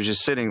it, and you're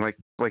just sitting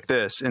like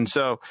this. And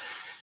so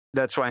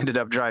that's why I ended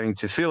up driving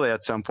to Philly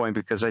at some point,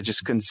 because I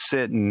just couldn't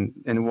sit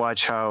and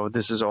watch how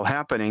this is all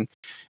happening.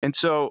 And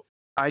so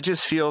I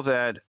just feel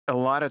that a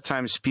lot of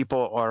times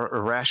people are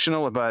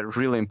irrational about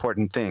really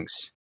important things.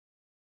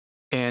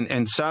 And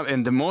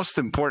the most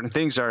important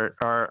things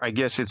are I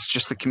guess it's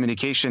just the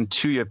communication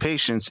to your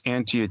patients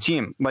and to your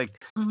team.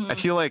 Like, I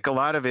feel like a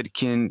lot of it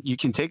you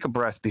can take a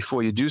breath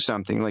before you do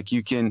something. Like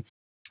you can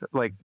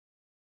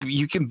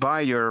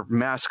buy your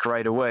mask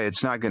right away.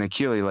 It's not going to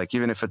kill you. Like,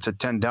 even if it's a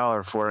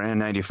 $10 for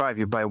N95,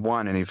 you buy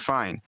one and you're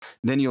fine.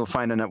 Then you'll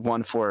find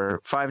one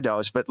for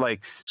 $5. But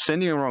like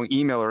sending a wrong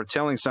email or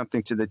telling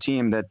something to the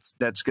team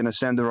that's going to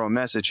send the wrong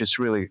message, it's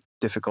really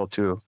difficult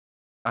to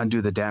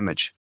undo the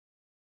damage.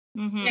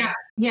 Mm-hmm.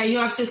 Yeah,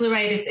 you're absolutely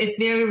right. It's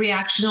very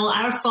reactional.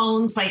 Our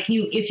phones, like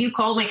if you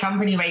call my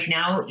company right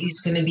now, it's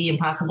going to be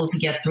impossible to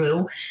get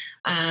through.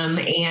 And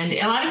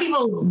a lot of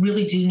people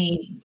really do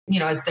need,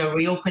 as they're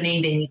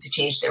reopening, they need to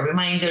change their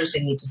reminders. They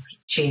need to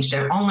change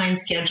their online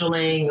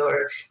scheduling,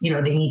 or,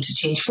 they need to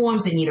change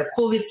forms. They need a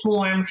COVID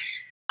form.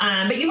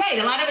 But you're right.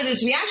 A lot of it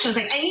is reactions.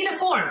 Like, I need a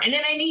form, and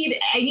then I need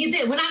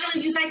this. We're not going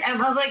to use that.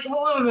 I'm like, do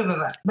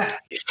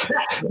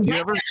you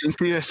ever think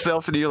to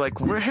yourself and you're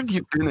like, where have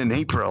you been in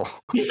April?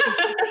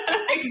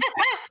 Exactly.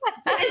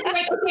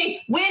 Like,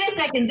 okay, wait a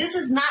second. This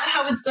is not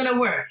how it's going to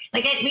work.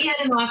 Like, we had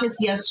an office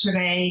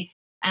yesterday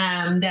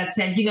that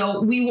said,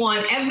 we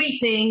want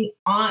everything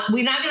on.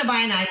 We're not going to buy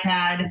an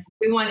iPad.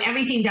 We want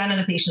everything done on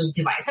a patient's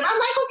device. And I'm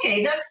like,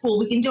 okay, that's cool.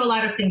 We can do a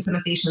lot of things on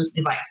a patient's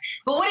device.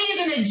 But what are you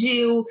going to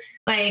do?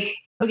 Like,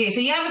 okay,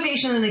 so you have a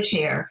patient in the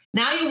chair.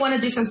 Now you want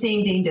to do some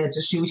same-day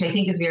dentistry, which I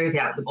think is very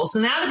valuable. So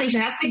now the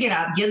patient has to get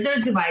up, get their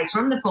device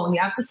from the phone. You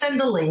have to send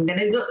the link.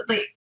 Then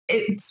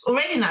it's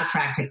already not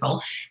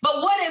practical. But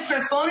what if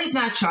her phone is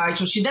not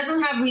charged, or she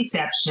doesn't have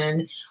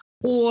reception,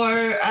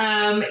 or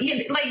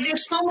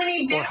there's so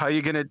many. Or how are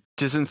you going to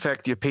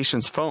disinfect your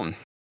patient's phone?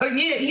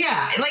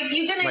 Yeah, like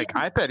you're gonna like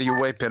iPad, you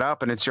wipe it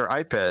up and it's your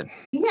iPad.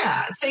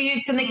 Yeah, so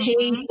it's in the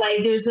case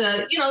like there's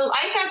iPads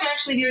are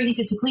actually very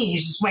easy to clean. You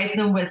just wipe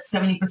them with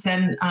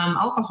 70%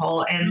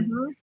 alcohol and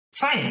it's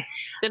fine.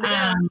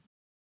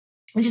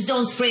 Just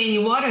don't spray any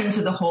water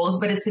into the holes,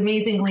 but it's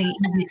amazingly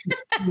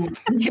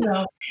easy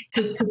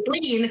to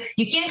clean.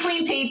 You can't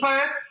clean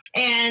paper,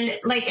 and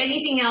like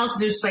anything else,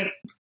 there's like,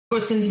 of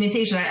course,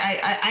 contamination.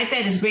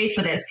 iPad is great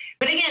for this,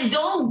 but again,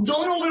 don't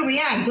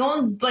overreact.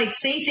 Don't like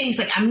say things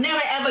like, I'm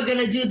never ever going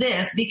to do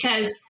this,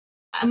 because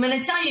I'm going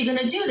to tell you you're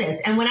going to do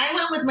this. And when I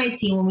went with my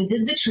team, when we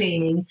did the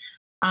training,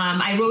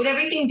 I wrote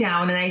everything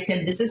down and I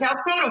said, this is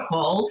our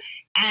protocol,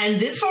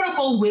 and this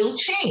protocol will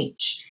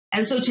change.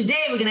 And so today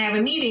we're going to have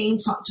a meeting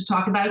to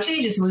talk about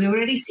changes. We've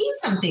already seen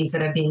some things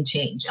that are being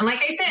changed. And like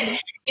I said,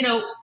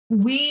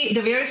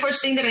 the very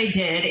first thing that I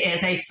did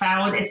is I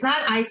found, it's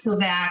not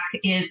Isovac,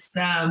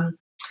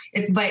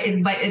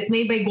 it's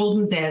made by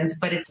Golden Dent,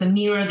 but it's a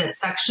mirror that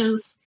suctions.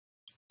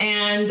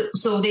 And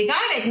so they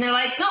got it and they're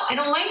like, no, I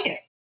don't like it.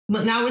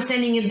 But now we're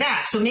sending it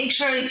back. So make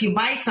sure if you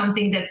buy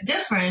something that's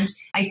different,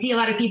 I see a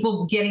lot of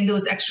people getting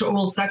those extra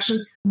oral suctions.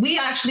 We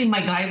actually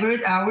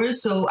MacGyvered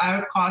ours. So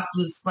our cost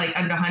was like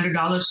under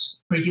 $100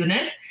 per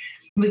unit.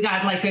 We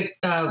got like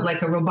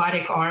a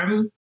robotic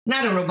arm,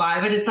 not a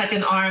robot, but it's like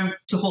an arm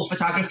to hold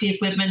photography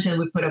equipment. And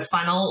we put a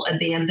funnel at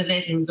the end of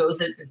it and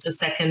goes into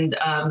second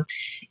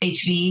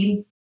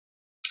HV.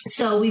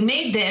 So we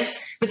made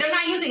this, but they're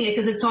not using it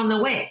because it's on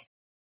the way.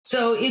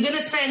 So you're going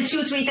to spend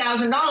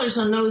 $2,000-$3,000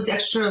 on those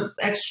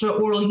extra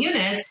oral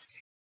units.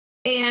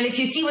 And if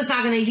your team is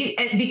not going to use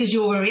it because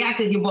you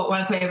overreacted, you bought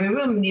one for every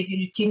room. And if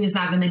your team is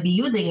not going to be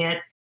using it,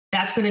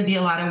 that's going to be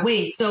a lot of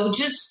waste. So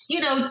just,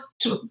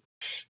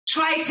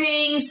 try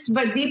things,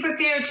 but be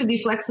prepared to be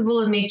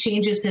flexible and make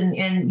changes and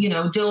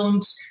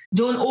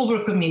don't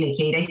over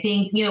communicate. I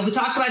think, we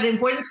talked about the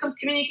importance of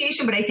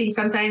communication, but I think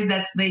sometimes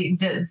that's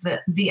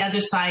the other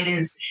side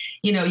is,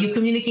 you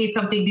communicate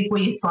something before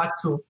you thought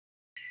through.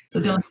 So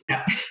don't do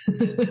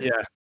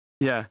that.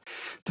 Yeah.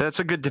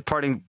 That's a good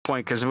departing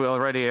point because we're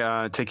already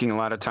taking a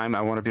lot of time.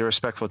 I want to be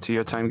respectful to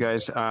your time,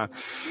 guys. No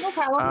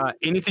problem.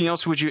 Anything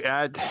else would you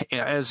add?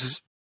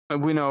 As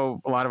we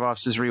know, a lot of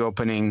offices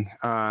reopening.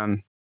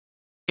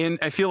 And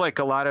I feel like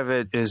a lot of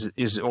it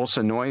is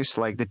also noise.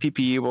 Like the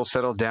PPE will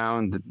settle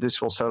down.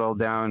 This will settle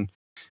down.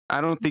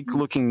 I don't think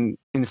looking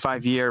in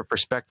 5-year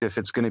perspective,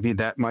 it's going to be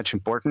that much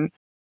important.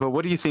 But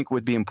what do you think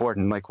would be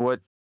important? Like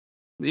what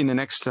in the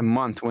next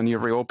month when you're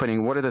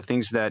reopening, what are the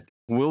things that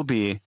will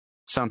be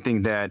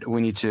something that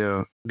we need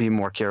to be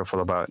more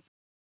careful about?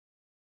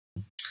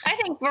 I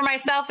think for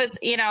myself, it's,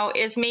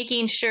 is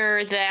making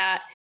sure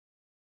that,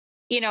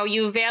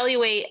 you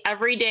evaluate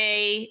every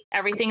day,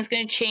 everything's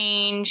going to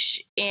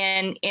change.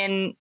 And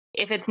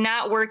if it's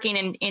not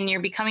working and you're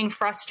becoming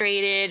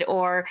frustrated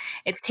or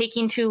it's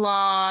taking too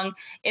long,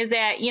 is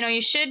that,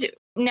 you should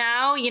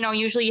now,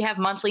 usually you have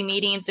monthly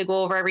meetings to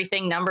go over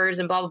everything, numbers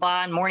and blah, blah,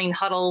 blah, and morning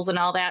huddles and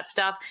all that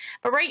stuff.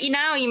 But right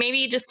now, you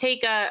maybe just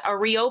take a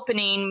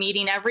reopening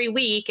meeting every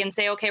week and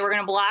say, okay, we're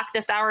going to block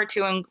this hour or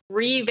two and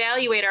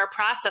reevaluate our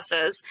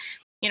processes.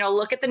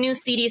 look at the new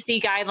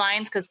CDC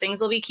guidelines, because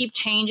things will keep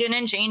changing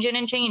and changing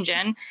and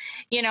changing,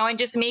 and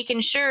just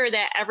making sure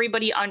that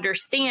everybody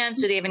understands.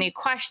 Do they have any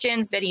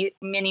questions,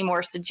 many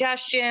more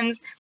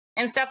suggestions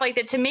and stuff like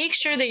that, to make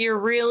sure that you're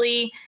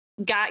really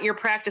got your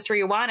practice where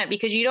you want it,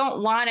 because you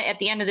don't want to, at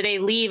the end of the day,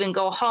 leave and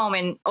go home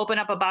and open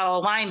up a bottle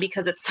of wine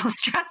because it's so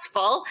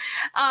stressful,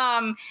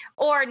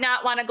 or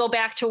not want to go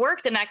back to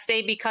work the next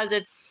day because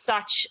it's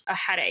such a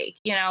headache,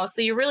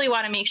 so you really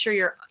want to make sure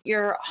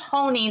you're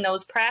honing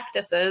those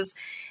practices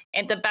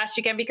at the best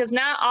you can, because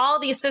not all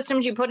these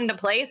systems you put into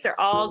place are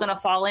all going to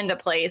fall into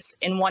place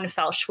in one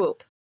fell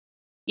swoop.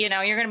 You're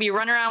going to be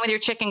running around with your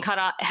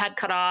head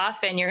cut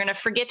off, and you're going to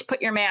forget to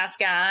put your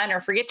mask on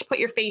or forget to put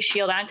your face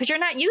shield on because you're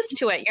not used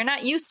to it. You're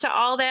not used to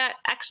all that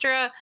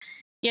extra,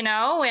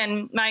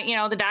 and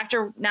the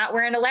doctor not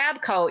wearing a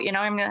lab coat,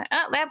 I'm going to,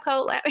 lab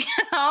coat,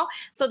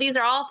 So these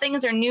are all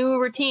things are new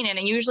routine. And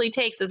it usually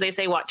takes, as they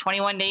say,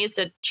 21 days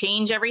to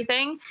change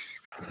everything.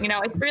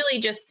 It's really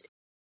just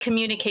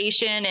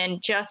communication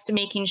and just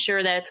making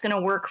sure that it's going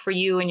to work for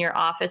you and your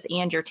office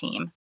and your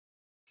team.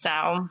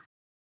 So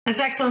that's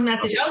an excellent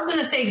message. I was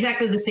going to say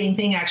exactly the same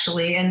thing,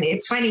 actually. And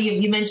it's funny,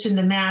 you mentioned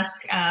the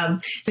mask,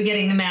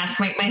 forgetting the mask.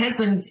 My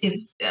husband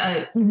is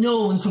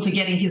known for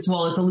forgetting his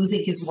wallet or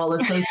losing his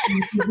wallet. So he's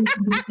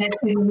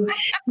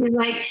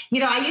like,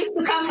 I used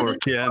to come to the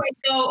store and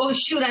go, oh,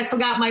 shoot, I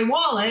forgot my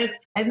wallet.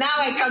 And now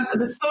I come to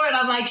the store and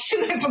I'm like,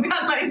 shoot, I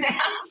forgot my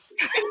mask.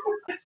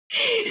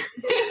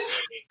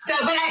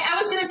 But I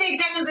was going to say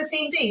exactly the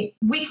same thing.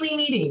 Weekly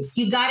meetings.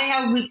 You got to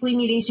have weekly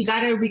meetings. You got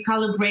to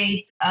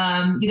recalibrate.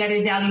 You got to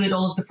evaluate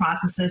all of the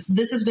processes.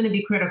 This is going to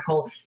be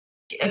critical.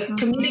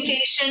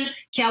 Communication,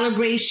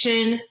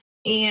 calibration,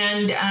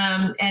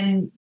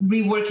 and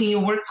reworking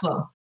your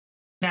workflow.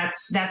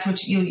 That's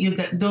what you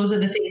got. Those are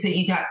the things that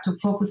you got to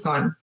focus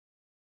on.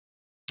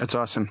 That's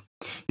awesome.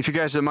 If you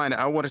guys don't mind,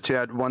 I wanted to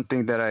add one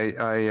thing that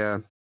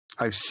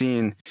I've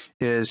seen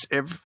is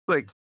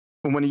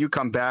when you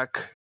come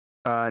back,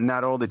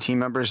 not all the team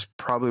members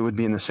probably would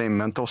be in the same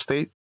mental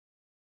state.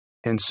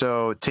 And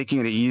so taking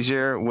it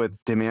easier with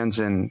demands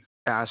and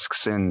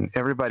asks, and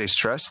everybody's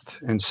stressed.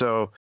 And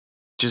so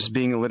just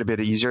being a little bit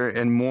easier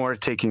and more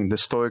taking the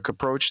stoic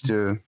approach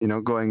to,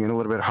 going in a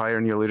little bit higher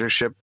in your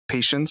leadership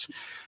patience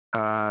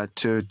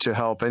to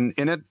help. And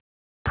it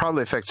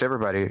probably affects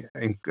everybody,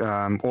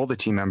 all the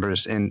team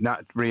members, and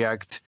not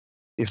react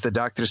if the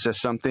doctor says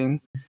something,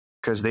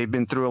 because they've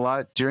been through a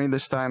lot during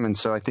this time. And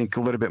so I think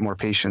a little bit more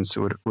patience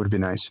would be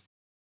nice.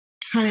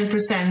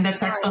 100%.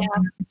 That's excellent.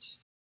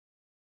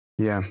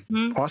 Yeah.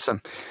 Mm-hmm.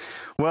 Awesome.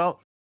 Well,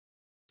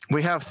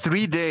 we have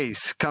 3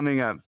 days coming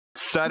up,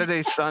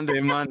 Saturday, Sunday,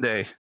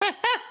 Monday,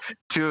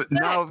 to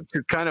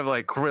kind of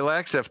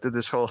relax after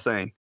this whole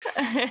thing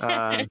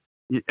and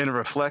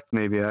reflect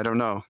maybe, I don't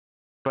know.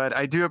 But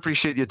I do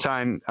appreciate your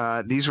time.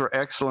 These were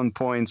excellent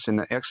points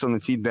and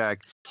excellent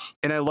feedback.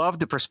 And I love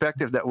the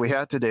perspective that we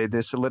had today.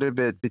 This a little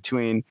bit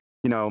between,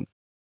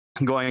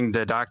 going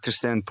the doctor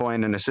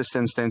standpoint and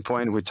assistant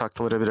standpoint. We talked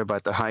a little bit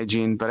about the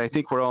hygiene, but I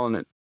think we're all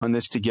on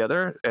this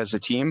together as a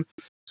team.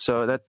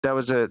 So that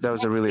was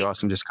a really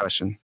awesome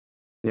discussion.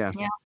 Yeah.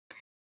 Yeah.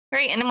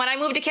 Great. And then when I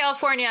move to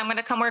California, I'm going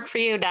to come work for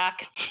you,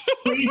 Doc.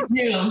 Please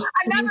do.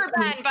 I've never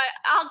been, but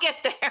I'll get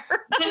there.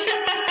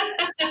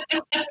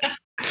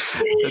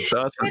 That's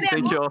awesome.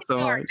 Thank you all so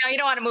much. No, you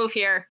don't want to move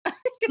here. The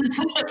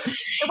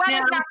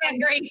weather's not that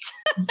great.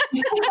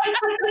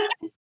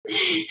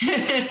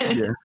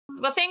 Yeah.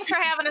 Well, thanks for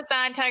having us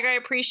on, Tiger. I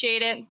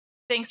appreciate it.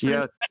 Thanks for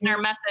spreading our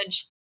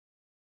message.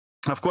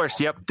 Of course.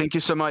 Yep. Thank you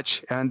so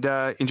much. And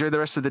enjoy the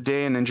rest of the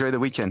day and enjoy the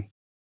weekend.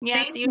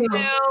 Yes, you too.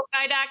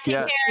 Bye, Doc.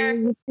 Take care.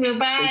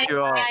 Bye. Thank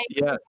you all. Bye.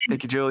 Yeah.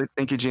 Thank you, Julie.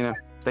 Thank you, Gina.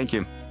 Thank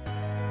you.